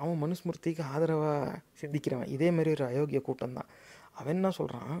அவன் மனுஸ்மிருதிக்கு ஆதரவாக சிந்திக்கிறவன். இதே மாதிரி ஒரு அயோக்கிய கூட்டம் தான். அவன் என்ன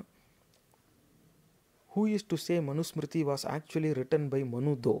சொல்கிறான், who is to say Manusmriti was actually written by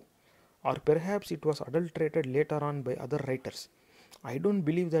Manu though, or perhaps it was adulterated later on by other writers. I don't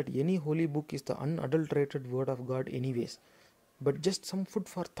believe that any holy book is the unadulterated word of God anyways, but just some food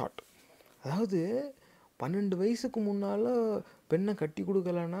for thought. அதாவது 12 வயசுக்கு முன்னால் பெண்ணை கட்டி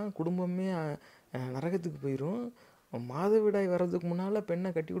கொடுக்கலன்னா குடும்பமே நரகத்துக்கு போயிடும். மாதவிடாய் வர்றதுக்கு முன்னால் பெண்ணை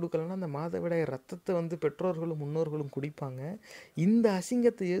கட்டி கொடுக்கலன்னா அந்த மாதவிடாய் ரத்தத்தை வந்து பெற்றோர்களும் முன்னோர்களும் குடிப்பாங்க. இந்த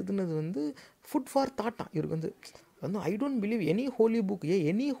அசிங்கத்தை எழுதுனது வந்து ஃபுட் ஃபார் தாட்டான். இவருக்கு வந்து I don't believe any Holi book.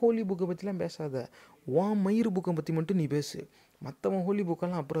 Any Holi புக்கை பற்றிலாம் பேசாத, மயிறு புக்கை பற்றி மட்டும் நீ பேசு, மற்றவன் ஹோலி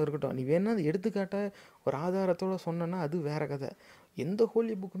புக்கெல்லாம் அப்புறம் இருக்கட்டும். நீ வேணா அது எடுத்துக்காட்ட ஒரு ஆதாரத்தோடு சொன்னேன்னா அது வேறு கதை. எந்த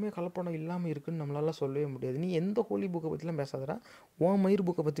ஹோலி புக்குமே கலப்படம் இல்லாமல் இருக்குதுன்னு நம்மளால சொல்லவே முடியாது. நீ எந்த ஹோலி புக்கை பற்றிலாம் பேசாதடா, மயிறு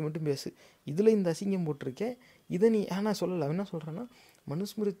புக்கை பற்றி மட்டும் பேசு. இதில் இந்த அசிங்கம் போட்டிருக்கேன், இதை நீ ஏன்னா சொல்லலை. அவன் என்ன சொல்கிறான்னா,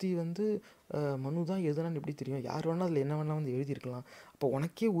 மனுஸ்மிருதி வந்து மனு தான் எழுதுனான்னு எப்படி தெரியும், யார் வேணால் அதில் என்ன வேணால் வந்து எழுதியிருக்கலாம், அப்போ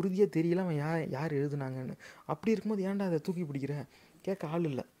உனக்கே உறுதியாக தெரியல அவன் யார் எழுதுனாங்கன்னு. அப்படி இருக்கும்போது ஏன்டா அதை தூக்கி பிடிக்கிற, கேட்க ஆள்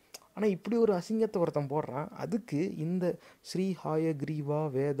இல்லை. ஆனால் இப்படி ஒரு அசிங்கத்தை ஒருத்தன் போடுறான். அதுக்கு இந்த ஸ்ரீ ஹாயக்ரீவா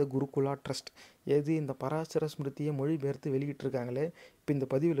வேத குருகுலா ட்ரஸ்ட் இந்த பராசர ஸ்மிருதியை மொழிபெயர்த்து வெளியிட்டிருக்காங்களே, இப்போ இந்த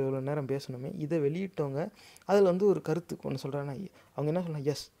பதிவில் எவ்வளோ நேரம் பேசணுமே, இதை வெளியிட்டவங்க அதில் வந்து ஒரு கருத்து ஒன்று சொல்கிறாங்கன்னா, அவங்க என்ன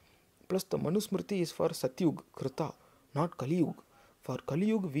சொல்கிறாங்க, S plus the Manusmriti is for சத்யுக் Krutha not Kalyug. For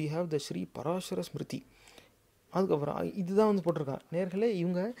Kalyug we have the Sri Parasara Smriti. அதுக்கப்புறம் இதுதான் வந்து போட்டிருக்கான். நேர்களே,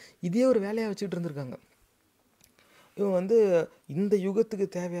 இவங்க இதே ஒரு வேலையாக வச்சுக்கிட்டு இருந்திருக்காங்க. இவங்க வந்து இந்த யுகத்துக்கு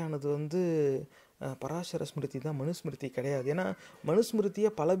தேவையானது வந்து பராசர ஸ்மிருதி தான், மனுஸ்மிருதி கிடையாது. ஏன்னா மனுஸ்மிருதியை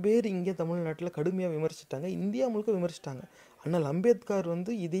பல பேர் இங்கே தமிழ்நாட்டில் கடுமையாக விமர்சித்தாங்க, இந்தியா முழுக்க விமர்சித்தாங்க. அண்ணல் அம்பேத்கர்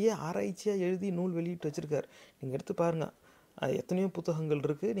வந்து இதையே ஆராய்ச்சியாக எழுதி நூல் வெளியிட்டு வச்சுருக்கார். நீங்கள் எடுத்து பாருங்கள், எத்தனையோ புத்தகங்கள்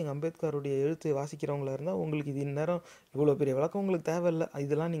இருக்குது. நீங்கள் அம்பேத்கருடைய எழுத்து வாசிக்கிறவங்களா இருந்தால் உங்களுக்கு இது இந்நேரம் இவ்வளோ பெரிய விளக்கம் உங்களுக்கு தேவையில்லை,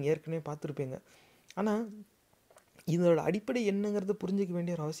 இதெல்லாம் நீங்கள் ஏற்கனவே பார்த்துருப்பீங்க. ஆனால் இதோட அடிப்படை என்னங்கிறத புரிஞ்சிக்க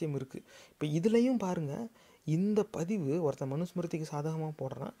வேண்டிய ஒரு அவசியம் இருக்குது. இப்போ இதுலேயும் பாருங்கள், இந்த பதிவு ஒருத்தன் மனுஸ்மிருதிக்கு சாதகமாக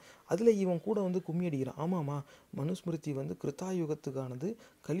போடுறான், அதில் இவன் கூட வந்து கும்மி அடிக்கிறான். ஆமாம்மா, மனுஸ்மிருதி வந்து கிருத்தாயுகத்துக்கானது,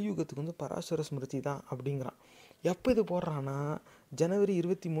 கலியுகத்துக்கு வந்து பராசர ஸ்மிருதி தான் அப்படிங்கிறான். எப்போ இது போடுறான்னா ஜனவரி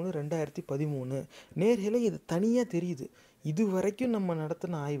 23, 2013. நேர்களே, இது தனியாக தெரியுது. இது வரைக்கும் நம்ம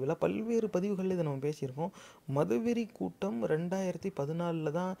நடத்தின ஆய்வில் பல்வேறு பதிவுகளில் இதை நம்ம பேசியிருக்கோம். மதவெறி கூட்டம்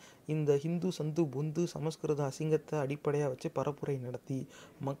 2014 தான் இந்த ஹிந்து சந்து பொந்து சமஸ்கிருத அசிங்கத்தை அடிப்படையாக வச்சு பரப்புரை நடத்தி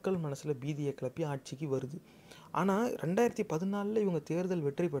மக்கள் மனசில் பீதியை கிளப்பி ஆட்சிக்கு வருது. ஆனால் 2014 இவங்க தேர்தல்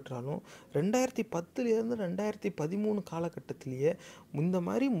வெற்றி பெற்றாலும் 2010 2013 காலகட்டத்திலேயே இந்த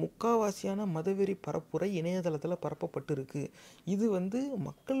மாதிரி முக்காவாசியான மதவெறி பரப்புரை இணையதளத்தில் பரப்பப்பட்டு இருக்கு. இது வந்து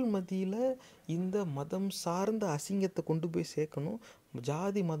மக்கள் மத்தியில் இந்த மதம் சார்ந்த அசிங்கத்தை கொண்டு போய் சேர்க்கணும்,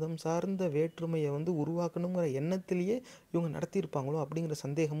 ஜாதி மதம் சார்ந்த வேற்றுமையை வந்து உருவாக்கணுங்கிற எண்ணத்திலேயே இவங்க நடத்தியிருப்பாங்களோ அப்படிங்கிற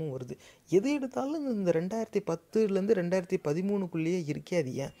சந்தேகமும் வருது. எது எடுத்தாலும் இந்த 2010 2013 இருக்கே.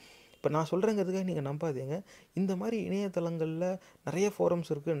 அது ஏன் இப்போ நான் சொல்கிறேங்கிறதுக்காக நீங்கள் நம்பாதீங்க. இந்த மாதிரி இணையதளங்களில் நிறைய ஃபோரம்ஸ்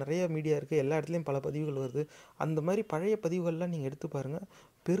இருக்குது, நிறைய மீடியா இருக்குது, எல்லா இடத்துலையும் பல பதிவுகள் வருது. அந்த மாதிரி பழைய பதிவுகள்லாம் நீங்கள் எடுத்து பாருங்கள்.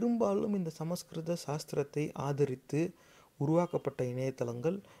 பெரும்பாலும் இந்த சமஸ்கிருத சாஸ்திரத்தை ஆதரித்து உருவாக்கப்பட்ட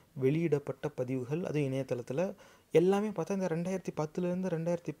இணையதளங்கள், வெளியிடப்பட்ட பதிவுகள், அதுவும் இணையதளத்தில் எல்லாமே பார்த்தா இந்த 2010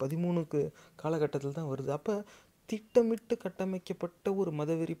 2013 காலகட்டத்தில் தான் வருது. அப்போ திட்டமிட்டு கட்டமைக்கப்பட்ட ஒரு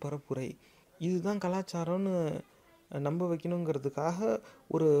மதவெறி பரப்புரை, இதுதான் கலாச்சாரம்னு நம்ப வைக்கணுங்கிறதுக்காக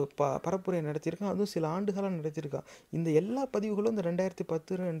ஒரு பரப்புரை நடத்தியிருக்கான். அதுவும் சில ஆண்டுகளாக நடத்தியிருக்கான். இந்த எல்லா பதிவுகளும் இந்த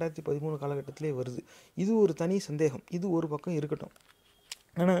 2010 2013 காலகட்டத்திலே வருது. இது ஒரு தனி சந்தேகம், இது ஒரு பக்கம் இருக்கட்டும்.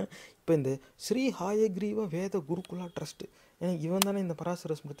 ஆனால் இப்போ இந்த ஸ்ரீ ஹாயக்ரீவ வேத குருகுலா ட்ரஸ்ட்டு, ஏன்னா இவன் தானே இந்த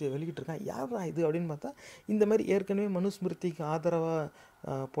பராசர ஸ்மிருதியை வெளியிட்டிருக்கான். யாரா இது அப்படின்னு பார்த்தா, இந்த மாதிரி ஏற்கனவே மனுஸ்மிருதிக்கு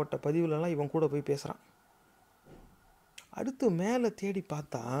ஆதரவாக போட்ட பதிவுலலாம் இவன் கூட போய் பேசுகிறான். அடுத்து மேலே தேடி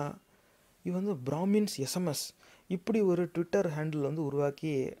பார்த்தா இவன் வந்து பிராமின்ஸ் எஸ்எம்எஸ் இப்படி ஒரு ட்விட்டர் ஹேண்டில் வந்து உருவாக்கி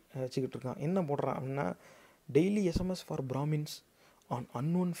வச்சுக்கிட்டு இருக்கான். என்ன போடுறான் அப்படின்னா, daily SMS for Brahmins on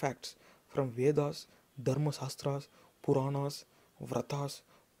unknown facts from Vedas, தர்ம சாஸ்திராஸ், புராணாஸ், விரதாஸ்,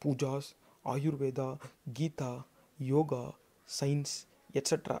 பூஜாஸ், ஆயுர்வேதா, கீதா, யோகா, சயின்ஸ்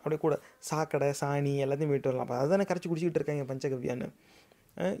எட்ஸட்ரா. அப்படியே கூட சாக்கடை சாணி எல்லாத்தையும் போயிட்டு வரலாம். அப்போ அதுதானே கரைச்சி குடிச்சிக்கிட்டு இருக்காங்க பஞ்சகவ்யான்னு.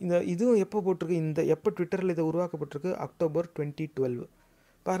 இதுவும் எப்போ போட்டிருக்கு, எப்போ ட்விட்டரில் இதை உருவாக்கப்பட்டிருக்கு, அக்டோபர் 2012.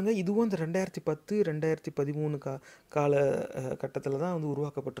 பாருங்கள், இதுவும் இந்த 2010 2013 கால கட்டத்தில் தான் வந்து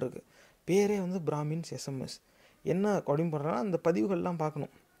உருவாக்கப்பட்டிருக்கு. பேரே வந்து பிராமின்ஸ் எஸ்எம்எஸ். என்ன அப்படின்னு பண்ணுறாங்கன்னா, அந்த பதிவுகள்லாம்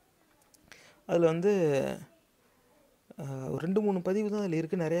பார்க்கணும். அதில் வந்து 2-3 பதிவு தான் அதில்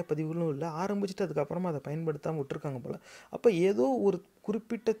இருக்குது, நிறையா பதிவுகளும் இல்லை. ஆரம்பிச்சுட்டு அதுக்கப்புறமா அதை பயன்படுத்தாமல் விட்டுருக்காங்க போல். அப்போ ஏதோ ஒரு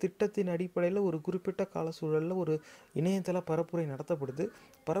குறிப்பிட்ட திட்டத்தின் அடிப்படையில் ஒரு குறிப்பிட்ட கால சூழலில் ஒரு இணையதள பரப்புரை நடத்தப்படுது.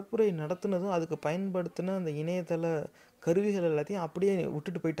 பரப்புரை நடத்துனதும் அதுக்கு பயன்படுத்தின அந்த இணையதள கருவிகள் எல்லாத்தையும் அப்படியே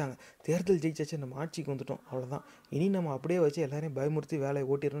விட்டுட்டு போயிட்டாங்க. தேர்தல் ஜெயிச்சாச்சு, நம்ம ஆட்சிக்கு வந்துட்டோம், அவ்வளோதான், இனி நம்ம அப்படியே வச்சு எல்லாரையும் பயமுறுத்தி வேலையை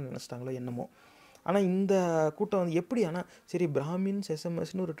ஓட்டிடணும்னு நினச்சிட்டாங்களோ என்னமோ. ஆனால் இந்த கூட்டம் வந்து எப்படி, ஆனால் சரி, பிராமின்ஸ்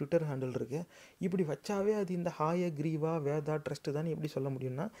எஸ்எம்எஸ்னு ஒரு ட்விட்டர் ஹேண்டில் இருக்குது, இப்படி வச்சாவே அது இந்த ஹாயக்ரீவா வேதா ட்ரஸ்ட்டு தான் எப்படி சொல்ல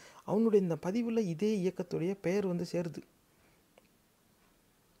முடியும்னா, அவனுடைய இந்த பதிவில் இதே இயக்கத்துடைய பெயர் வந்து சேருது.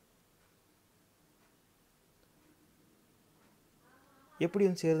 எப்படி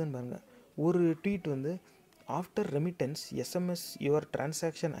வந்து சேருதுன்னு பாருங்கள். ஒரு ட்வீட் வந்து, after remittance SMS your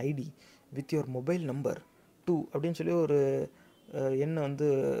transaction ID with your mobile number two அப்படின்னு சொல்லி ஒரு எண்ணை வந்து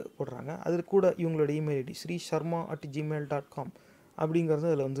போடுறாங்க. அது கூட இவங்களோட இமெயில் ஐடி srisharma@gmail.com அப்படிங்கிறது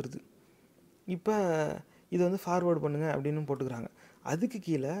அதில் வந்துடுது. இப்போ இதை வந்து ஃபார்வேர்டு பண்ணுங்கள் அப்படின்னு போட்டுக்கிறாங்க. அதுக்கு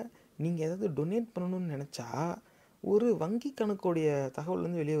கீழே நீங்கள் ஏதாவது டொனேட் பண்ணணும்னு நினச்சா ஒரு வங்கி கணக்குடைய தகவல்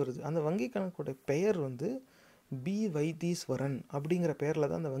வந்து வெளியே வருது. அந்த வங்கி கணக்குடைய பெயர் வந்து பி வைத்தீஸ்வரன் அப்படிங்கிற பெயரில்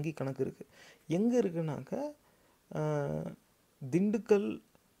தான் அந்த வங்கி கணக்கு இருக்குது. எங்கே இருக்குன்னாக்க திண்டுக்கல்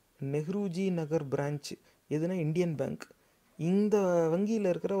நெஹ்ருஜி நகர் பிரான்ச், எதுனா இந்தியன் பேங்க், இந்த வங்கியில்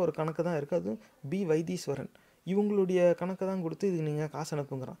இருக்கிற ஒரு கணக்கு தான் இருக்குது. அதுவும் பி வைத்தீஸ்வரன் இவங்களுடைய கணக்கை தான் கொடுத்து இதுக்கு நீங்கள் காசு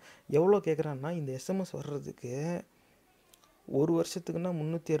அனுப்புங்கிறான். எவ்வளோ கேட்குறான்னா, இந்த எஸ்எம்எஸ் வர்றதுக்கு ஒரு வருஷத்துக்குன்னா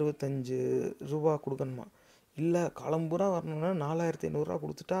 365 ரூபா கொடுக்கணுமா, இல்லை காலம்பூரா வரணுன்னா 4500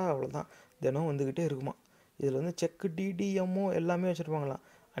 கொடுத்துட்டா அவ்வளோதான், தினம் வந்துக்கிட்டே இருக்குமா. இதில் வந்து செக்கு டிடிஎம்மோ எல்லாமே வச்சுருப்பாங்களாம்.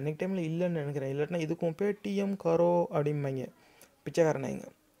 அன்றைக்கு டைமில் இல்லைன்னு நினைக்கிறேன், இல்லாட்டினா இதுக்கும் பேடிஎம் காரோ அப்படிம்பாங்க, பிச்சைக்காரனாங்க.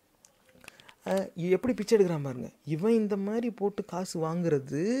 எப்படி பிச்சை எடுக்கிறான் பாருங்க. இவன் இந்த மாதிரி போட்டு காசு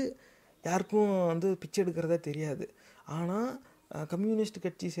வாங்குறது யாருக்கும் வந்து பிச்சை எடுக்கிறதா தெரியாது. ஆனால் கம்யூனிஸ்ட்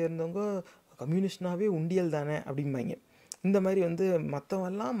கட்சி சேர்ந்தவங்க கம்யூனிஸ்ட்னாவே உண்டியல் தானே அப்படிம்பாங்க. இந்த மாதிரி வந்து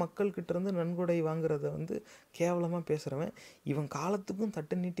மற்றவெல்லாம் மக்கள்கிட்ட இருந்து நன்கொடை வாங்குறத வந்து கேவலமாக பேசுகிறவன். இவன் காலத்துக்கும்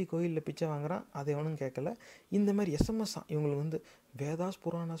தட்டு நீட்டி கோயிலில் பிச்சை வாங்குறான், அதை எவனும் கேட்கல. இந்த மாதிரி எஸ்எம்எஸ் தான் இவங்களுக்கு வந்து வேதாஸ்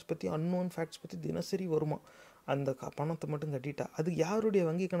புராணாஸ் பற்றி அன்னோன் ஃபேக்ட்ஸ் பற்றி தினசரி வருமா. அந்த பணத்தை மட்டும் கட்டிட்டா அது யாருடைய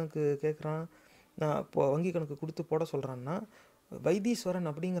வங்கி கணக்கு கேட்குறான், நான் இப்போ வங்கி கணக்கு கொடுத்து போட சொல்கிறான்னா வைத்தீஸ்வரன்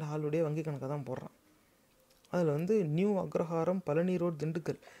அப்படிங்கிற ஆளுடைய வங்கி கணக்கை தான் போடுறான். அதில் வந்து நியூ அக்ரஹாரம், பழனி ரோட்,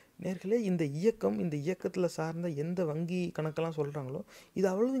 திண்டுக்கல். நேர்களே, இந்த இயக்கத்தில் சார்ந்த எந்த வங்கி கணக்கெல்லாம் சொல்கிறாங்களோ இது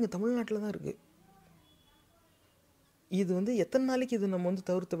அவ்வளோ இங்கே தமிழ்நாட்டில் தான் இருக்குது. இது வந்து எத்தனை நாளைக்கு இது நம்ம வந்து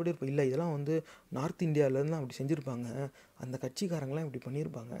தவிர்த்தபடி இருப்போம். இல்லை, இதெல்லாம் வந்து நார்த் இந்தியாவிலேருந்து அப்படி செஞ்சுருப்பாங்க, அந்த கட்சிக்காரங்களாம் இப்படி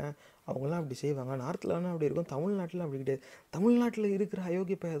பண்ணியிருப்பாங்க, அவங்களாம் அப்படி செய்வாங்க, நார்த்தில் வேணால் அப்படி இருக்கும், தமிழ்நாட்டில் அப்படி கிடையாது. தமிழ்நாட்டில் இருக்கிற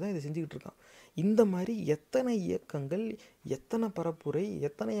அயோக்கிய பையன் தான் இதை செஞ்சுக்கிட்டு இருக்கான். இந்த மாதிரி எத்தனை இயக்கங்கள், எத்தனை பரப்புரை,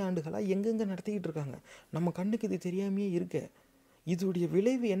 எத்தனை ஆண்டுகளாக எங்கெங்கே நடத்திக்கிட்டு இருக்காங்க. நம்ம கண்ணுக்கு இது தெரியாமையே இருக்க. இதோடைய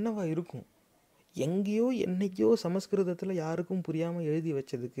விளைவு என்னவா இருக்கும்? எங்கேயோ என்னைக்கோ சமஸ்கிருதத்தில் யாருக்கும் புரியாமல் எழுதி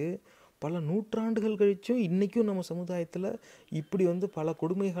வச்சதுக்கு பல நூற்றாண்டுகள் கழிச்சும் இன்றைக்கும் நம்ம சமுதாயத்தில் இப்படி வந்து பல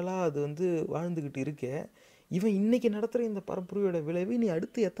கொடுமைகளாக அது வந்து வாழ்ந்துக்கிட்டு இருக்க. இவன் இன்றைக்கி நடத்துகிற இந்த பரப்புரையோட விளைவு நீ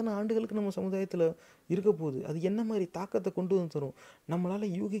அடுத்து எத்தனை ஆண்டுகளுக்கு நம்ம சமுதாயத்தில் இருக்க போகுது, அது என்ன மாதிரி தாக்கத்தை கொண்டு வந்து தரும்,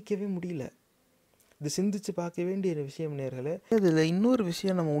 நம்மளால் யூகிக்கவே முடியல. இது சிந்திச்சு பார்க்க வேண்டிய விஷயம் நேர்களே. இதில் இன்னொரு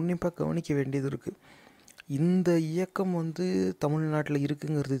விஷயம் நம்ம உன்னிப்பாக கவனிக்க வேண்டியது இருக்குது. இந்த இயக்கம் வந்து தமிழ்நாட்டில்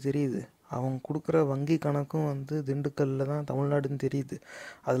இருக்குங்கிறது தெரியுது. அவங்க கொடுக்குற வங்கி கணக்கும் வந்து திண்டுக்கல்லில் தான் தமிழ்நாடுன்னு தெரியுது.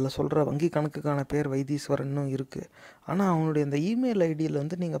 அதில் சொல்கிற வங்கி கணக்குக்கான பேர் வைத்தீஸ்வரனும் இருக்குது. ஆனால் அவனுடைய அந்த இமெயில் ஐடியில்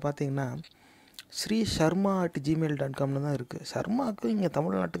வந்து நீங்கள் பார்த்தீங்கன்னா srisharma@gmail.comனு தான் இருக்குது. ஷர்மாவுக்கு இங்கே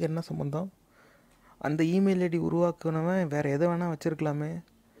தமிழ்நாட்டுக்கு என்ன சம்மந்தம்? அந்த இமெயில் ஐடி உருவாக்குனவன் வேறு எதை வேணால் வச்சுருக்கலாமே.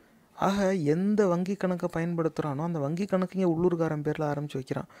 ஆக எந்த வங்கி கணக்கை பயன்படுத்துகிறானோ அந்த வங்கி கணக்கு இங்கே உள்ளூர்காரன் பேரில் ஆரம்பித்து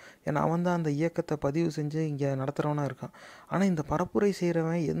வைக்கிறான். ஏன்னா அவன் தான் அந்த இயக்கத்தை பதிவு செஞ்சு இங்கே நடத்துகிறவனாக இருக்கான். ஆனால் இந்த பரப்புரை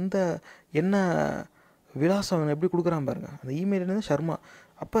செய்கிறவன் என்ன விலாசம் எப்படி கொடுக்குறான் பாருங்கள். அந்த இமெயில் வந்து ஷர்மா.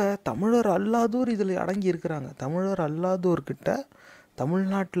 அப்போ தமிழர் அல்லாதோர் இதில் அடங்கி இருக்கிறாங்க. தமிழர் அல்லாதோர்கிட்ட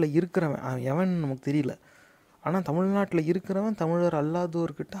தமிழ்நாட்டில் இருக்கிறவன் எவன் நமக்கு தெரியல, ஆனால் தமிழ்நாட்டில் இருக்கிறவன் தமிழர்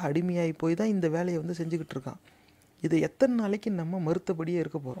அல்லாதோர்கிட்ட அடிமையாகி போய் தான் இந்த வேலையை வந்து செஞ்சுக்கிட்டு இருக்கான். இதை எத்தனை நாளைக்கு நம்ம மறுத்தபடியே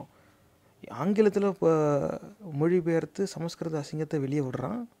இருக்க போகிறோம்? ஆங்கிலத்தில் இப்போ மொழிபெயர்த்து சமஸ்கிருத அசிங்கத்தை வெளியே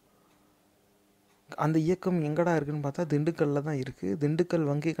விடுறான். அந்த இயக்கம் எங்கடா இருக்குதுன்னு பார்த்தா திண்டுக்கல்லில் தான் இருக்குது. திண்டுக்கல்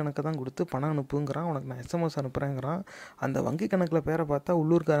வங்கி கணக்கை தான் கொடுத்து பணம் அனுப்புங்கிறான், உனக்கு நான் எஸ்எம்எஸ் அனுப்புகிறேங்கிறான். அந்த வங்கி கணக்கில் பேரை பார்த்தா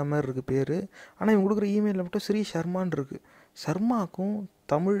உள்ளூர்கார மாதிரி இருக்குது பேர். ஆனால் இவங்க கொடுக்குற இமெயிலில் மட்டும் ஸ்ரீ ஷர்மான்னு இருக்குது. ஷர்மாக்கும்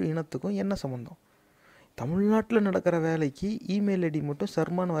தமிழ் இனத்துக்கும் என்ன சம்மந்தம்? தமிழ்நாட்டில் நடக்கிற வேலைக்கு இமெயில் ஐடி மட்டும்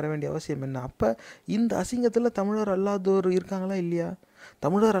ஷர்மான்னு வர வேண்டிய அவசியம் என்ன? அப்போ இந்த அசிங்கத்தில் தமிழர் அல்லாதோர் இருக்காங்களா இல்லையா?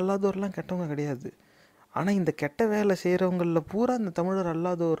 தமிழர் அல்லாதோர்லாம் கெட்டவங்க கிடையாது. ஆனால் இந்த கெட்ட வேலை செய்கிறவங்களில் பூரா இந்த தமிழர்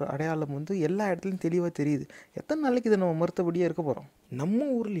அல்லாதோர் அடையாளம் வந்து எல்லா இடத்துலையும் தெளிவாக தெரியுது. எத்தனை நாளைக்கு இதை நம்ம மறுத்தபடியே இருக்க போகிறோம்? நம்ம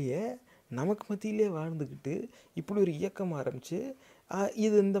ஊர்லேயே நமக்கு மத்தியிலே வாழ்ந்துக்கிட்டு இப்படி ஒரு இயக்கம் ஆரம்பித்து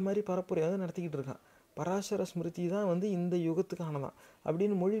இது இந்த மாதிரி பரப்புரை வந்து நடத்திக்கிட்டு இருக்கான். பராசர ஸ்மிருதி தான் வந்து இந்த யுகத்துக்கானதான்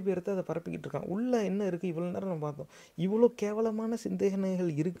அப்படின்னு மொழிபெயர்த்து அதை பரப்பிக்கிட்டு இருக்கான். உள்ளே என்ன இருக்குது? இவ்வளோ நேரம் நம்ம பார்த்தோம். இவ்வளோ கேவலமான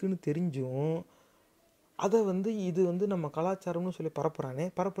சிந்தனைகள் இருக்குதுன்னு தெரிஞ்சும் அதை வந்து இது வந்து நம்ம கலாச்சாரம்னு சொல்லி பரப்புகிறானே.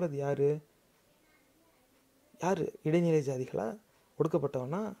 பரப்புறது யார்? இடைநிலை ஜாதிகளா?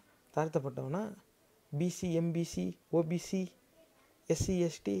 ஒடுக்கப்பட்டவனா? தாழ்த்தப்பட்டவனா? PC, MBC, OBC, SC,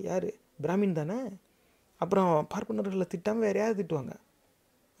 ST? யார்? பிராமின் தானே. அப்புறம் பார்ப்பனர்களை திட்டாமல் வேறு யார் திட்டுவாங்க?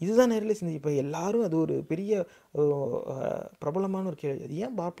 இதுதான் நேரில் சிந்தி. இப்போ எல்லாரும் அது ஒரு பெரிய பிரபலமான ஒரு கேள்வி. அது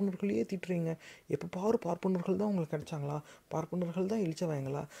ஏன் பார்ப்பனர்களையே திட்டுறீங்க? எப்போ பாரு பார்ப்பனர்கள் தான் உங்களுக்கு கிடைச்சாங்களா? பார்ப்பனர்கள் தான்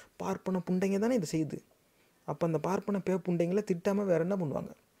இழிச்சவாங்களா? பார்ப்பன புண்டைங்க தானே இதை செய்யுது. அப்போ அந்த பார்ப்பன புண்டைங்களை திட்டாமல் வேறு என்ன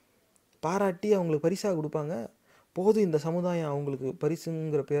பண்ணுவாங்க? பாராட்டி அவங்களுக்கு பரிசாக கொடுப்பாங்க. போதும், இந்த சமுதாயம் அவங்களுக்கு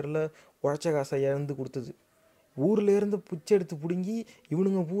பரிசுங்கிற பேரில் உழைச்ச காசை இழந்து கொடுத்தது. ஊர்லேருந்து பிச்சை எடுத்து பிடுங்கி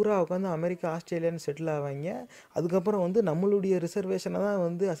இவனுங்க பூரா உட்காந்து அமெரிக்கா, ஆஸ்திரேலியான்னு செட்டில் ஆவாங்க. அதுக்கப்புறம் வந்து நம்மளுடைய ரிசர்வேஷனை தான்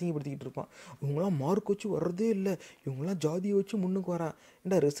வந்து அசிங்கப்படுத்திக்கிட்டு இருப்பான். இவங்களாம் மார்க் வச்சு வர்றதே இல்லை, இவங்களாம் ஜாதியை வச்சு முன்னுக்கு வரான்.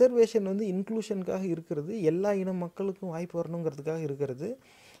 இந்த ரிசர்வேஷன் வந்து இன்க்ளூஷனுக்காக இருக்கிறது, எல்லா இன மக்களுக்கும் வாய்ப்பு வரணுங்கிறதுக்காக இருக்கிறது.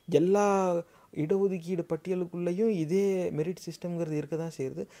 எல்லா இடஒதுக்கீடு பட்டியலுக்குள்ளேயும் இதே மெரிட் சிஸ்டம்ங்கிறது இருக்க தான்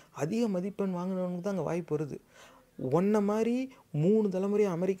செய்யுது. அதிக மதிப்பெண் வாங்கினவனுக்கு தான் அங்கே வாய்ப்பு வருது. ஒன்றை மாதிரி 3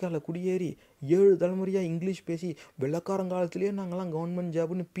 தலைமுறையாக அமெரிக்காவில் குடியேறி 7 தலைமுறையாக இங்கிலீஷ் பேசி வெள்ளக்காரங்காலத்திலேயே நாங்களாம் கவர்மெண்ட்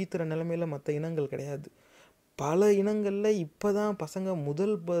ஜாப்னு பீத்துற நிலைமையில் மற்ற இனங்கள் கிடையாது. பல இனங்களில் இப்போ தான் பசங்க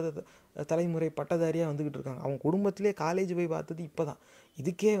முதல் தலைமுறை பட்டதாரியாக வந்துக்கிட்டு இருக்காங்க. அவங்க குடும்பத்திலே காலேஜ் போய் பார்த்தது இப்போ தான்.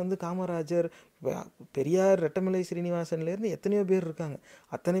 இதுக்கே வந்து காமராஜர், பெரியார், ரெட்டமலை ஸ்ரீனிவாசன்லேருந்து எத்தனையோ பேர் இருக்காங்க.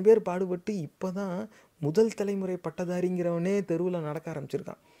 அத்தனை பேர் பாடுபட்டு இப்போ தான் முதல் தலைமுறை பட்டதாரிங்கிறவனே தெருவில் நடக்க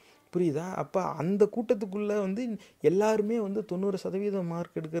ஆரம்பிச்சிருக்கான். புரியுதா? அப்போ அந்த கூட்டத்துக்குள்ளே வந்து எல்லாருமே வந்து 90%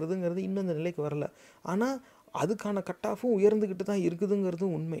 மார்க் எடுக்கிறதுங்கிறது இன்னும் அந்த நிலைக்கு வரல. ஆனால் அதுக்கான கட் ஆஃபும் உயர்ந்துக்கிட்டு தான்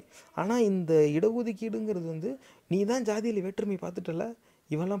இருக்குதுங்கிறதும் உண்மை. ஆனால் இந்த இடஒதுக்கீடுங்கிறது வந்து நீ தான் ஜாதியில் வேற்றுமை பார்த்துட்டல,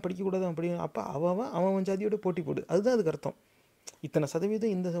 இவெல்லாம் படிக்கக்கூடாது அப்படி, அப்போ அவன் ஜாதியோட போட்டி போடு, அதுதான் அதுக்கு அர்த்தம். இத்தனை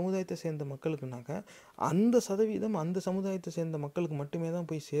சதவீதம் இந்த சமுதாயத்தை சேர்ந்த மக்களுக்குனாக்கா அந்த சதவீதம் அந்த சமுதாயத்தை சேர்ந்த மக்களுக்கு மட்டுமே தான்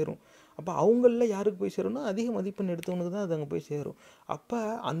போய் சேரும். அப்போ அவங்களில் யாருக்கு போய் சேரும்னா அதிக மதிப்பெண் எடுத்தவனுக்கு தான் அது அங்கே போய் சேரும். அப்போ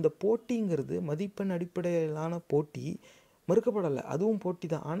அந்த போட்டிங்கிறது மதிப்பெண் அடிப்படையிலான போட்டி மறுக்கப்படலை, அதுவும் போட்டி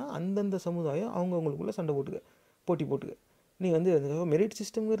தான். ஆனால் அந்தந்த சமுதாயம் அவங்கவுங்களுக்குள்ளே சண்டை போட்டி போட்டுக்க. நீ வந்து மெரிட்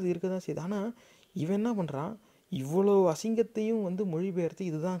சிஸ்டம்ங்கிறது இருக்க தான் செய்யுது. ஆனால் இவன் என்ன பண்ணுறான், இவ்வளோ அசிங்கத்தையும் வந்து மொழிபெயர்த்து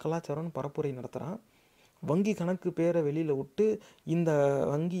இதுதான் கலாச்சாரம்னு பரப்புரை நடத்துகிறான். வங்கி கணக்கு பேரை வெளியில் விட்டு இந்த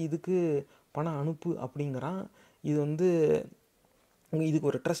வங்கி இதுக்கு பணம் அனுப்பு அப்படிங்கிறான். இது வந்து இதுக்கு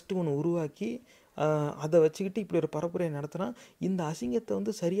ஒரு ட்ரஸ்ட்டு ஒன்று உருவாக்கி அதை வச்சுக்கிட்டு இப்படி ஒரு பரப்புரை நடத்துகிறான். இந்த அசிங்கத்தை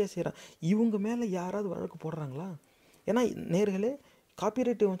வந்து சரியாக செய்கிறான். இவங்க மேலே யாராவது வழக்கு போடுறாங்களா? ஏன்னா நேர்களே,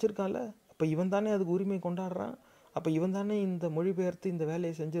 காப்பிரைட் வச்சுருக்கான்ல, அப்போ இவன் தானே அதுக்கு உரிமை கொண்டாடுறான். அப்போ இவன் தானே இந்த மொழிபெயர்த்து இந்த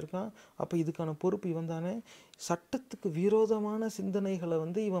வேலையை செஞ்சுருக்கான். அப்போ இதுக்கான பொறுப்பு இவன் தானே. சட்டத்துக்கு விரோதமான சிந்தனைகளை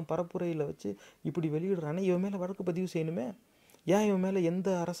வந்து இவன் பரப்புரையில் வச்சு இப்படி வெளியிடுறானே, இவன் மேலே வழக்கு பதிவு செய்யணுமே. ஏன் இவன் மேலே எந்த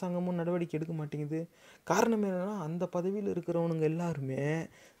அரசாங்கமும் நடவடிக்கை எடுக்க மாட்டேங்குது? காரணம் என்னென்னா, அந்த பதவியில் இருக்கிறவனுங்க எல்லாருமே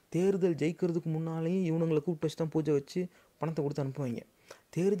தேர்தல் ஜெயிக்கிறதுக்கு முன்னாலேயும் இவனுங்களை கூப்பிட்டு வச்சு தான் பூஜை வச்சு பணத்தை கொடுத்து அனுப்புவாங்க.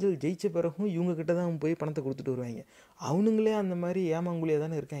 தேர்தல் ஜெயித்த பிறகும் இவங்கக்கிட்ட தான் போய் பணத்தை கொடுத்துட்டு வருவாங்க. அவனுங்களே அந்த மாதிரி ஏமாங்குழியாக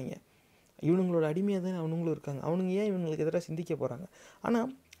தானே இருக்காங்க. இவனுங்களோட அடிமையாக தானே அவனுங்களும் இருக்காங்க. அவனுங்க ஏன் இவங்களுக்கு எதிராக சிந்திக்க போகிறாங்க? ஆனால்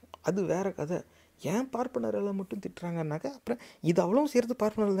அது வேறு கதை. ஏன் பார்ப்பனர்களை மட்டும் திட்டுறாங்கன்னாக்கா, அப்புறம் இது அவ்வளோ சேர்த்து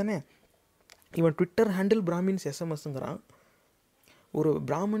பார்ப்பனர்கள் தானே. இவன் ட்விட்டர் ஹேண்டில் பிராமின்ஸ் எஸ்எம்எஸ்ங்கிறான். ஒரு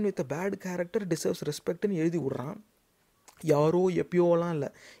Brahmin with bat character deserves ரெஸ்பெக்ட்னு எழுதி விட்றான். யாரோ எப்பயோலாம் இல்லை,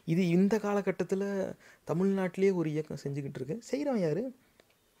 இது இந்த காலகட்டத்தில் தமிழ்நாட்டிலே ஒரு இயக்கம் செஞ்சுக்கிட்டு இருக்கு. செய்கிறவன் யார்?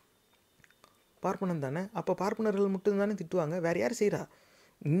 பார்ப்பனன் தானே. அப்போ பார்ப்பனர்கள் மட்டும் தானே திட்டுவாங்க, வேறு யார் செய்கிறா?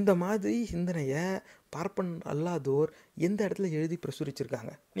 இந்த மாதிரி சிந்தனையை பார்ப்பனர் அல்லாதோர் எந்த இடத்துல எழுதி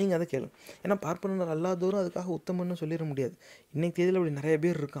பிரசுரிச்சிருக்காங்க? நீங்கள் அதை கேளுங்க. ஏன்னா பார்ப்பனர் அல்லாதோரும் அதுக்காக உத்தமன்னு சொல்லிட முடியாது. இன்றைக்கு தேதியில் அப்படி நிறைய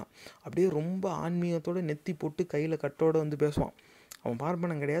பேர் இருக்கான். அப்படியே ரொம்ப ஆன்மீகத்தோடு நெத்தி போட்டு கையில் கட்டோடு வந்து பேசுவான். அவன்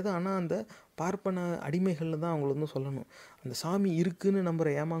பார்ப்பனம் கிடையாது, ஆனால் அந்த பார்ப்பன அடிமைகள்னு தான் அவங்கள வந்து சொல்லணும். அந்த சாமி இருக்குதுன்னு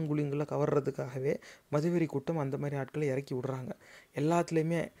நம்புகிற ஏமாங்குழிங்களை கவர்றதுக்காகவே மதுவெறி கூட்டம் அந்த மாதிரி ஆட்களை இறக்கி விட்றாங்க.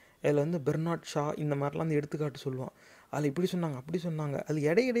 எல்லாத்துலேயுமே அதில் வந்து பெர்னாட் ஷா இந்த மாதிரிலாம் அந்த எடுத்துக்காட்டு சொல்லுவான். அதில் இப்படி சொன்னாங்க அப்படி சொன்னாங்க. அது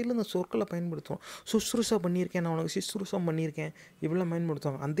இடையிடையில் அந்த சொற்களை பயன்படுத்துவோம். சுஷ்ரூஷா பண்ணியிருக்கேன், நான் உனக்கு சுஷ்ரூஷம் பண்ணியிருக்கேன், இப்படிலாம்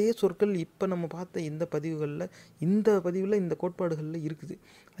பயன்படுத்துவாங்க. அதே சொற்கள் இப்போ நம்ம பார்த்த இந்த பதிவில் இந்த கோட்பாடுகளில் இருக்குது.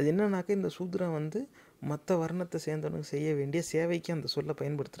 அது என்னன்னாக்கா, இந்த சூத்திரம் வந்து மற்ற வர்ணத்தை சேர்ந்தவனுக்கு செய்ய வேண்டிய சேவைக்கு அந்த சொல்லை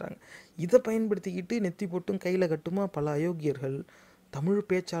பயன்படுத்துகிறாங்க. இதை பயன்படுத்திக்கிட்டு நெத்தி போட்டும் கையில் கட்டுமா பல அயோக்கியர்கள் தமிழ்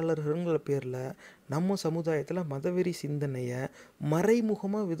பேச்சாளர்கள்ங்கிற பேரில் நம்ம சமுதாயத்தில் மதவெறி சிந்தனையை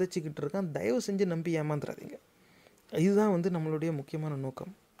மறைமுகமாக விதைச்சிக்கிட்டு இருக்கான். தயவு செஞ்சு நம்பி ஏமாந்துடாதீங்க. இதுதான் வந்து நம்மளுடைய முக்கியமான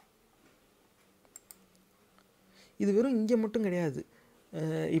நோக்கம். இது வெறும் இங்கே மட்டும் கிடையாது.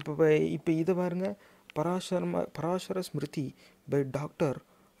 இப்போ இதை பாருங்கள், பராசர ஸ்மிருதி பை டாக்டர்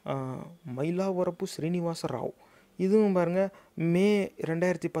மயிலாவரப்பு ஸ்ரீனிவாச ராவ். இதுவும் பாருங்கள், மே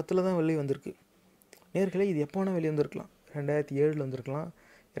 2010 தான் வெளியே வந்திருக்கு. நேர்களே, இது எப்போ வேணால் வெளியே வந்திருக்கலாம். 2007 வந்திருக்கலாம்,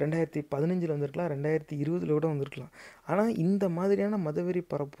 2015 வந்திருக்கலாம், 2020 கூட வந்திருக்கலாம். ஆனால் இந்த மாதிரியான மதவெறி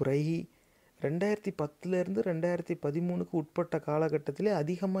பரப்புரை 2010 2013 உட்பட்ட காலகட்டத்திலே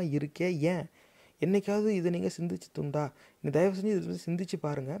அதிகமாக இருக்கே. ஏன்? என்றைக்காவது இதை நீங்கள் சிந்திச்சு துண்டா? நீங்கள் தயவு செஞ்சு இதை பற்றி சிந்திச்சு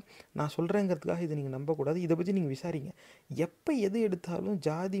பாருங்கள். நான் சொல்கிறேங்கிறதுக்காக இதை நீங்கள் நம்பக்கூடாது. இதை பற்றி நீங்கள் விசாரிங்க. எப்போ எது எடுத்தாலும்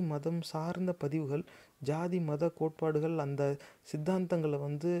ஜாதி மதம் சார்ந்த பதிவுகள், ஜாதி மத கோட்பாடுகள், அந்த சித்தாந்தங்களை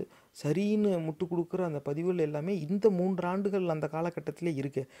வந்து சரின்னு முட்டு கொடுக்குற அந்த பதிவுகள் எல்லாமே இந்த 3 ஆண்டுகள் அந்த காலகட்டத்திலே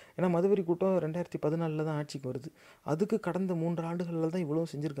இருக்குது. ஏன்னா மதவெறி கூட்டம் 2014 தான் ஆட்சிக்கு வருது. அதுக்கு கடந்த 3 ஆண்டுகளில் தான் இவ்வளோ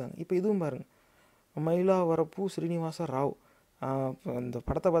செஞ்சுருக்காங்க. இப்போ இதுவும் பாருங்கள், மயிலாவரப்பு ஸ்ரீனிவாச ராவ். அந்த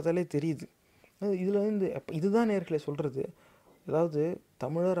படத்தை பார்த்தாலே தெரியுது. இதில் வந்து இதுதான் நேர்களே சொல்கிறது. அதாவது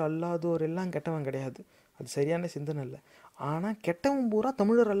தமிழர் அல்லாதோர் எல்லாம் கெட்டவன் கிடையாது, அது சரியான சிந்தனை இல்லை. ஆனால் கெட்டவன் பூரா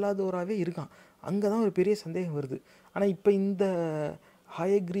தமிழர் அல்லாதோராகவே இருக்கான். அங்கே தான் ஒரு பெரிய சந்தேகம் வருது. ஆனால் இப்போ இந்த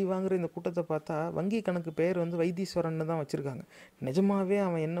ஹயக்ரீவாங்கிற இந்த கூட்டத்தை பார்த்தா வங்கி கணக்கு பெயர் வந்து வைத்தீஸ்வரன்னு தான் வச்சுருக்காங்க. நிஜமாகவே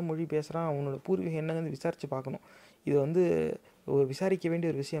அவன் என்ன மொழி பேசுகிறான், அவனோட பூர்வீகம் என்னன்னு விசாரித்து பார்க்கணும். இது வந்து விசாரிக்க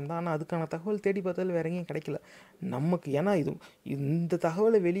வேண்டிய ஒரு விஷயம்தான். ஆனால் அதுக்கான தகவல் தேடி பார்த்தாலும் வேற எங்கேயும் கிடைக்கல நமக்கு. ஏன்னா இந்த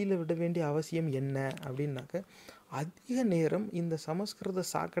தகவலை வெளியில் விட வேண்டிய அவசியம் என்ன அப்படின்னாக்க, அதிக நேரம் இந்த சமஸ்கிருத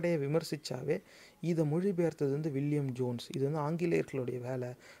சாக்கடையை விமர்சித்தாவே இதை மொழிபெயர்த்தது வந்து வில்லியம் ஜோன்ஸ், இது வந்து ஆங்கிலேயர்களுடைய வேலை,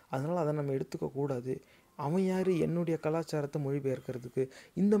 அதனால் அதை நம்ம எடுத்துக்கக்கூடாது, அவன் யார் என்னுடைய கலாச்சாரத்தை மொழிபெயர்க்கிறதுக்கு,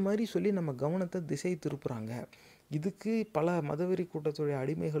 இந்த மாதிரி சொல்லி நம்ம கவனத்தை திசை திருப்புறாங்க. இதுக்கு பல மதவெறி கூட்டத்துடைய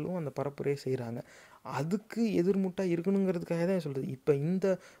அடிமைகளும் அந்த பரப்புரையை செய்கிறாங்க. அதுக்கு எதிர்முட்டாக இருக்கணுங்கிறதுக்காக தான் சொல்கிறது. இப்போ இந்த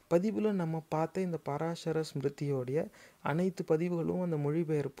பதிவில் நம்ம பார்த்த இந்த பராசர ஸ்மிருதியோடைய அனைத்து பதிவுகளும் அந்த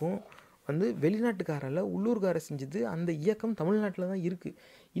மொழிபெயர்ப்பும் வெளிநாட்டுக்காரில் உள்ளூர்கார செஞ்சது. அந்த இயக்கம் தமிழ்நாட்டில் தான் இருக்குது.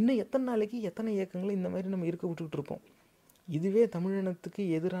 இன்னும் எத்தனை நாளைக்கு எத்தனை இயக்கங்களை இந்த மாதிரி நம்ம இருக்க விட்டுக்கிட்டு இருப்போம்? இதுவே தமிழினத்துக்கு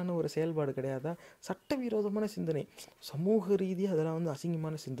எதிரான ஒரு செயல்பாடு கிடையாதா? சட்டவிரோதமான சிந்தனை, சமூக ரீதியாக அதெல்லாம்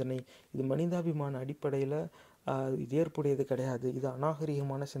அசிங்கமான சிந்தனை, இது மனிதாபிமான அடிப்படையில் இது ஏற்புடையது கிடையாது, இது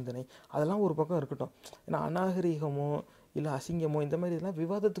அநாகரிகமான சிந்தனை, அதெல்லாம் ஒரு பக்கம் இருக்கட்டும். ஏன்னா அநாகரிகமோ இல்லை அசிங்கமோ இந்த மாதிரி இதெல்லாம்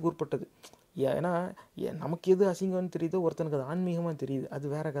விவாதத்துக்கு உட்பட்டது. ஏன்னா நமக்கு எது அசிங்கம்னு தெரியுதோ ஒருத்தனுக்கு அது ஆன்மீகமாக தெரியுது, அது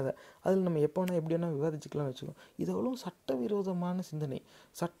வேற கதை. அதில் நம்ம எப்போ வேணால் எப்படி வேணால் விவாதிச்சுக்கலாம்னு வச்சுக்கோம். இதெல்லாம் சட்டவிரோதமான சிந்தனை.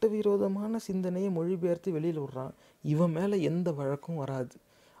 சட்டவிரோதமான சிந்தனையை மொழிபெயர்த்து வெளியில் விடுறான். இவன் மேலே எந்த வழக்கும் வராது.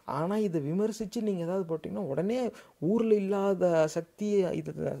 ஆனால் இதை விமர்சித்து நீங்கள் ஏதாவது போட்டிங்கன்னா உடனே ஊரில் இல்லாத சக்தி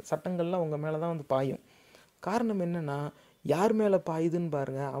இது சட்டங்கள்லாம் உங்கள் மேலே தான் பாயும். காரணம் என்னென்னா, யார் மேலே பாயுதுன்னு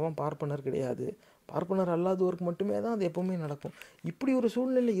பாருங்கள். அவன் பார்ப்பனர் கிடையாது, பார்ப்பனர் அல்லாதவருக்கு மட்டுமே தான் அது எப்போவுமே நடக்கும். இப்படி ஒரு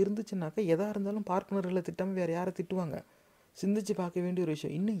சூழ்நிலை இருந்துச்சுன்னாக்கா எதாக இருந்தாலும் பார்ப்பனர்களை திட்டாமல் வேறு யாரை திட்டுவாங்க? சிந்திச்சு பார்க்க வேண்டிய ஒரு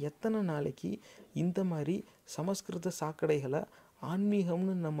விஷயம். இன்னும் எத்தனை நாளைக்கு இந்த மாதிரி சமஸ்கிருத சாக்கடைகளை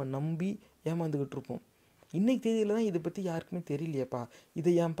ஆன்மீகம்னு நம்ம நம்பி ஏமாந்துக்கிட்டு இருப்போம்? இன்றைக்கு தேதியில் தான் இதை பற்றி யாருக்குமே தெரியலையேப்பா,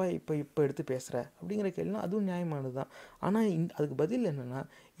 இதை ஏன்ப்பா இப்போ எடுத்து பேசுகிற அப்படிங்கிற கேள்வினா அதுவும் நியாயமானது தான். ஆனால் அதுக்கு பதில் என்னென்னா,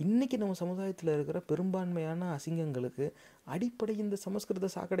 இன்றைக்கி நம்ம சமுதாயத்தில் இருக்கிற பெரும்பான்மையான அசிங்கங்களுக்கு அடிப்படை இந்த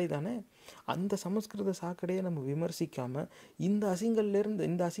சமஸ்கிருத சாக்கடை தானே. அந்த சமஸ்கிருத சாக்கடையை நம்ம விமர்சிக்காமல் இந்த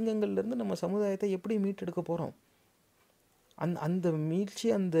அசிங்கங்கள்லேருந்து நம்ம சமுதாயத்தை எப்படி மீட்டெடுக்க போகிறோம்? அந்த மீழ்ச்சி,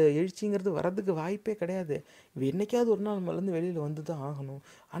 அந்த எழுச்சிங்கிறது வர்றதுக்கு வாய்ப்பே கிடையாது. என்னைக்காவது ஒரு நாள் நம்மளேருந்து வெளியில் வந்து தான் ஆகணும்.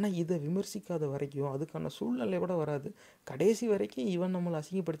 ஆனால் இதை விமர்சிக்காத வரைக்கும் அதுக்கான சூழ்நிலை கூட வராது. கடைசி வரைக்கும் இவன் நம்மளை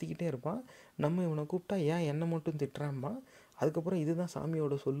அசிங்கப்படுத்திக்கிட்டே இருப்பான். நம்ம இவனை கூப்பிட்டா ஏன் என்னை மட்டும் திட்டுறாம்மா, அதுக்கப்புறம் இதுதான்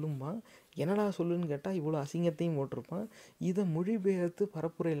சாமியோட சொல்லும்மா, என்னடா சொல்லுன்னு கேட்டால் இவ்வளோ அசிங்கத்தையும் போட்டிருப்பான். இதை மொழிபெயர்த்து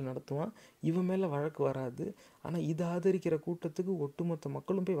பரப்புரையில் நடத்துவான். இவன் மேலே வழக்கு வராது. ஆனால் இதை ஆதரிக்கிற கூட்டத்துக்கு ஒட்டுமொத்த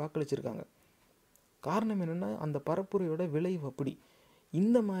மக்களும் போய் வாக்களிச்சிருக்காங்க. காரணம் என்னென்னா, அந்த பரப்புரையோட விளைவு அப்படி.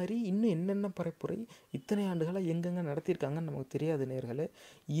 இந்த மாதிரி இன்னும் என்னென்ன பரப்புரை இத்தனை ஆண்டுகளாக எங்கெங்கே நடத்தியிருக்காங்கன்னு நமக்கு தெரியாது நேர்களே.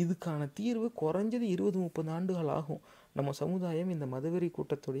 இதுக்கான தீர்வு குறைஞ்சது 20-30 ஆண்டுகள் ஆகும். நம்ம சமுதாயம் இந்த மதவெறி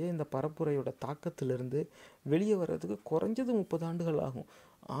கூட்டத்துடைய இந்த பரப்புரையோட தாக்கத்திலிருந்து வெளியே வர்றதுக்கு குறைஞ்சது 30 ஆண்டுகள் ஆகும்.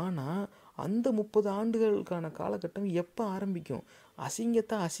 ஆனால் அந்த 30 ஆண்டுகளுக்கான காலகட்டம் எப்போ ஆரம்பிக்கும்?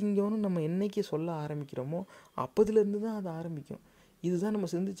 அசிங்கத்தை அசிங்கம்னு நம்ம என்னைக்கு சொல்ல ஆரம்பிக்கிறோமோ அப்போதுலேருந்து தான் அது ஆரம்பிக்கும். இதுதான் நம்ம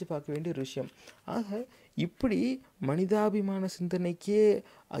சிந்திச்சு பார்க்க வேண்டிய ஒரு விஷயம். ஆக இப்படி மனிதாபிமான சிந்தனைக்கே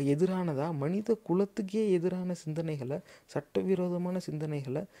எதிரானதா, மனித குலத்துக்கே எதிரான சிந்தனைகளை, சட்டவிரோதமான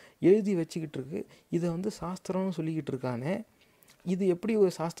சிந்தனைகளை எழுதி வச்சுக்கிட்டு இருக்கு. இதை சாஸ்திரம்னு சொல்லிக்கிட்டு இருக்கானே, இது எப்படி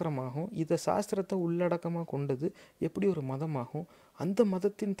ஒரு சாஸ்திரமாகும்? இதை சாஸ்திரத்தை உள்ளடக்கமாக கொண்டது எப்படி ஒரு மதமாகும்? அந்த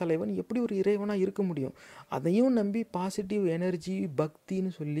மதத்தின் தலைவன் எப்படி ஒரு இறைவனாக இருக்க முடியும்? அதையும் நம்பி பாசிட்டிவ் எனர்ஜி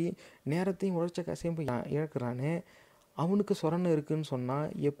பக்தின்னு சொல்லி நேரத்தையும் உழைச்ச கசையும் போய் இழக்கிறானே, அவனுக்கு சொரணை இருக்குன்னு சொன்னால்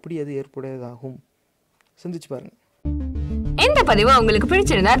எப்படி அது ஏற்புடையதாகும்? சிந்திச்சு பாருங்க. இந்த பதிவு உங்களுக்கு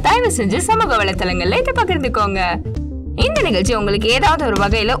பிடிச்சிருந்தா தயவு செஞ்சு சமூக வலைத்தளங்கள்ல இதை பகிர்ந்துக்கோங்க. இந்த நிகழ்ச்சி உங்களுக்கு ஏதாவது ஒரு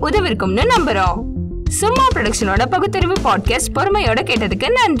வகையில உதவி இருக்கும்னு நம்புறோம். சும்மா ப்ரொடக்ஷனோட பகுத்தறிவு பாட்காஸ்ட் பொறுமையோட கேட்டதுக்கு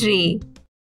நன்றி.